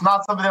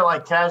not something that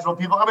like casual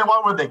people.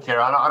 Why would they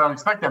care? I don't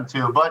expect them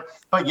to.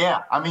 But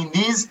yeah,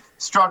 these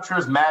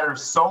structures matter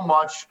so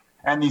much,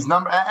 and these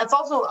numbers. It's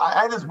also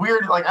I have this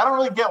weird I don't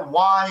really get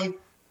why.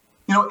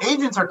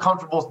 Agents are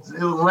comfortable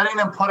letting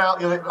them put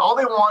out, all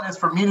they want is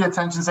for media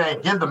attention, say,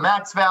 give the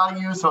max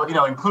value, so,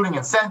 including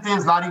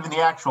incentives, not even the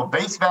actual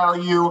base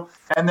value,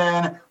 and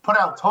then put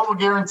out total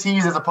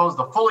guarantees as opposed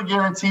to fully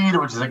guaranteed,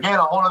 which is, again,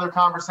 a whole other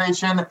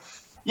conversation.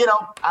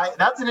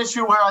 That's an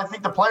issue where I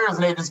think the players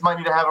and agents might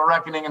need to have a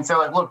reckoning and say,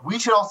 look, we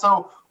should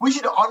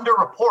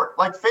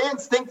underreport.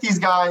 Fans think these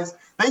guys,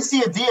 they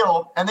see a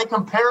deal and they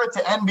compare it to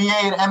NBA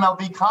and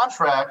MLB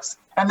contracts,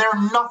 and they're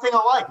nothing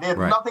alike. They have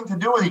nothing to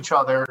do with each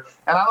other,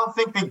 and I don't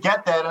think they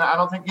get that. And I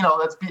don't think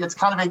it's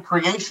kind of a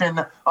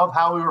creation of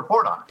how we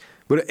report on it.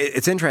 But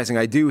it's interesting.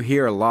 I do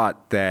hear a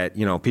lot that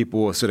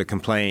people will sort of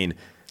complain,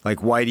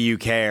 why do you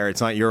care?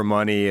 It's not your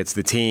money. It's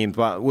the team.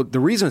 Well, the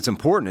reason it's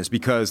important is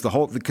because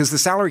the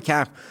salary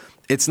cap.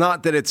 It's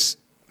not that it's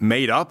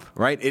made up,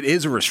 right? It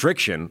is a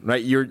restriction,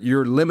 right?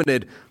 You're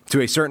limited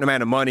to a certain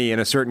amount of money in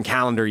a certain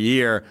calendar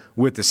year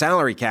with the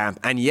salary cap,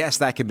 and yes,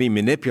 that can be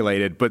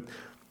manipulated, but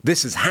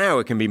this is how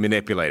it can be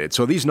manipulated.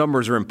 So these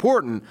numbers are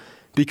important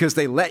because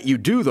they let you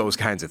do those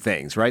kinds of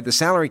things, right? The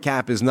salary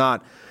cap is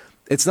not,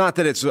 it's not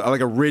that it's like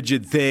a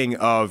rigid thing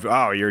of,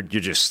 you're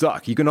just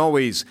stuck. You can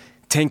always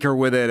tinker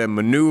with it and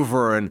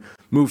maneuver and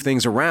move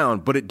things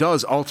around, but it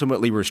does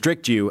ultimately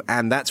restrict you,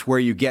 and that's where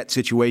you get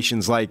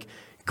situations like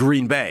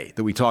Green Bay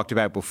that we talked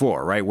about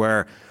before, right?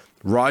 Where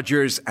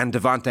Rodgers and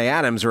Davante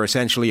Adams are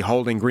essentially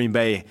holding Green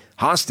Bay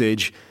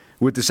hostage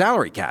with the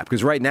salary cap,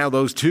 because right now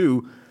those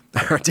two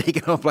are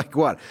taking up like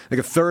a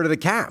third of the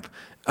cap.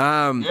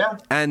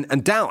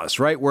 And Dallas,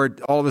 right, where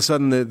all of a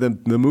sudden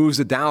the moves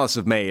that Dallas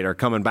have made are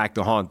coming back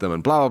to haunt them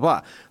and blah,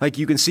 blah, blah.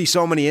 You can see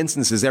so many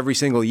instances every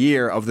single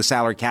year of the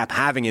salary cap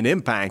having an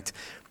impact.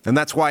 And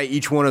that's why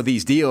each one of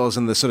these deals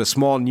and the sort of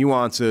small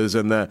nuances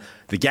and the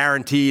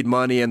guaranteed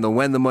money and the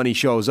when the money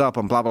shows up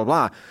and blah, blah,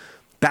 blah,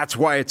 that's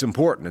why it's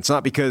important. It's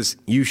not because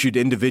you should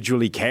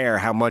individually care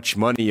how much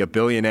money a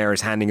billionaire is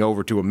handing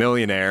over to a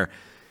millionaire,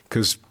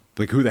 because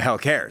like, who the hell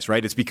cares,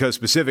 right? It's because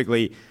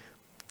specifically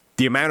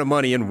the amount of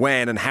money and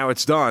when and how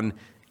it's done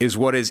is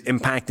what is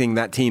impacting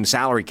that team's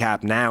salary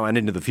cap now and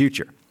into the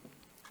future.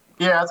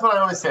 Yeah, that's what I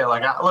always say.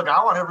 Like, look,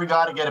 I want every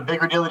guy to get a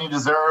bigger deal than he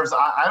deserves.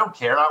 I don't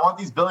care. I want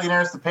these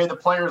billionaires to pay the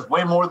players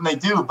way more than they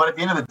do. But at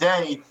the end of the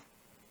day,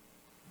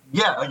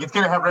 yeah, like, it's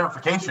going to have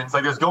ramifications.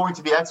 Like, there's going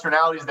to be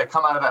externalities that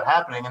come out of that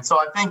happening. And so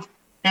I think,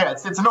 yeah,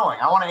 it's annoying.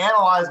 I want to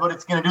analyze what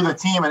it's going to do to the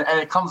team, and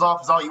it comes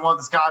off as, oh, you want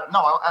this guy. No,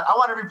 I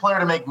want every player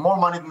to make more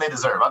money than they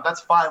deserve. That's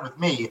fine with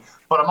me.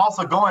 But I'm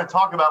also going to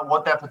talk about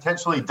what that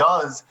potentially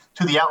does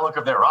to the outlook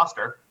of their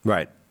roster.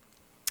 Right.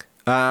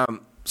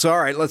 So, all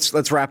right,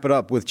 let's wrap it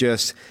up with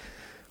just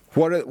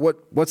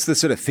what's the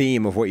sort of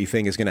theme of what you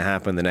think is going to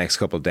happen the next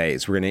couple of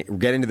days? We're going to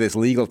get into this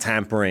legal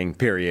tampering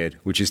period,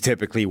 which is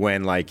typically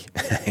when, like,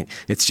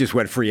 it's just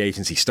when free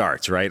agency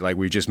starts, right? Like,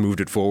 we just moved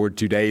it forward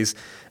 2 days.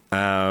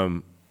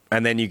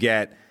 And then you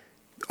get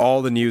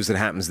all the news that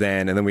happens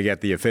then, and then we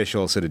get the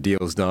official sort of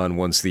deals done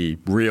once the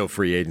real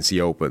free agency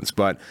opens.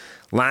 But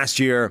last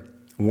year,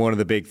 one of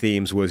the big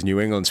themes was New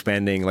England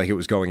spending like it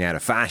was going out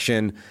of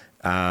fashion.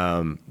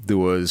 There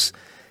was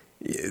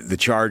the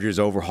Chargers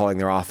overhauling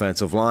their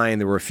offensive line.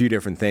 There were a few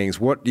different things.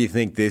 What do you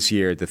think this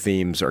year the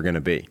themes are going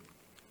to be?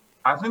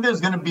 I think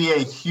there's going to be a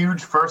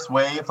huge first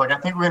wave. Like, I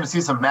think we're going to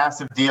see some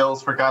massive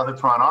deals for guys like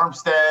Teron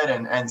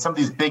Armstead and some of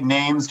these big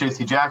names,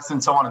 J.C. Jackson,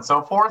 so on and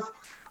so forth.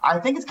 I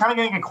think it's kind of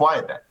going to get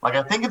quiet then. Like,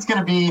 I think it's going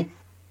to be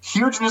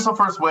huge initial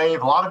first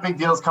wave, a lot of big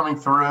deals coming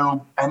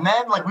through. And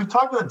then, like, we've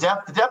talked about the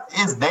depth. The depth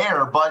is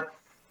there, but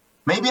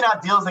maybe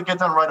not deals that get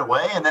done right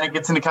away. And then it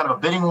gets into kind of a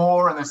bidding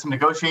war, and there's some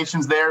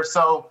negotiations there.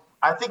 So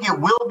I think it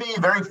will be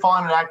very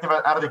fun and active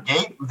out of the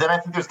gate. Then I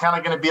think there's kind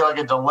of going to be like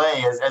a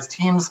delay as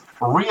teams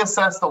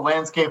reassess the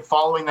landscape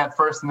following that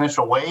first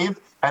initial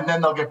wave, and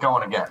then they'll get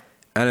going again.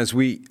 And as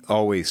we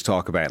always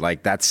talk about,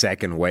 like, that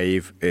second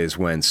wave is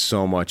when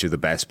so much of the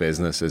best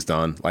business is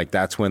done. Like,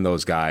 that's when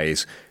those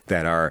guys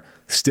that are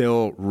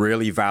still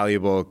really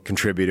valuable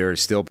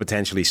contributors, still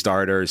potentially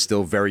starters,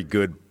 still very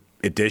good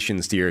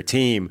additions to your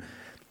team,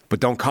 but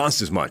don't cost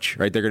as much,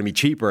 right? They're going to be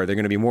cheaper. They're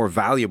going to be more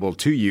valuable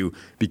to you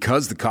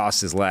because the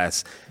cost is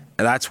less.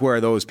 And that's where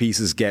those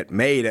pieces get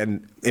made.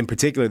 And in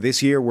particular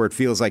this year, where it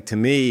feels like, to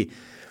me,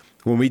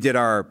 when we did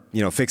our,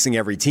 Fixing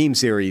Every Team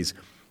series,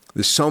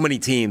 there's so many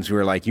teams who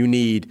are like, you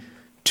need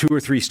 2 or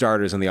 3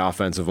 starters on the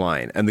offensive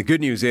line. And the good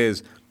news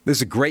is this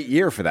is a great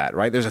year for that,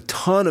 right? There's a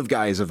ton of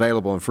guys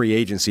available in free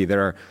agency that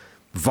are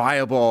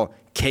viable,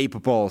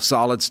 capable,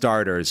 solid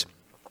starters.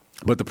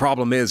 But the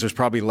problem is there's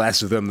probably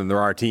less of them than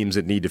there are teams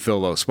that need to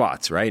fill those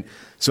spots, right?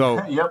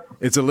 So Yep.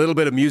 It's a little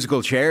bit of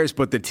musical chairs,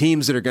 but the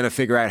teams that are going to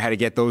figure out how to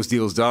get those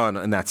deals done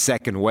in that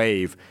second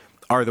wave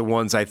are the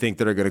ones I think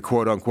that are going to,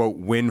 quote unquote,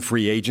 win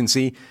free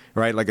agency,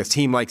 right? Like a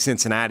team like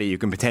Cincinnati, you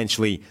can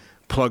potentially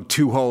plug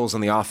 2 holes on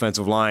the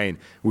offensive line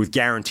with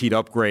guaranteed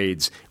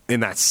upgrades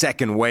in that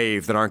second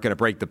wave that aren't going to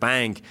break the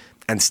bank,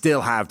 and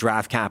still have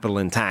draft capital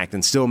intact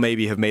and still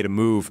maybe have made a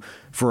move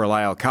for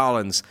Lyle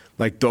Collins.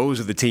 Like, those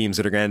are the teams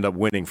that are going to end up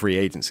winning free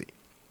agency.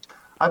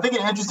 I think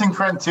an interesting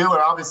trend, too,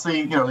 and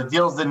obviously, the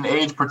deals didn't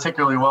age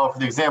particularly well for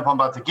the example I'm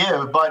about to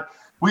give, but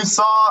we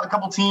saw a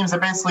couple teams that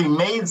basically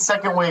made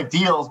second-wave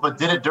deals but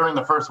did it during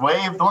the first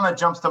wave. The one that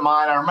jumps to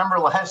mind, I remember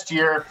last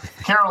year,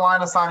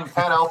 Carolina signing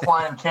Pat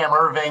Elflein and Cam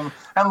Irving.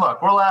 And look,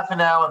 we're laughing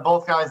now, and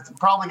both guys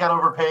probably got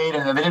overpaid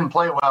and they didn't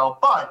play well,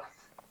 but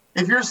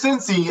if you're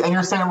Cincy and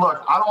you're saying,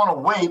 look, I don't want to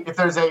wait if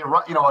there's a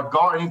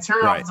guard, an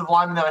interior offensive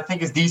lineman that I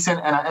think is decent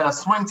and a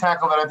swing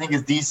tackle that I think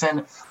is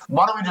decent,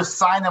 why don't we just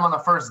sign them on the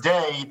first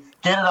day,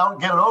 get it out,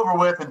 get it over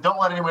with, and don't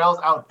let anyone else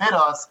outbid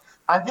us?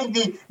 I think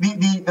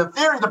the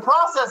theory, the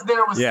process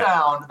there was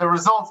sound. The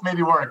results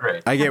maybe weren't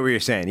great. I get what you're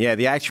saying. Yeah,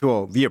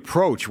 the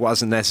approach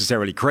wasn't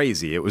necessarily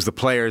crazy. It was the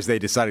players they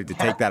decided to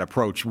take that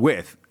approach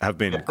with have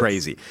been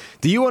crazy.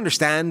 Do you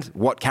understand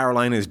what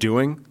Carolina is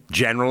doing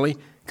generally?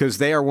 Because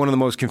they are one of the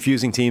most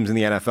confusing teams in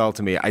the NFL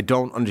to me. I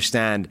don't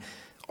understand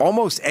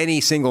almost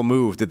any single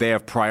move that they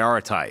have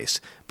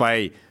prioritized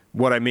by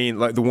what I mean,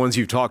 like the ones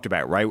you've talked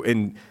about, right?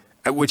 And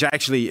which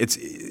actually,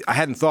 I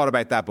hadn't thought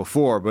about that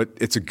before, but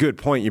it's a good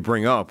point you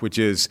bring up, which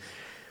is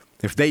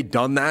if they'd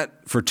done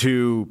that for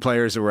 2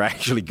 players that were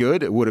actually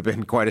good, it would have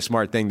been quite a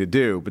smart thing to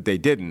do, but they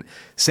didn't.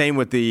 Same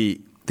with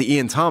the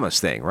Ian Thomas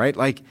thing, right?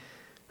 Like,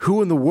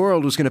 who in the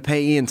world was going to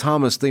pay Ian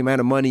Thomas the amount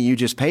of money you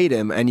just paid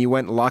him, and you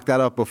went and locked that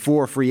up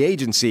before free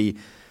agency?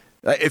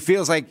 It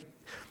feels like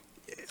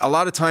a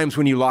lot of times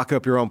when you lock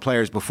up your own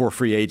players before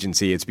free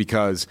agency, it's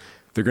because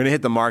they're going to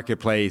hit the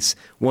marketplace.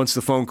 Once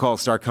the phone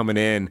calls start coming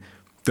in,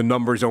 the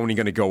number's only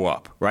going to go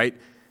up, right?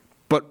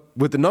 But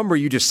with the number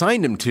you just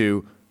signed him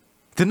to,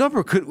 the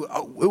number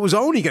it was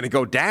only going to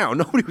go down.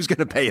 Nobody was going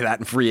to pay that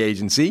in free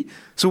agency.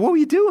 So what were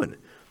you doing?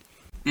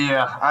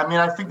 Yeah, I mean,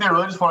 I think they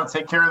really just want to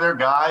take care of their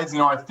guys.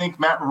 I think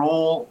Matt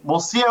Rule,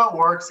 we'll see how it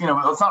works.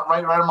 Let's not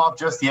write him off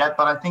just yet,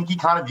 but I think he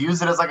kind of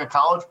views it as like a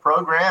college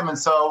program. And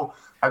so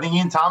I think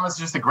Ian Thomas is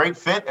just a great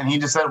fit. And he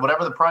just said,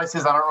 whatever the price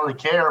is, I don't really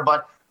care.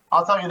 But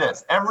I'll tell you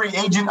this: every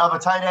agent of a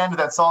tight end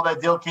that saw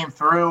that deal came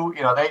through,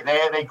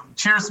 they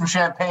cheers some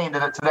champagne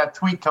to that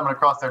tweet coming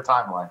across their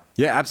timeline.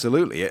 Yeah,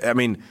 absolutely. I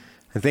mean,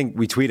 I think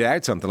we tweeted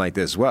out something like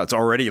this as well. It's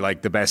already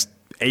like the best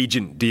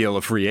agent deal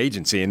of free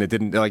agency, and it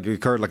didn't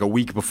occurred like a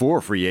week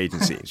before free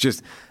agency. It's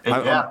just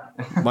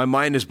my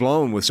mind is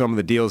blown with some of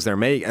the deals they're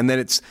making, and then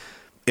it's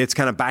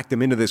kind of backed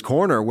them into this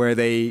corner where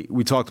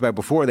we talked about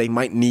before, they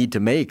might need to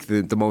make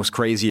the most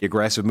crazy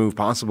aggressive move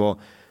possible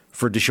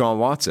for Deshaun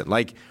Watson.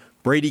 Like,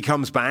 Brady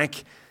comes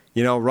back,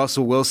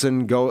 Russell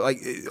Wilson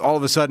all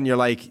of a sudden you're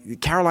like,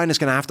 Carolina's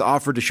going to have to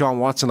offer Deshaun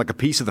Watson like a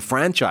piece of the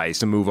franchise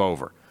to move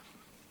over.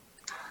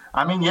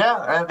 I mean,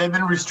 yeah, they've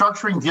been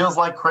restructuring deals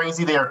like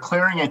crazy. They are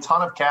clearing a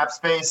ton of cap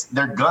space.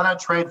 They're going to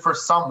trade for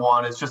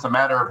someone. It's just a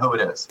matter of who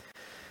it is.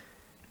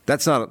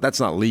 That's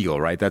not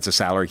legal, right? That's a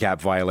salary cap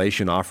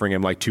violation, offering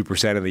him like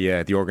 2% of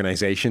the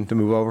organization to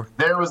move over.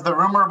 There was the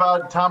rumor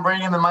about Tom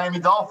Brady and the Miami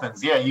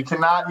Dolphins. Yeah, you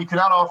cannot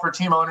offer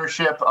team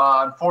ownership.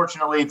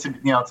 Unfortunately, to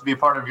be a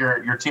part of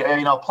your team,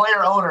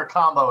 player owner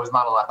combo is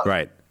not allowed.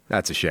 Right.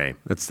 That's a shame.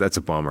 That's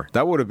a bummer.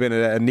 That would have been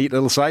a neat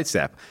little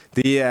sidestep.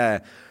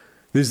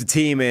 There's a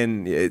team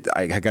in.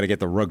 I got to get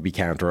the rugby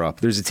counter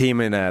up. There's a team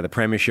in the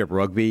Premiership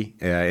Rugby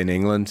in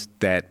England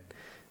that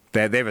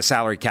they have a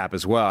salary cap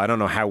as well. I don't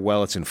know how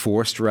well it's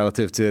enforced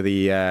relative to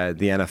the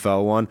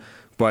NFL one,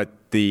 but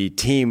the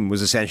team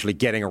was essentially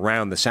getting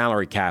around the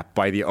salary cap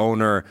by the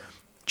owner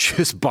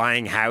just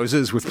buying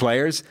houses with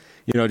players,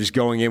 just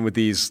going in with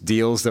these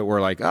deals that were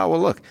like, oh, well,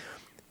 look,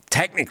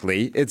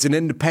 technically it's an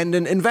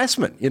independent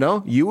investment.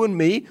 You and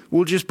me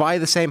will just buy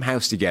the same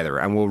house together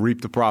and we'll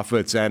reap the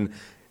profits. And,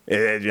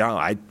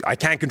 I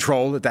can't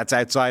control that. That's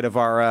outside of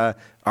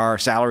our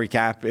salary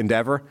cap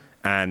endeavor.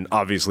 And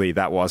obviously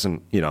that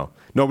wasn't,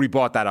 nobody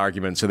bought that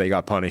argument, so they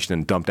got punished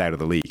and dumped out of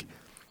the league.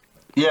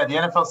 Yeah, the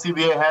NFL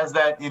CBA has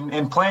that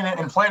in plain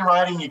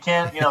writing. You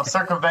can't,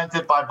 circumvent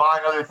it by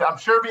buying other things. I'm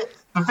sure.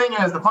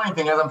 The funny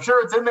thing is, I'm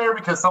sure it's in there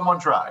because someone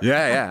tried.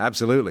 Yeah,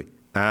 absolutely.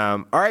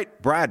 All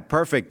right, Brad,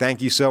 perfect.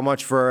 Thank you so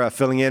much for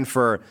filling in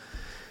for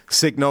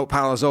Sick Note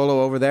Palazzolo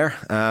over there.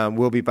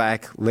 We'll be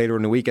back later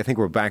in the week. I think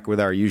we're back with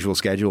our usual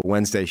schedule: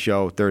 Wednesday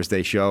show,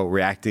 Thursday show,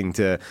 reacting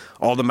to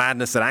all the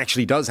madness that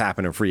actually does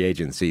happen in free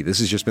agency. This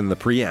has just been the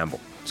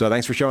preamble. So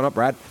thanks for showing up,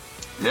 Brad.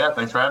 Yeah,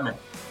 thanks for having me.